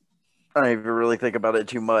 I don't even really think about it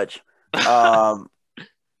too much. I'd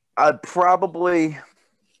probably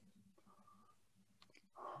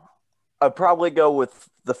I'd probably go with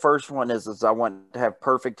the first one is I want to have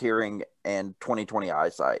perfect hearing and 20/20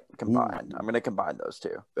 eyesight combined. Ooh, I'm going to combine those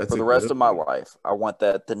two that's for a the rest good of my one. life. I want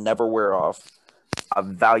that to never wear off. I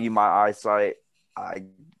value my eyesight. I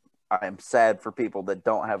I am sad for people that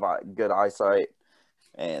don't have good eyesight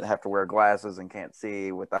and have to wear glasses and can't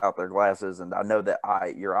see without their glasses. And I know that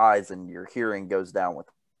your eyes and your hearing goes down with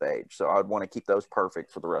age, so I'd want to keep those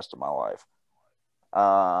perfect for the rest of my life.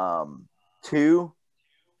 Two,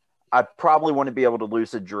 I probably want to be able to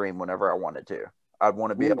lucid dream whenever I wanted to. I'd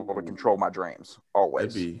want to be able to Ooh, control my dreams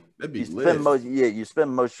always. that'd be You spend lit. you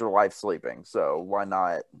spend most of your life sleeping, so why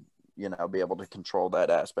not, be able to control that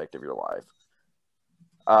aspect of your life.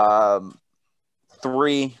 Um,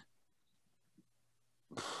 Three,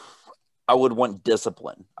 I would want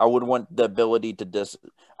discipline. I would want the ability to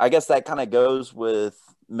I guess that kind of goes with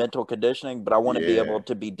mental conditioning, but I want to be Yeah, able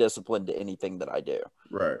to be disciplined to anything that I do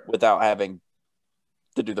right, without having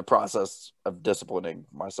to do the process of disciplining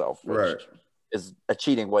myself, which right. is a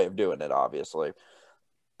cheating way of doing it, obviously.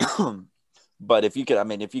 But if you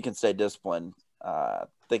can stay disciplined, I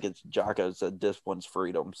think it's Jocko said discipline's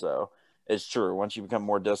freedom. So it's true. Once you become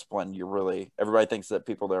more disciplined, everybody thinks that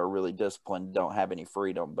people that are really disciplined don't have any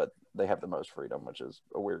freedom, but they have the most freedom, which is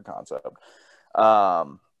a weird concept.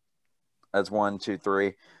 Um, that's one, two,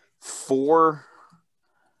 three. Four,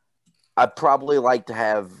 I'd probably like to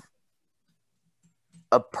have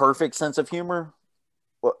a perfect sense of humor,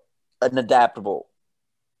 an adaptable,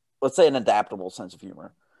 let's say an adaptable sense of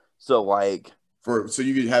humor. So like So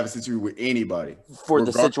you could have a situation with anybody, for the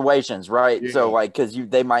regardless. situations, right? So Yeah, like because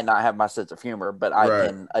they might not have my sense of humor, but I right.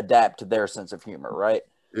 can adapt to their sense of humor, right?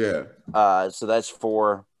 Yeah, So that's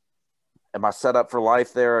four. Am I set up for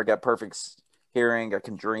life there? I got perfect hearing. I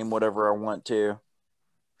can dream whatever I want to.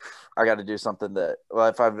 I got to do something that, well,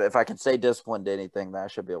 if I can stay disciplined to anything, then I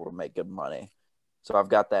should be able to make good money. So I've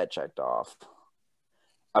got that checked off.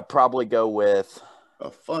 I'd probably go with, a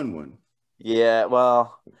fun one. yeah,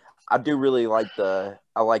 well, I do really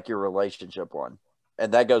I like your relationship one.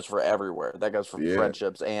 And that goes for everywhere. That goes for Yeah,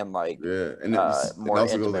 friendships and like yeah, and it more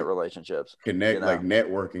also goes intimate like relationships, connect, like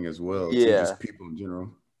networking as well too, Yeah. just people in general.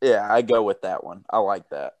 Yeah, I go with that one. I like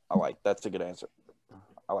that. That's a good answer.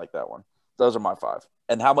 I like that one. Those are my five.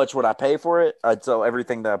 And how much would I pay for it? I'd sell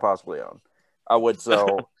everything that I possibly own. I would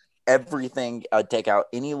sell everything. I'd take out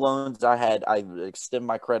any loans I had. I would extend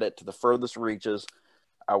my credit to the furthest reaches.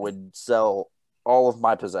 I would sell all of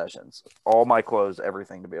my possessions, all my clothes,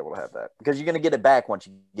 everything to be able to have that. Because you're going to get it back once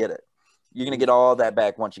you get it. You're going to get all that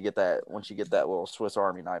back once you get that little Swiss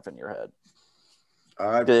Army knife in your head.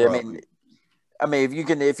 I'd 'Cause, probably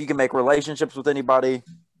if you can make relationships with anybody,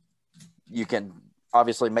 you can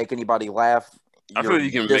obviously make anybody laugh. I feel You're like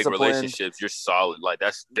you can make disciplined. relationships. You're solid. Like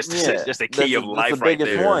that's Yeah, just the key of that's the life right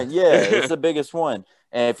biggest there. one. Yeah, that's the biggest one.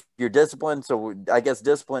 And if you're disciplined, so I guess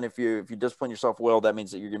discipline. If you discipline yourself well, that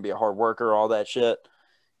means that you're gonna be a hard worker. All that shit.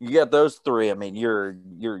 You got those three. I mean, you're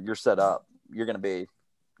set up. You're gonna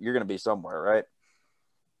be somewhere, right?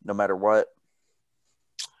 No matter what.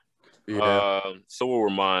 yeah. So what were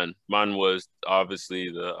mine? Mine was obviously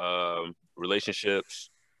the relationships,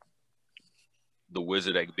 the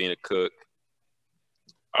wizard at being a cook.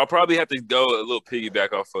 I'll probably have to go a little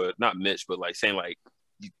piggyback off of not Mitch, but like saying like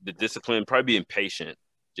the discipline, probably being patient.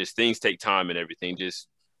 Just things take time and everything. Just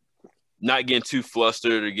not getting too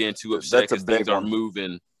flustered or getting too upset That's a because things big aren't one.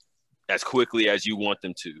 moving as quickly as you want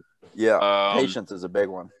them to. Yeah, Um, patience is a big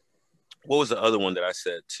one. what was the other one that I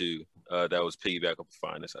said too? That was piggyback up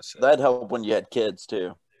finance. I said, That'd help when you had kids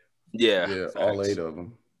too. yeah, Yeah, all facts. eight of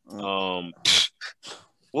them. Um,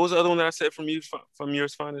 what was the other one that I said from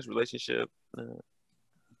yours finest relationship?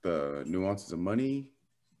 The nuances of money.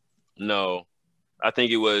 No, I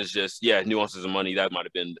think it was just nuances of money. That might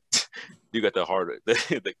have been. You got the heart,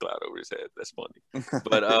 the cloud over his head. That's funny.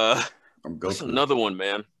 But I'm what's Goku. another one,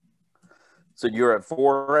 man? So you're at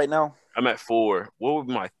 4 right now? I'm at 4. What would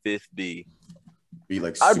my 5th be? Be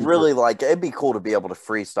like I'd super. really like it'd be cool to be able to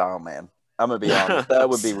freestyle, man. I'm gonna be honest. That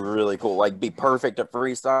would be really cool. Like be perfect at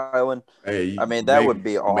freestyling. Hey, I mean, that would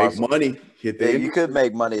be make awesome. money. Hit Yeah, the you could industry.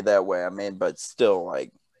 make money that way. I mean, but still,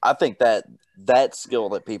 like I think that skill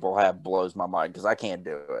that people have blows my mind because I can't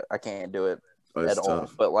do it. I can't do it Oh, at it's all.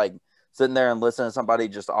 tough. But like sitting there and listening to somebody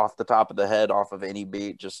just off the top of the head, off of any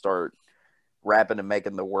beat, just start rapping and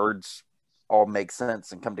making the words all make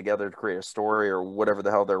sense and come together to create a story or whatever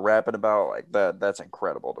the hell they're rapping about, like that's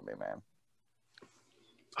incredible to me, man.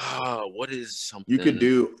 What is You could something?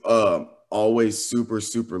 do always super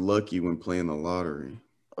super lucky when playing the lottery.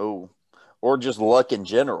 Oh, or just luck in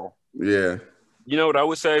general. Yeah. You know what I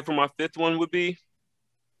would say for my 5th one would be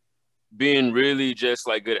being really just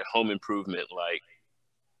like good at home improvement. Like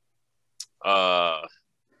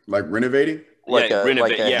Like renovating? Like a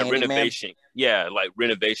handyman? Renovation. Yeah, like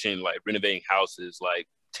renovating houses, like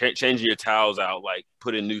changing your tiles out, like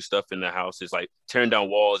putting new stuff in the houses, like tearing down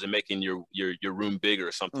walls and making your room bigger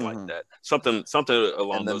or something like that. Something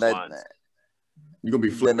along And then those lines. You're gonna be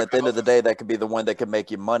then at the end of the day, that could be the one that can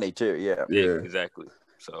make you money too. Yeah. Yeah. Exactly.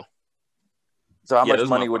 So how much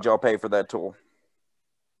money would y'all pay for that tool?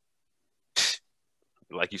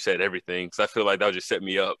 Like you said, everything. Because I feel like that would just set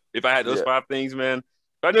me up. If I had those 5 things, man,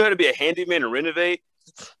 if I knew how to be a handyman and renovate,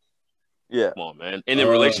 come on, man. And then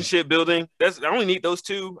relationship building, I only need those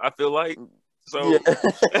 2, I feel like. So,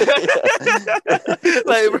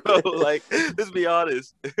 like, bro, like, let's be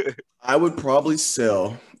honest. I would probably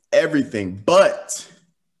sell everything, but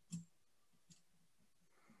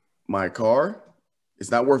my car,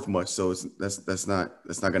 it's not worth much, so that's not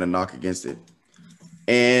gonna knock against it.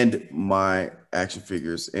 And my action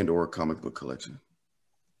figures and/or comic book collection.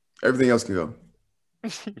 Everything else can go,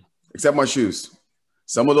 except my shoes.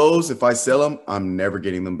 Some of those, if I sell them, I'm never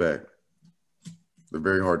getting them back. They're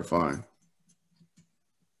very hard to find.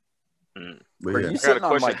 But are you sitting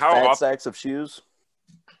on like fat stacks of shoes?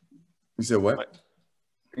 You said what?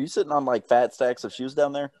 Are you sitting on like fat stacks of shoes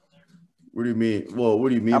down there? What do you mean? Well, what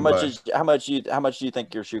do you mean? How much do you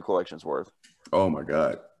think your shoe collection's worth? Oh my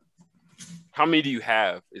God. How many do you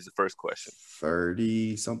have is the first question.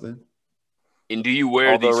 30 something. And do you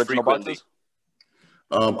wear these frequently?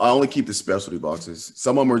 I only keep the specialty boxes.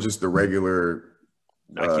 Some of them are just the regular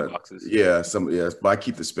Nike boxes. Yeah, but I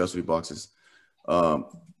keep the specialty boxes. I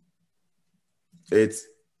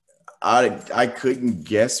couldn't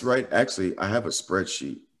guess right. Actually, I have a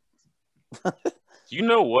spreadsheet. You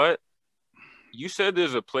know what? You said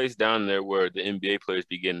there's a place down there where the NBA players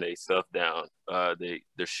be getting their stuff down, their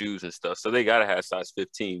shoes and stuff. So they gotta have size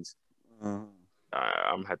 15s. I'm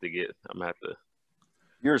gonna have to.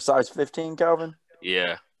 You're a size 15, Calvin?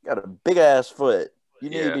 Yeah. You got a big ass foot. You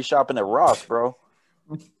need to be shopping at Ross, bro.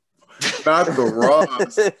 Not the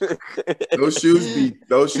Ross.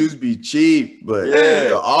 Those shoes be cheap, but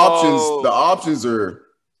the options are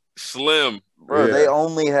slim. Bro, they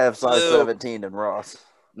only have size 17 in Ross.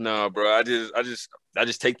 No, bro. I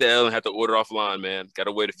just take the L and have to order offline, man.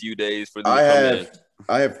 Gotta wait a few days for them to come in.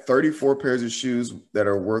 I have 34 pairs of shoes that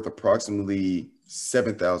are worth approximately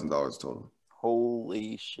 $7,000 total.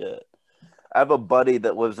 Holy shit. I have a buddy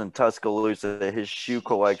that lives in Tuscaloosa. His shoe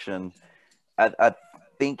collection, I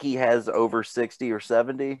think he has over 60 or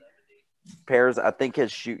 70 pairs. I think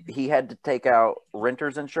he had to take out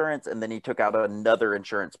renter's insurance, and then he took out another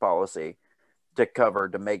insurance policy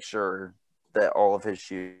to make sure that all of his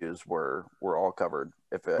shoes were all covered.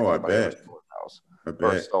 If anybody stole his house,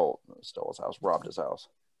 or stole his house, robbed his house.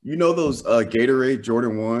 You know those Gatorade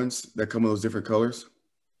Jordan 1s that come in those different colors?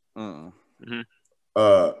 Mm-hmm.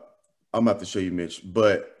 I'm about to show you, Mitch,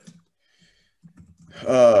 but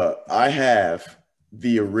I have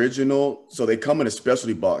the original. So they come in a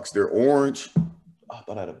specialty box. They're orange. Oh, I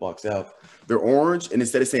thought I had a box out. They're orange, and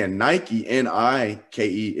instead of saying Nike,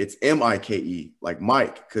 Nike, it's Mike, like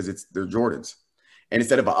Mike, because they're Jordans. And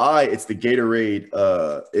instead of an I, it's the Gatorade.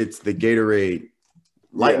 It's the Gatorade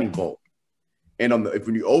Lightning Bolt. And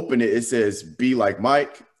when you open it, it says "Be like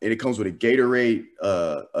Mike," and it comes with a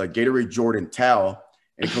Gatorade Jordan towel,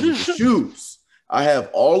 and it comes with the shoes. I have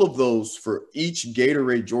all of those for each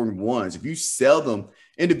Gatorade Jordan 1s. If you sell them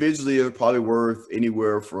individually, they're probably worth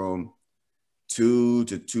anywhere from $2,000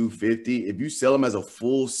 to $250. If you sell them as a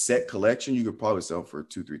full set collection, you could probably sell them for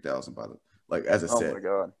 $2,000-$3,000 by like as a set. Oh my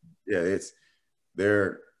God. Yeah,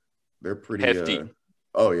 they're pretty hefty.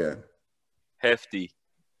 Oh yeah. Hefty.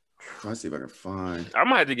 Trying to see if I can find. I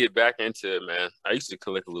might have to get back into it, man. I used to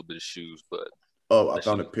collect a little bit of shoes, but I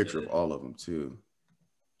found a picture of all of them too.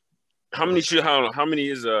 How many shoes? How many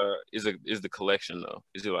is the collection though?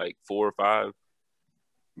 Is it like 4 or 5?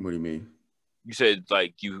 What do you mean? You said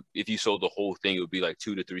like if you sold the whole thing, it would be like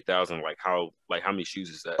 2,000 to 3,000. Like how many shoes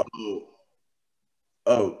is that?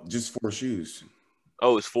 Oh, just 4 shoes.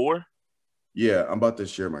 Oh, it's 4? Yeah, I'm about to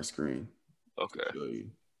share my screen. Okay.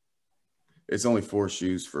 It's only 4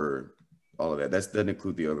 shoes for all of that. That doesn't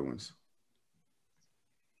include the other ones.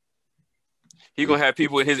 He's gonna have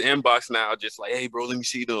people in his inbox now, just like, hey, bro, let me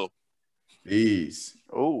see them. These.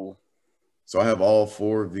 Oh. So I have all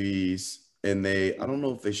 4 of these, and I don't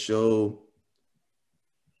know if they show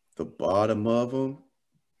the bottom of them.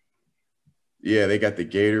 Yeah, they got the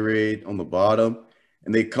Gatorade on the bottom,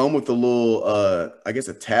 and they come with a little, I guess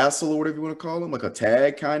a tassel or whatever you want to call them, like a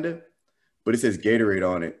tag kind of, but it says Gatorade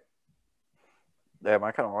on it. Damn,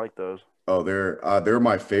 I kind of like those. Oh, they're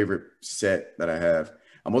my favorite set that I have.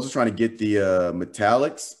 I'm also trying to get the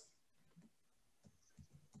metallics.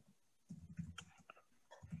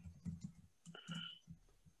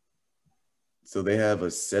 So they have a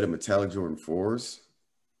set of metallic Jordan 4s.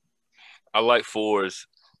 I like 4s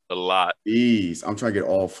a lot. These, I'm trying to get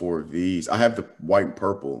all 4 of these. I have the white and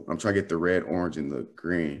purple. I'm trying to get the red, orange, and the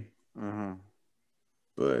green. Mm-hmm.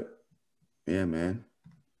 But yeah, man.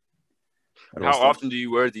 How often do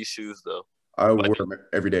you wear these shoes though? I wear them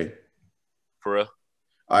every day. For real?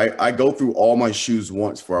 I go through all my shoes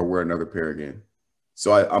once before I wear another pair again.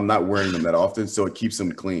 So I'm not wearing them that often, so it keeps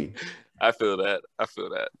them clean. I feel that.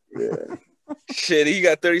 Yeah. Shit, he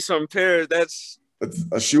got 30-something pairs. That's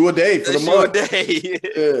a shoe a day for the month. A day.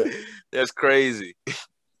 Yeah. That's crazy.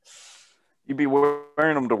 You be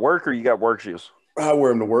wearing them to work, or you got work shoes? I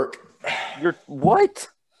wear them to work. You're what?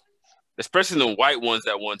 Especially the white ones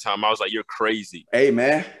at one time. I was like, you're crazy. Hey,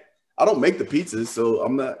 man. I don't make the pizzas, so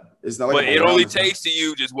I'm not. It's not like. But it only takes to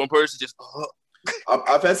you just one person just.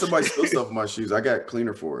 I've had somebody spill stuff in my shoes. I got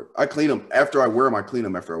cleaner for it. I clean them after I wear them. I clean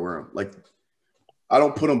them after I wear them. Like, I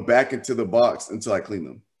don't put them back into the box until I clean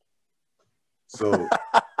them. So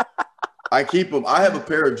I keep them. I have a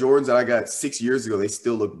pair of Jordans that I got 6 years ago. They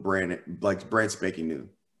still look brand spanking new,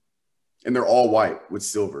 and they're all white with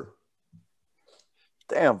silver.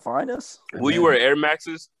 Damn, Finest. Will you wear Air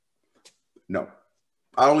Maxes? No,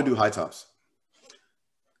 I only do high tops.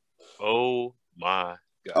 Oh my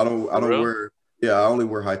God! I don't wear. Yeah, I only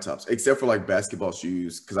wear high tops except for like basketball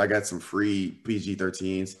shoes because I got some free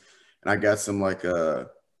PG-13s and I got some like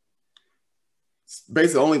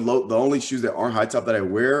basically the only shoes that aren't high top that I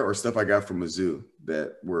wear are stuff I got from Mizzou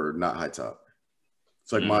that were not high top.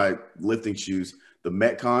 It's like my lifting shoes, the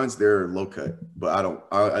Metcons, they're low cut, but I don't.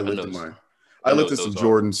 I lifted mine. I lifted some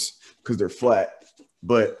Jordans because they're flat,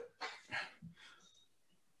 but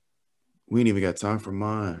we ain't even got time for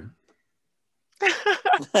mine.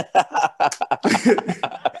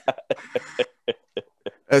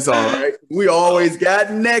 That's all right. We always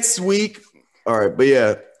got next week. All right, but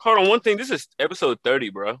yeah. Hold on, one thing. This is episode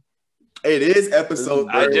 30, bro. It is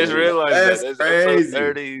episode 30. I just realized that's crazy. Episode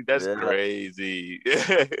 30. That's crazy.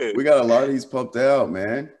 We got a lot of these pumped out,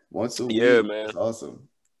 man. Once a week. Yeah, man. That's awesome.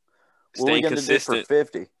 What are we gonna do for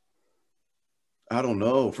 50? I don't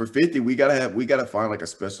know. For 50, we gotta find like a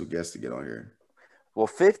special guest to get on here. Well,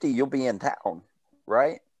 50, you'll be in town,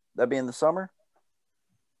 right? That'd be in the summer?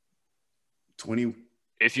 20.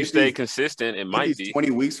 If you stay consistent, it might be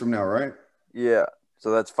 20 weeks from now, right? Yeah.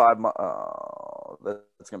 So that's 5 months.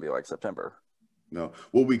 That's gonna be like September. No.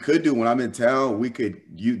 What we could do when I'm in town,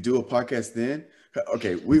 you do a podcast then.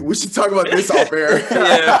 Okay, we should talk about this off air.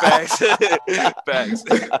 Yeah, facts. Facts.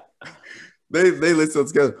 They listen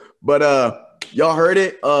together. But y'all heard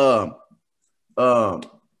it.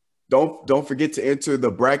 Don't forget to enter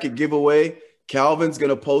the bracket giveaway. Calvin's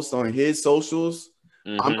gonna post on his socials.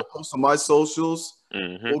 I'm gonna post on my socials.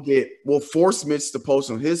 We'll force Mitch to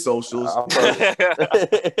post on his socials.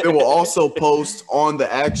 Then we'll also post on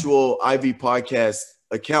the actual IV podcast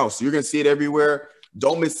account. So you're gonna see it everywhere.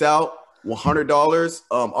 Don't miss out. $100.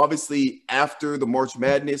 Obviously after the March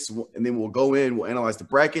Madness, and then we'll go in. We'll analyze the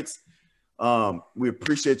brackets. We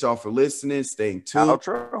appreciate y'all for listening, staying tuned.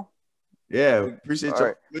 Outro. Yeah, appreciate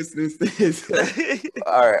y'all listening to this.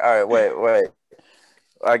 All right. Wait.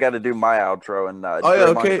 I got to do my outro and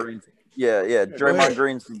okay. Green's, yeah. Draymond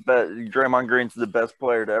Green's the best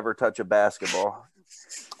player to ever touch a basketball.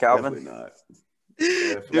 Calvin, Definitely not.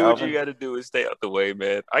 Dude, what you got to do is stay out the way,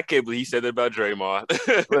 man. I can't believe he said that about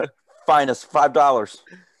Draymond. Finest $5.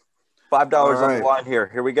 $5 on the line here.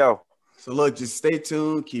 Here we go. So look, just stay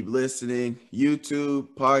tuned. Keep listening. YouTube,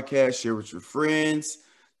 podcast, share with your friends.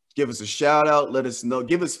 Give us a shout out. Let us know.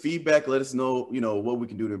 Give us feedback. Let us know, what we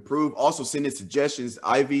can do to improve. Also, send in suggestions.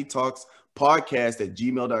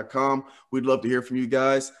 ivtalkspodcast@gmail.com. We'd love to hear from you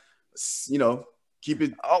guys. Keep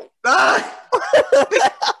it.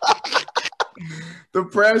 The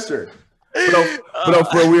pressure.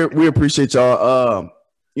 But we appreciate y'all.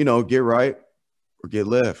 Get right or get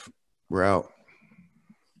left. We're out.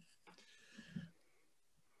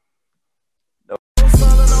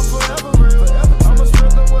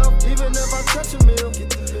 Even if I touch a meal and do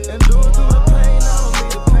it through the pain, I don't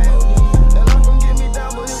need the pain. And life gon' get me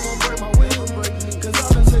down, but it won't break my will. Cause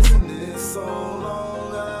I've been chasing this so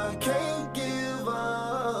long, I can't give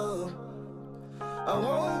up. I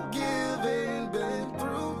won't give in, been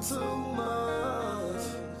through too much.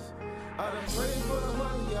 I done prayed for the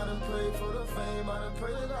money, I done prayed for the fame. I done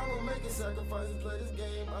prayed that I will make a sacrifice and play this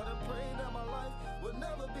game. I done prayed that my life would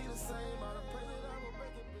never be the same. I done prayed